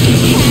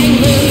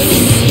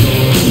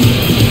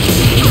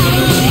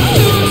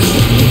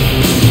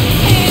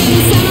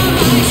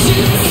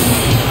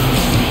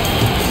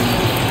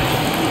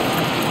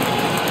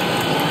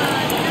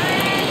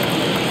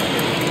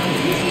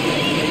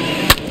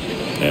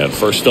 And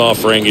first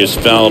offering is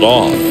fouled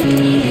off.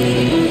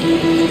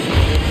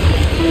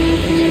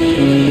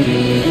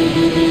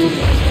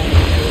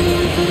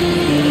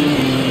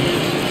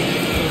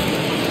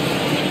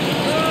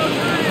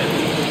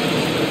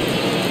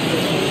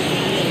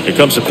 Here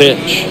comes a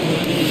pitch.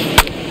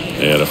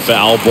 And a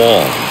foul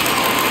ball.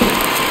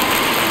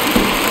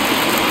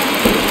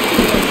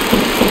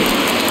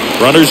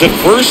 Runners at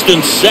first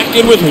and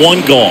second with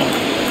one gone.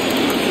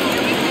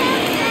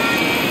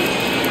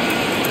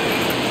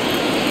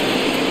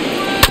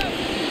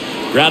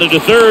 Grounded to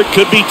third,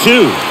 could be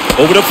two.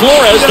 Over to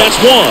Flores, that's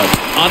one.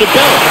 On to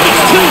Bell,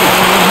 it's two.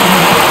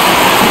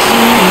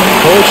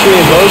 Poetry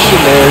in motion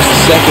there as the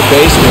second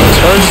baseman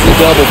turns the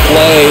double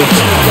play.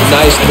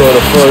 Nice throw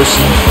to first.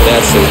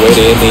 That's the way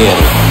to end the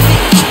inning.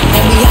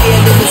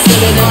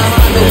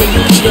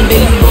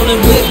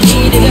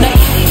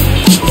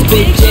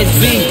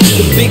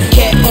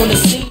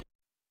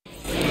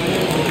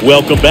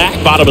 Welcome back,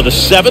 bottom of the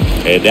seventh,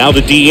 and now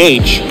the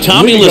DH,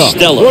 Tommy Leading up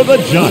LaStella. for the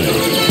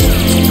Giants,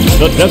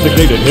 the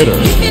designated hitter,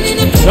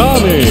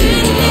 Tommy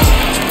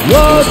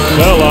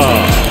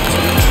LaStella.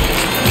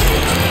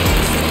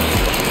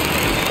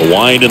 A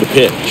wind in the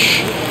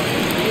pitch.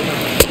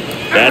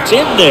 That's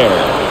in there.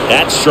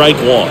 That's strike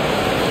one.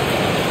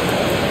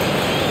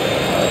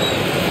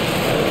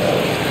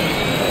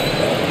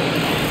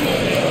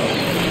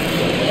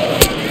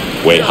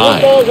 Way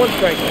high. 1 ball, 1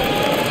 strike.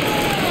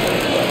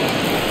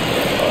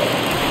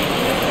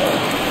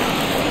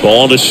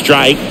 Ball to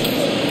strike.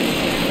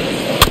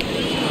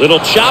 Little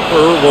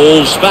chopper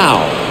rolls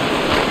foul.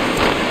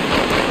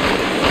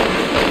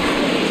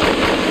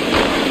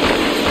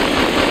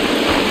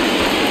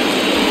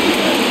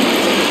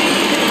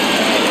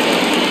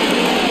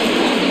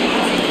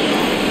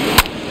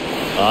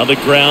 On the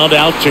ground,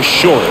 out to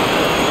short.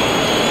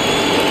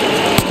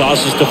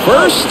 Tosses to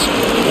first.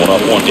 One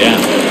up, one down.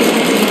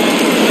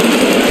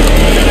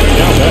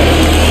 Now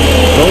batting,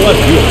 the left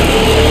fielder,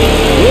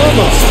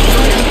 Lamont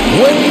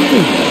Wade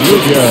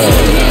Jr.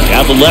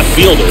 Now the left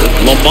fielder,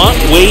 Lamont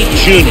Wade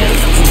Jr.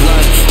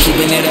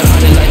 Keeping it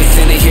 100 like a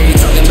Senate. Here you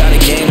talking about a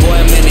game boy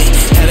a minute.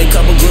 Had a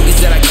couple groupies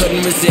that I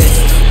couldn't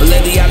resist, but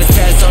lately I just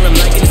passed on them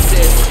like an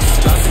assist.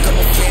 Lost a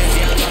couple fans,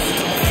 yeah, I lost a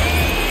couple.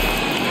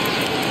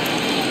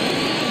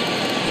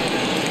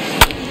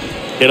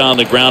 Hit on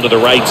the ground to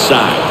the right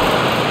side.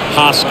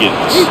 Hoskins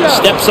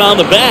steps on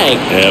the bag,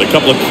 and a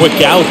couple of quick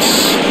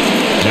outs.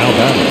 Now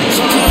batting,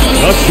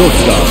 the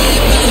shortstop,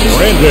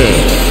 Brandon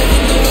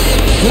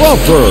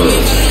Crawford.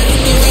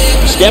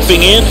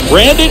 Stepping in,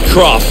 Brandon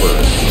Crawford.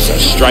 A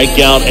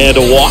strikeout and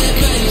a walk.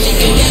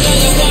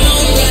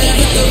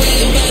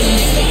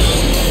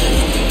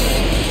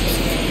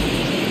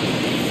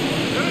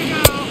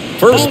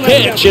 First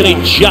pitch, and he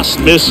just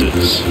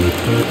misses.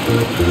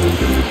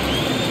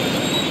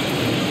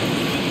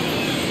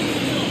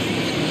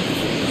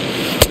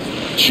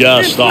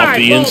 Just off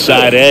the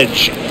inside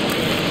edge.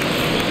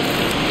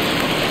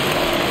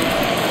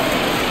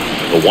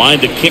 The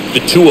wind to kick the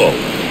 2-0.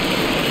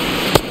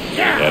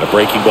 And a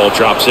breaking ball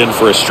drops in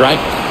for a strike.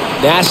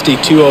 Nasty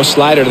 2-0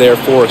 slider there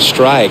for a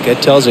strike.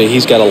 That tells you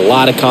he's got a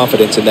lot of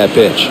confidence in that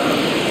pitch.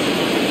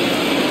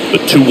 The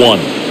 2-1.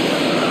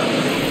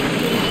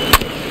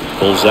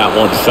 Pulls that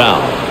one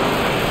foul.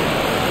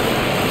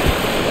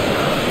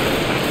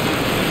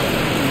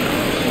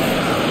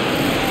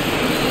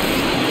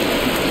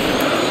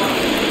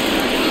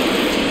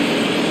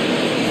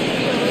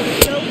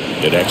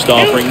 The next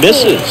offering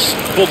misses.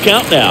 Full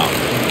count now.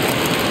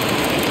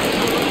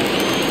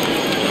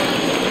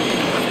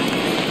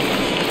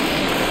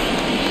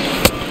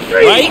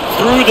 Right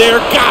through there,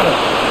 got him.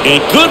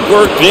 And good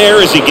work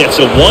there as he gets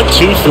a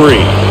 1-2-3.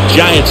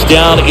 Giants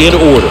down in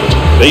order.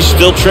 They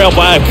still trail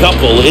by a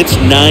couple. It's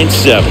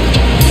 9-7.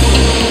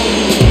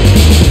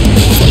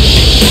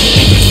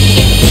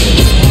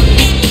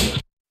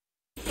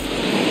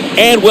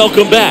 And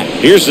welcome back.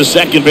 Here's the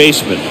second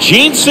baseman,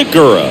 Gene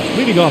Segura.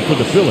 Leading off for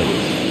the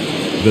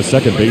Phillies, the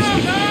second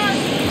baseman,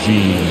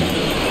 Gene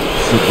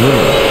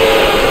Segura.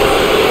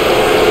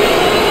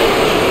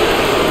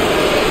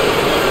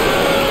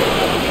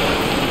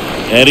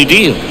 And he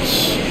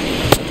deals.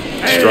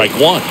 Strike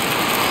one.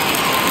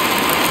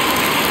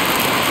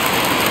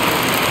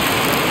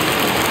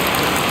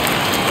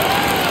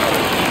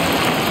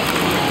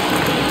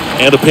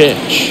 And a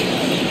pitch.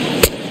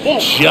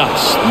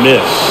 Just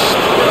missed.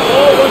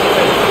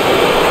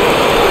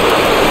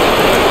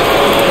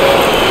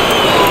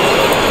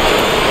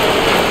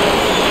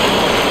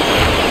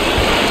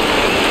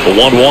 The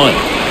 1-1.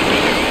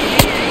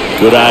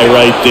 Good eye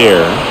right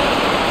there.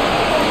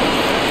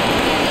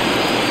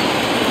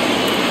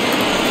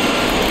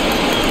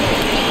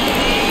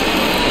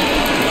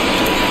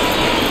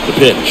 The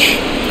pitch.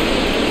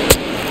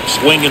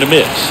 Swing and a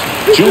miss.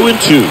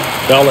 2-2.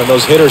 Well, and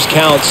those hitters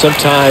count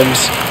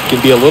sometimes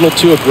can be a little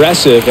too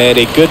aggressive, and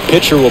a good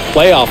pitcher will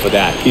play off of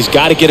that. He's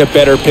got to get a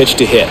better pitch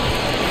to hit.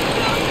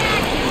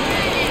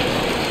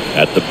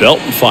 At the belt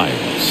and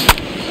fires.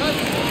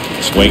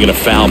 Swinging a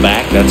foul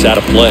back. That's out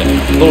of play.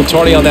 A little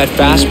tardy on that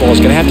fastball. He's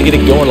going to have to get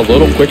it going a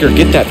little quicker.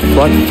 Get that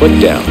front foot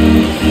down.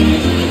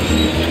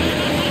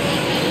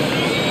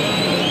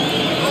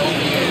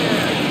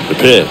 The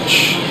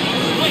pitch.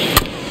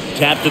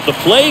 Tapped at the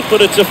plate,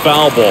 but it's a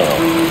foul ball.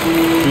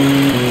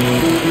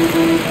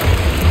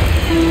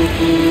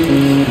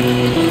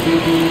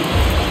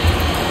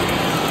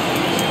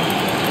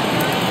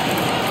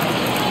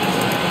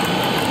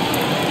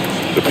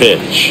 The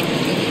pitch.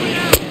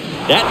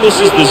 That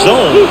misses the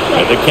zone,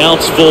 and the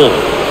count's full.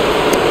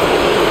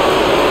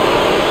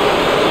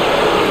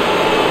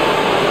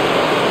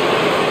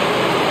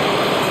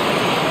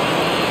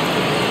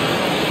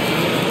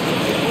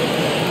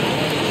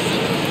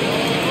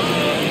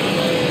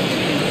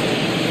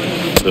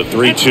 The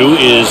 3-2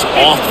 is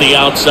off the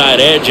outside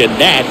edge, and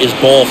that is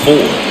ball four.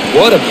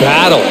 What a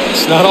battle.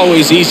 It's not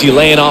always easy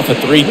laying off a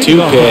 3-2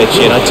 pitch,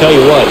 and I tell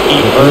you what, he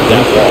earned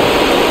that ball.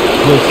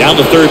 Down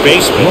to third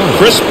baseman,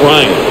 Chris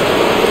Bryant.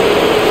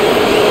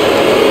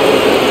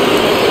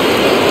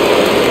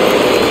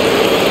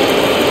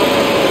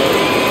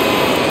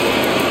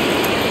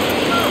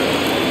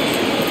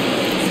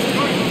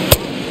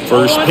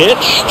 First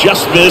pitch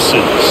just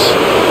misses.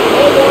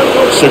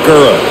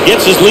 Segura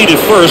gets his lead at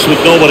first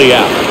with nobody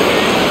out.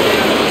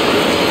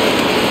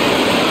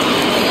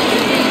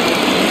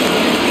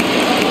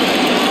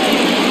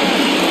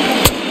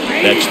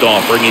 Next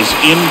offering is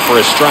in for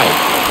a strike.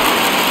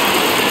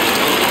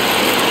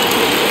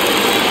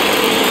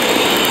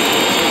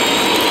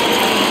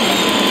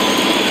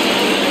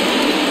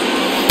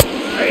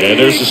 And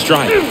there's the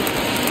strike.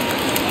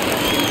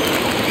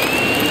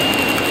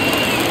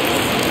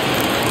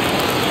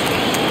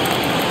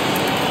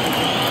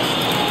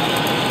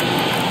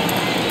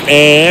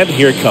 And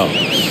here it comes.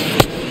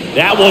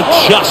 That one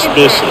just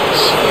misses.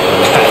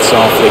 That's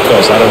awfully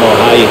close. I don't know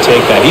how you take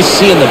that. He's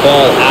seeing the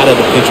ball out of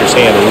the pitcher's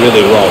hand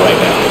really well right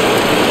now.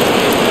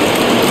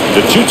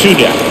 The 2-2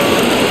 now.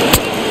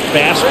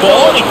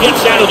 Fastball, he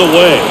gets out of the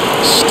way.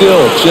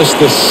 Still just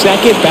the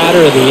second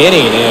batter of the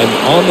inning, and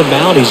on the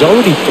mound, he's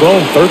already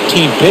thrown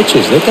 13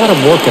 pitches. They've got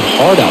him working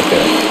hard out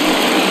there.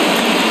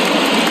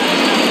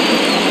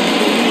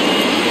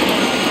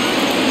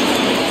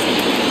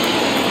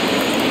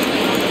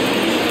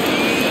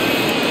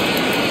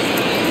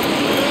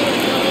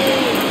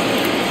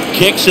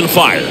 Kicks and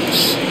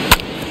fires.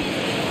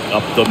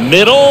 Up the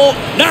middle.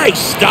 Nice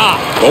stop.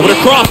 Over to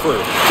Crawford.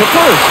 To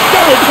first.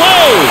 Double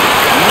play.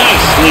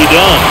 Nicely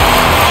done.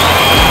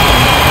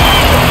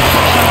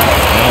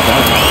 Now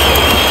back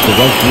to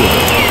right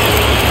fielder,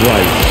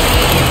 Bryce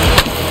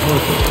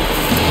Harper.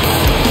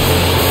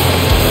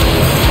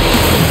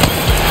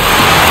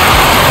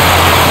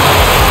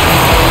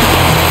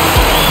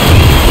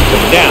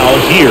 And now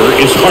here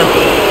is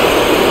Harper.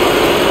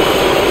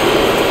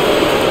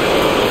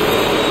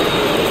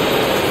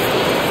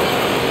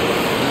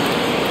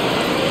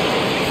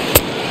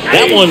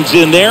 That one's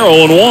in there,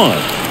 0-1.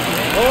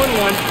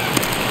 0-1.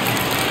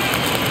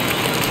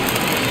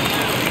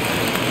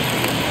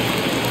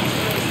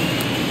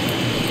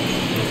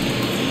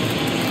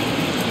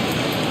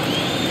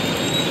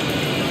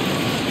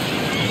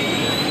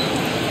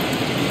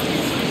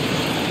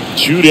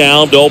 Two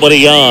down,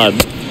 nobody on.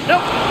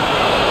 Nope.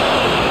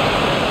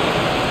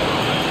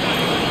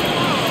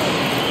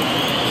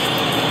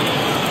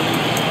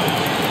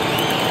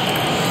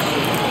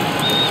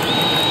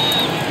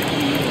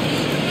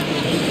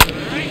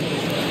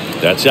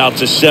 That's out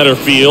to center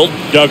field.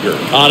 Duggar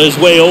on his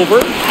way over.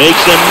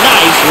 Makes a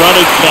nice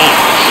running catch.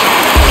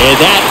 And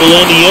that will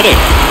end the inning.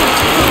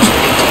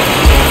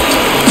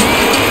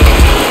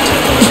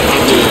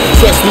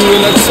 Trust me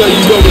when I tell you,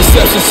 no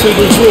exceptions to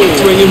the rule.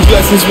 Bringing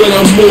blessings when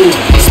I move.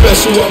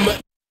 special.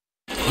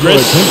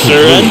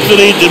 Sir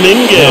Anthony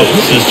Dominguez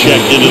is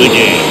checked into the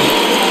game.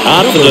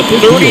 On for the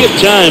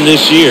 30th time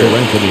this year.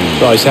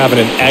 Well, he's having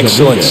an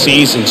excellent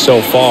season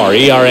so far.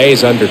 ERA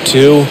is under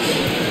 2.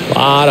 A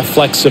lot of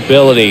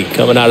flexibility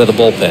coming out of the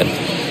bullpen.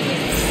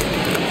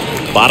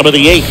 Bottom of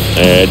the 8th.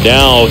 And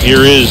now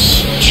here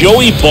is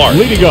Joey Bart.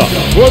 Leading up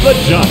for the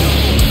Giants,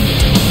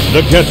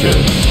 the catcher,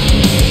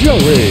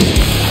 Joey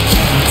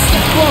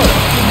Bart.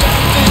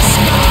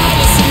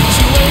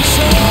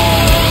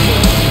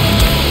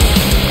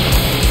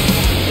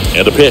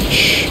 And the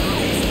pitch.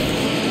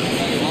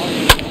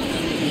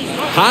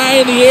 High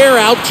in the air,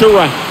 out to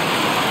right.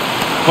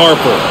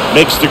 Harper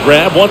makes the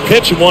grab. 1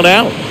 pitch and 1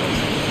 out.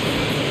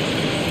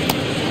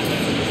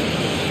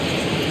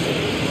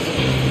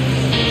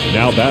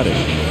 Now batting,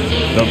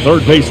 the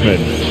third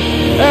baseman,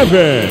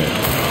 Evan.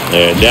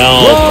 And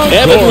now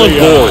Evan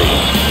Longoria.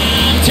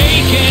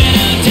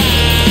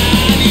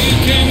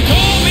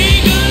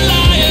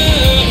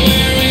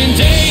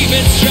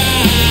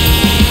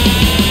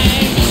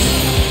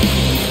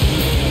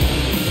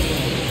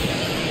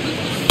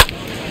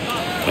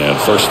 And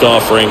first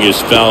offering is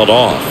fouled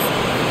off.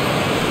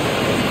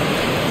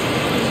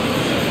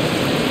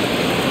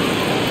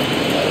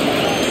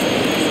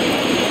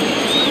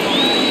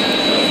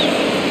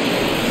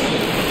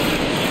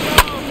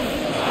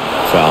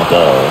 Foul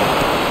ball.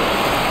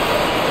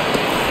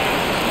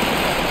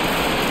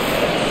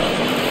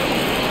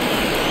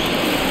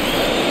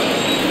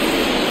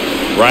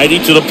 Righty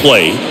to the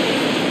plate.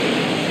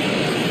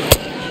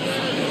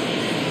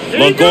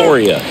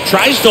 Longoria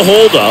tries to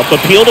hold up,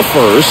 appeal to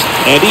first,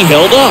 and he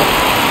held up.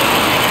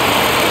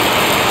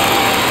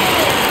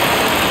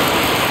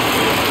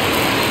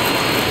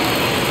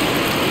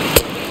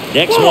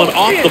 Next one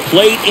off the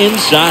plate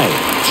inside.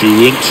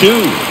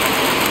 2-2.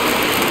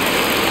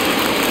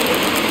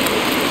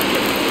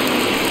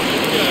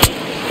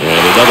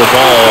 And another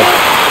ball.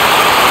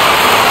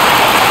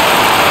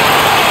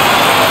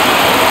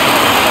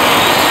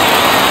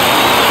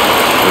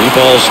 3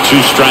 balls,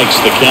 2 strikes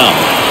the count.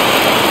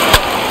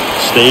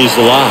 Stays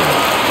alive.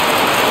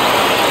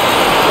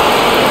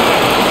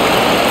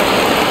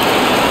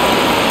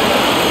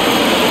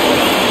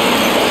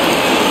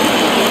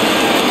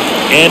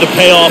 And a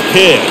payoff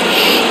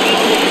pitch.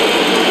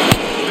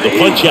 The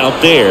punch out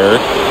there.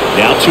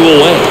 Now 2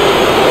 away.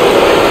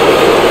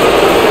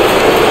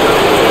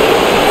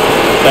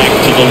 Back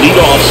to the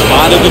leadoff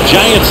spot in the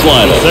Giants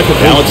lineup.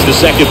 Now it's the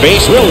second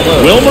baseman,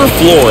 Wilmer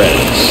Flores.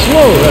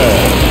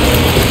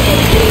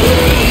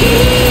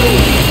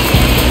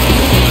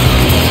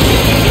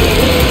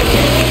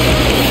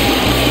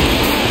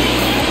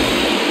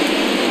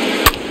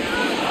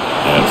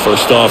 And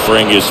first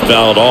offering is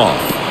fouled off.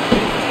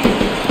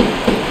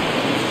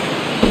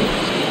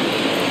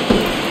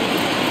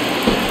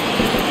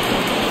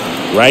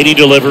 Righty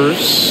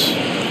delivers.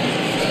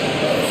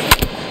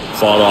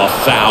 Fought off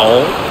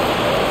foul.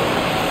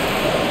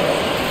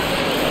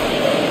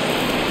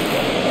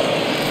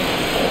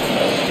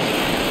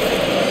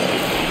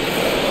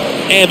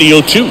 And the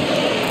 0-2.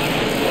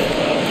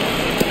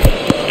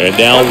 And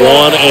now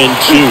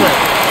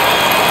 1-2.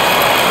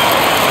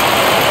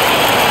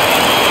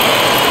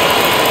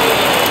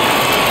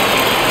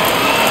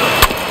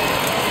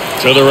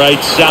 To the right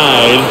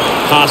side,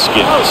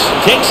 Hoskins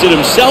takes it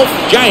himself.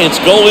 Giants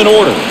go in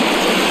order.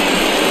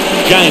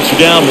 Giants are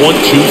down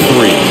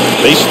 1-2-3.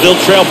 They still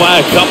trail by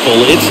a couple.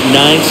 It's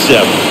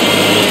 9-7.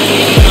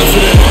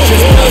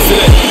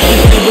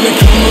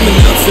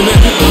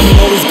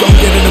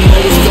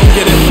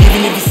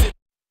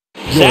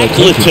 Zach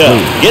Littell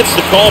gets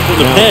the call from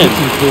the pen,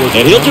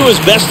 and he'll do his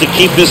best to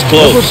keep this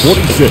close.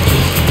 Number 46,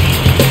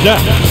 Zach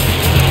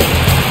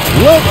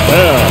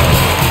Littell.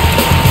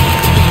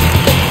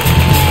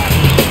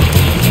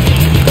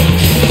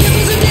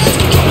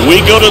 We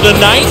go to the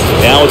 9th.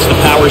 Now it's the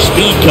power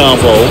speed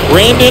combo.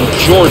 Brandon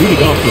Jordan.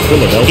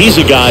 He's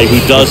a guy who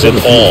does it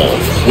all.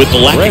 With the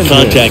lack of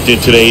contact in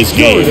today's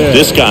game,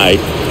 this guy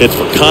hits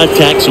for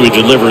contact, so he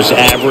delivers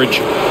average,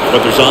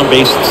 but there's on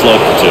base that's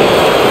local too.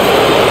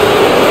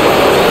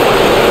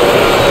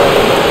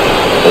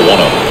 A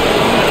 1-0.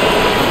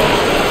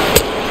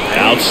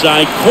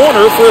 Outside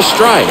corner for a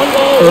strike.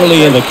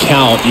 Early in the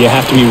count, you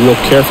have to be real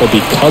careful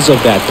because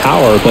of that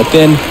power, but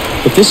then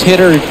if this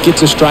hitter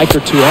gets a strike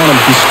or 2 on him,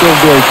 he's still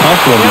very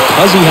comfortable.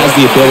 Because he has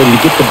the ability to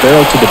get the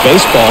barrel to the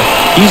baseball,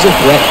 he's a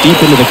threat deep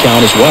into the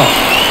count as well.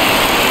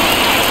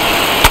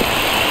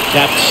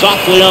 Tapped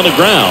softly on the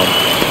ground.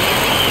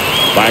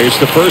 Fires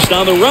to first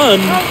on the run.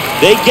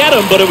 They get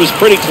him, but it was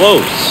pretty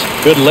close.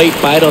 Good late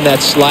bite on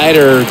that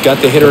slider.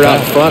 Got the hitter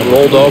out in front,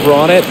 rolled over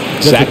on it.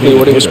 Exactly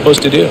what he was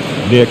supposed to do.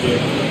 Nick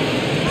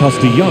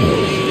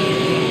Castellanos.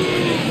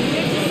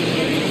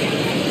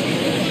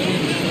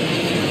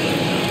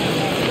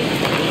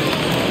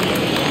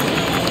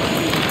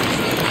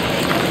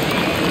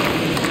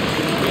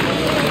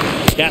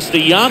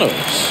 Castellanos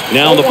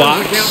now in the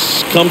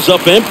box, comes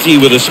up empty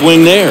with a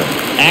swing there.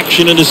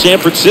 Action in the San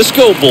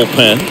Francisco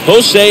bullpen.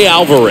 Jose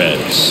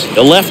Alvarez,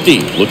 the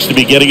lefty, looks to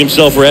be getting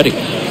himself ready.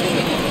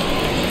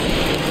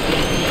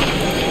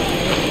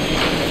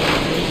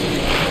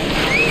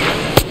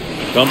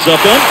 Comes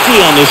up empty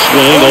on this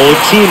swing.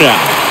 0-2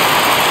 now.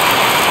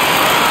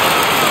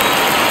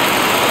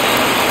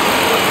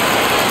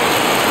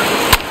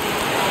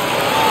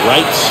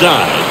 Right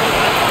side.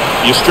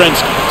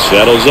 Yastrzemski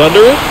settles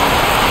under it.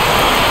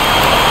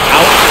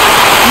 Out.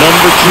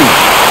 Number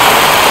 2.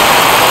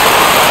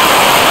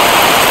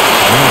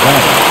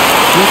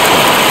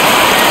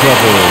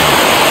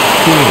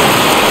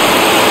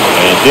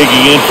 And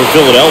digging in for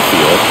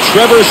Philadelphia,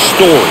 Trevor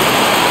Story.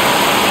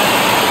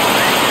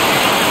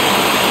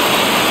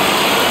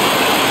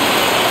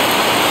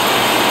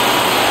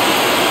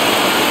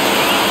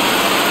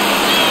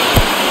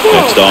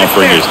 Next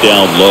offering is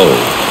down low,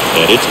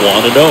 and it's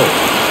 1-0.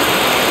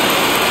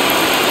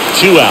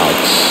 2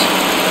 outs.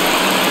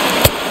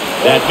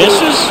 That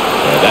misses,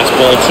 and that's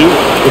ball 2.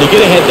 When you get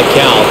ahead in the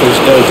count,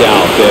 there's no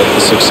doubt that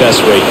the success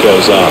rate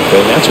goes up,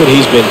 and that's what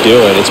he's been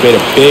doing. It's made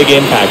a big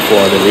impact for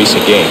him in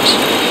recent games.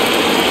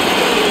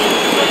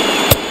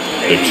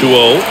 The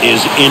 2-0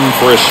 is in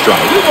for a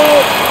strike.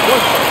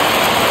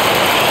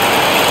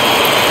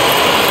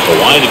 The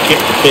line to kick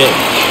the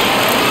pitch.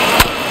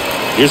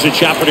 Here's a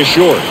chopper to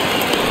short.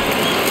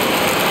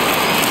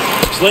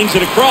 Slings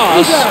it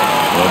across,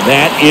 and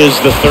that is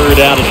the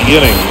 3rd out of the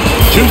inning.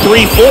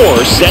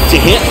 2-3-4 set to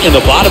hit in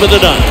the bottom of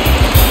the 9th.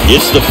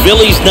 It's the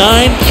Phillies 9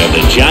 and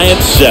the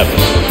Giants 7.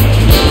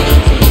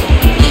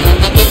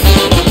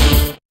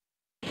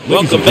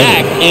 Welcome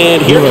back,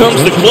 and here comes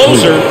the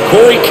closer,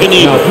 Corey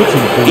Knebel.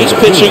 He's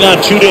pitching on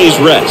 2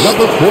 days rest.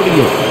 Number 48,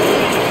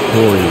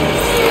 Corey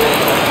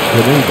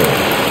Knebel.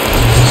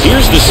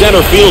 Here's the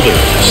center fielder,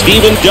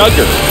 Steven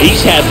Duggar.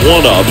 He's had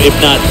one of, if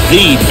not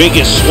the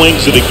biggest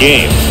swings of the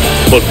game.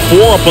 Put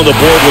 4 up on the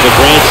board with a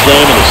grand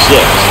slam and a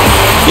 6th.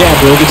 Yeah,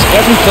 Bill, it's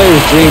every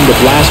player's dream to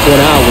blast one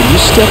out. When you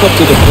step up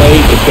to the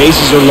plate, the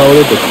bases are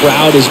loaded, the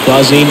crowd is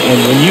buzzing, and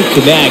when you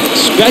connect,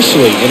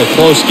 especially in a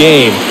close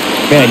game,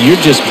 man, you're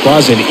just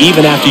buzzing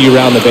even after you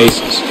round the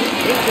bases.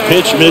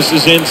 Pitch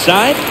misses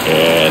inside,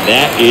 and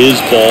that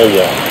is ball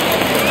 1.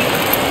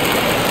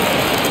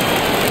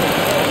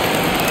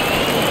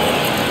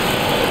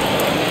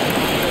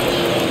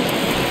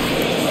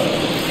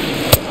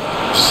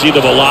 See the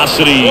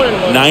velocity,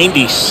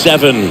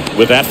 97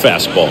 with that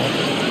fastball.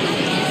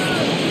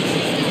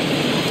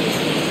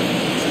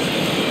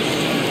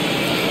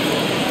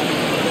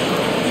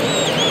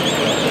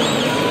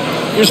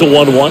 Here's a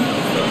 1-1.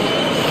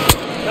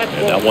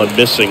 And that one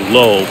missing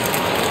low.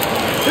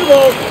 2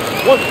 balls,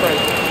 1 strike.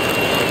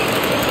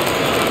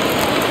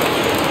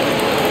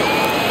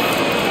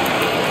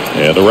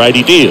 And the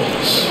righty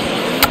deals.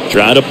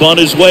 Trying to bunt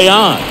his way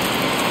on.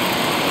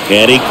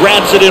 And he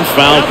grabs it in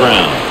foul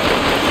ground.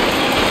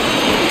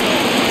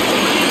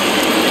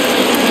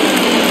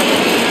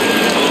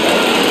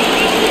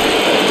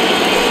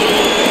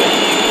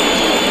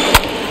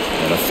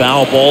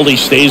 Foul ball, he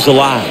stays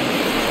alive.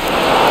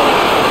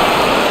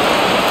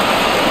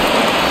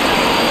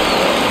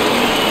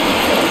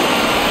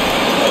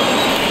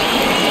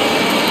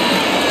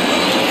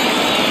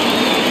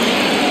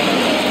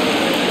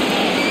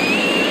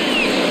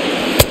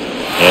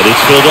 And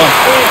it's filled up.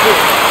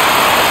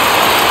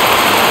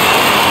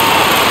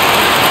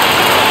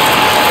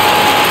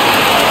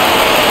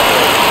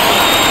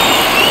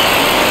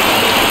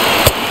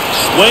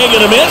 Swing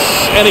and a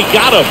miss, and he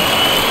got him.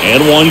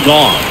 And one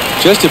gone.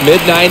 Just a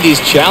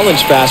mid-90s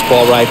challenge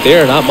fastball right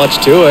there. Not much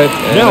to it.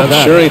 And Now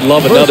I'm sure he'd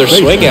love another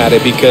swing at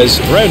it because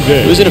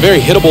it was in a very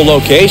hittable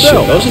location.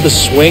 Those are the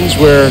swings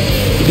where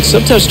you can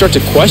sometimes start to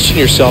question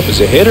yourself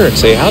as a hitter and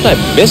say, how did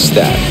I miss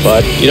that?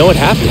 But, you know, it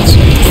happens.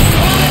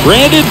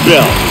 Brandon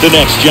Belt, the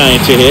next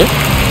Giant to hit.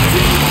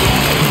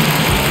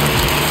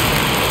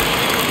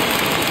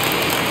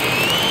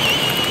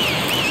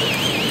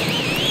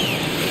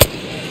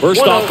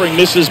 First offering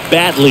misses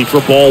badly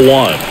for ball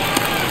 1.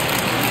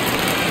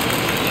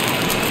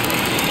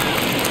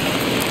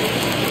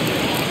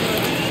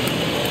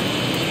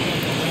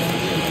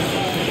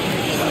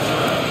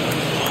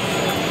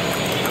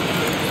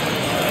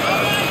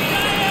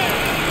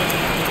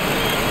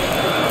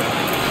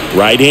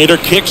 Right-hander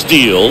kicks,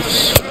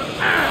 deals.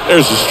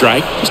 There's a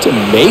strike. Just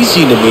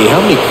amazing to me how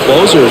many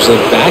closers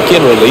and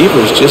back-end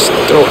relievers just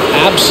throw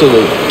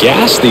absolute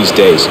gas these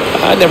days.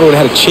 I never would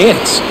have had a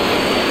chance.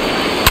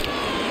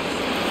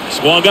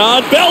 Swung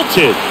on,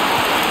 belted.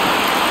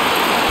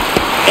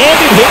 And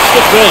it hits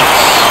the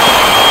fence.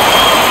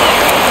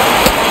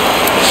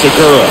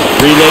 Segura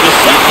relay to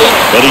second,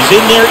 but he's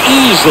in there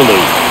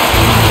easily.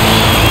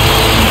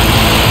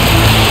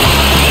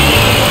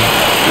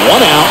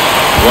 1 out,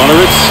 runner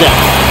at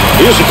second.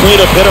 Here's a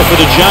cleanup hitter for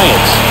the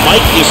Giants,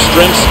 Mike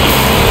Yastrzemski.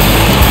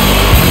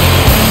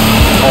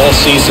 All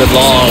season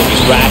long, he's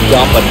racked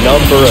up a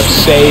number of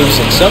saves,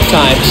 and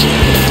sometimes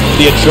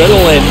the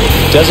adrenaline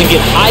doesn't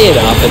get high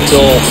enough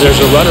until there's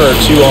a runner or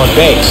 2 on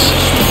base.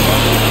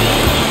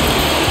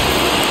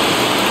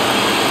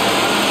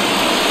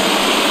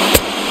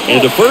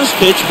 And the first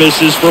pitch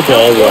misses for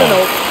ball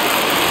 1.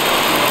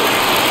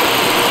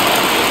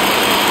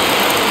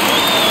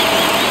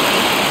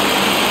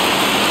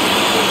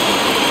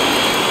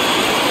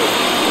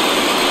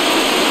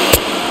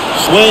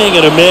 Swing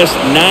and a miss.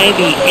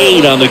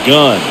 98 on the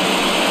gun.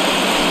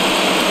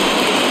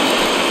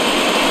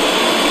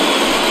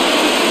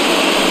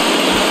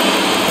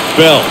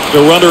 Bell,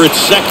 the runner at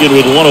second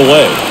with one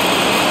away.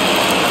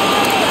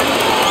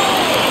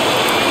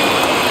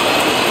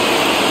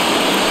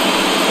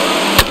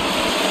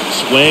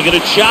 Swing and a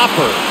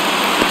chopper.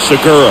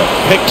 Segura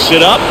picks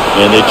it up,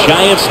 and the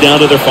Giants down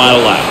to their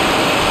final out.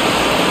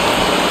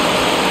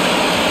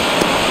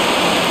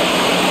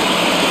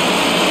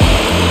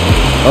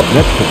 Up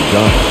next for the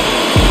Giants,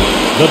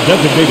 the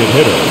designated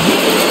hitter,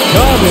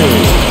 Tommy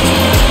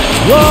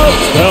La.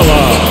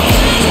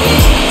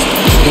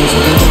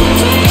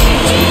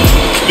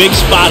 Big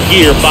spot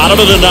here, bottom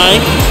of the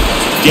ninth,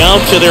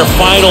 down to their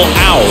final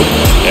out.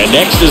 And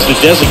next is the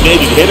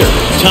designated hitter,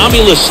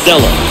 Tommy La.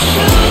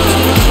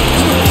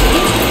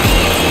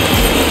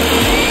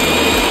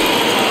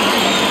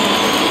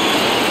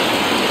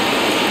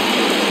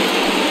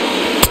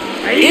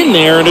 In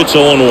there, and it's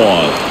 0-1.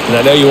 And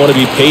I know you want to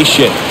be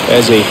patient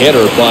as a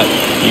hitter, but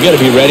you got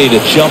to be ready to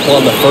jump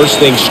on the first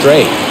thing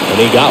straight. And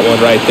he got one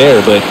right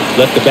there, but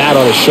left the bat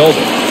on his shoulder.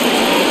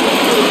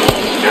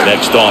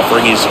 Next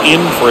offering is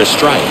in for a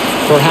strike.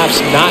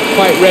 Perhaps not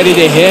quite ready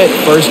to hit.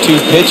 First two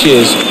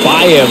pitches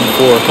by him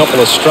for a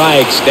couple of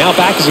strikes. Now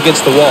back is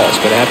against the wall.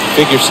 He's going to have to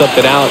figure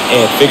something out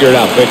and figure it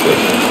out quickly.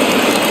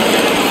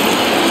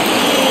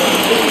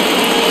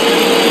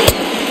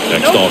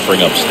 Next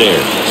offering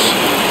upstairs.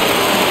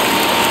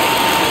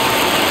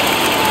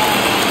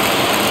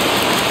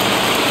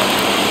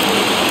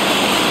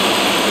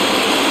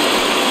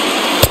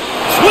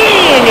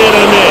 Swing and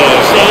a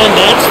miss, and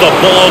that's the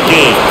ball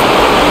game.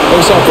 We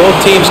saw both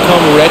teams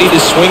come ready to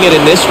swing it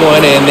in this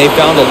one, and they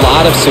found a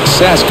lot of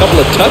success. A couple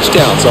of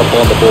touchdowns up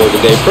on the board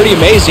today. Pretty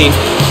amazing,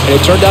 and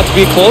it turned out to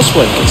be a close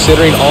one,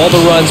 considering all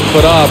the runs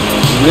put up.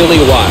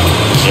 Really wild.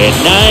 And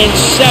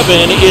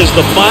 9-7 is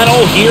the final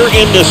here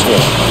in this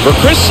one. For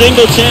Chris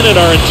Singleton and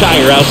our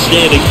entire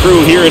outstanding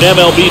crew here at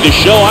MLB The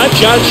Show, I'm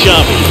John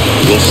Shambi.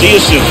 We'll see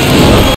you soon.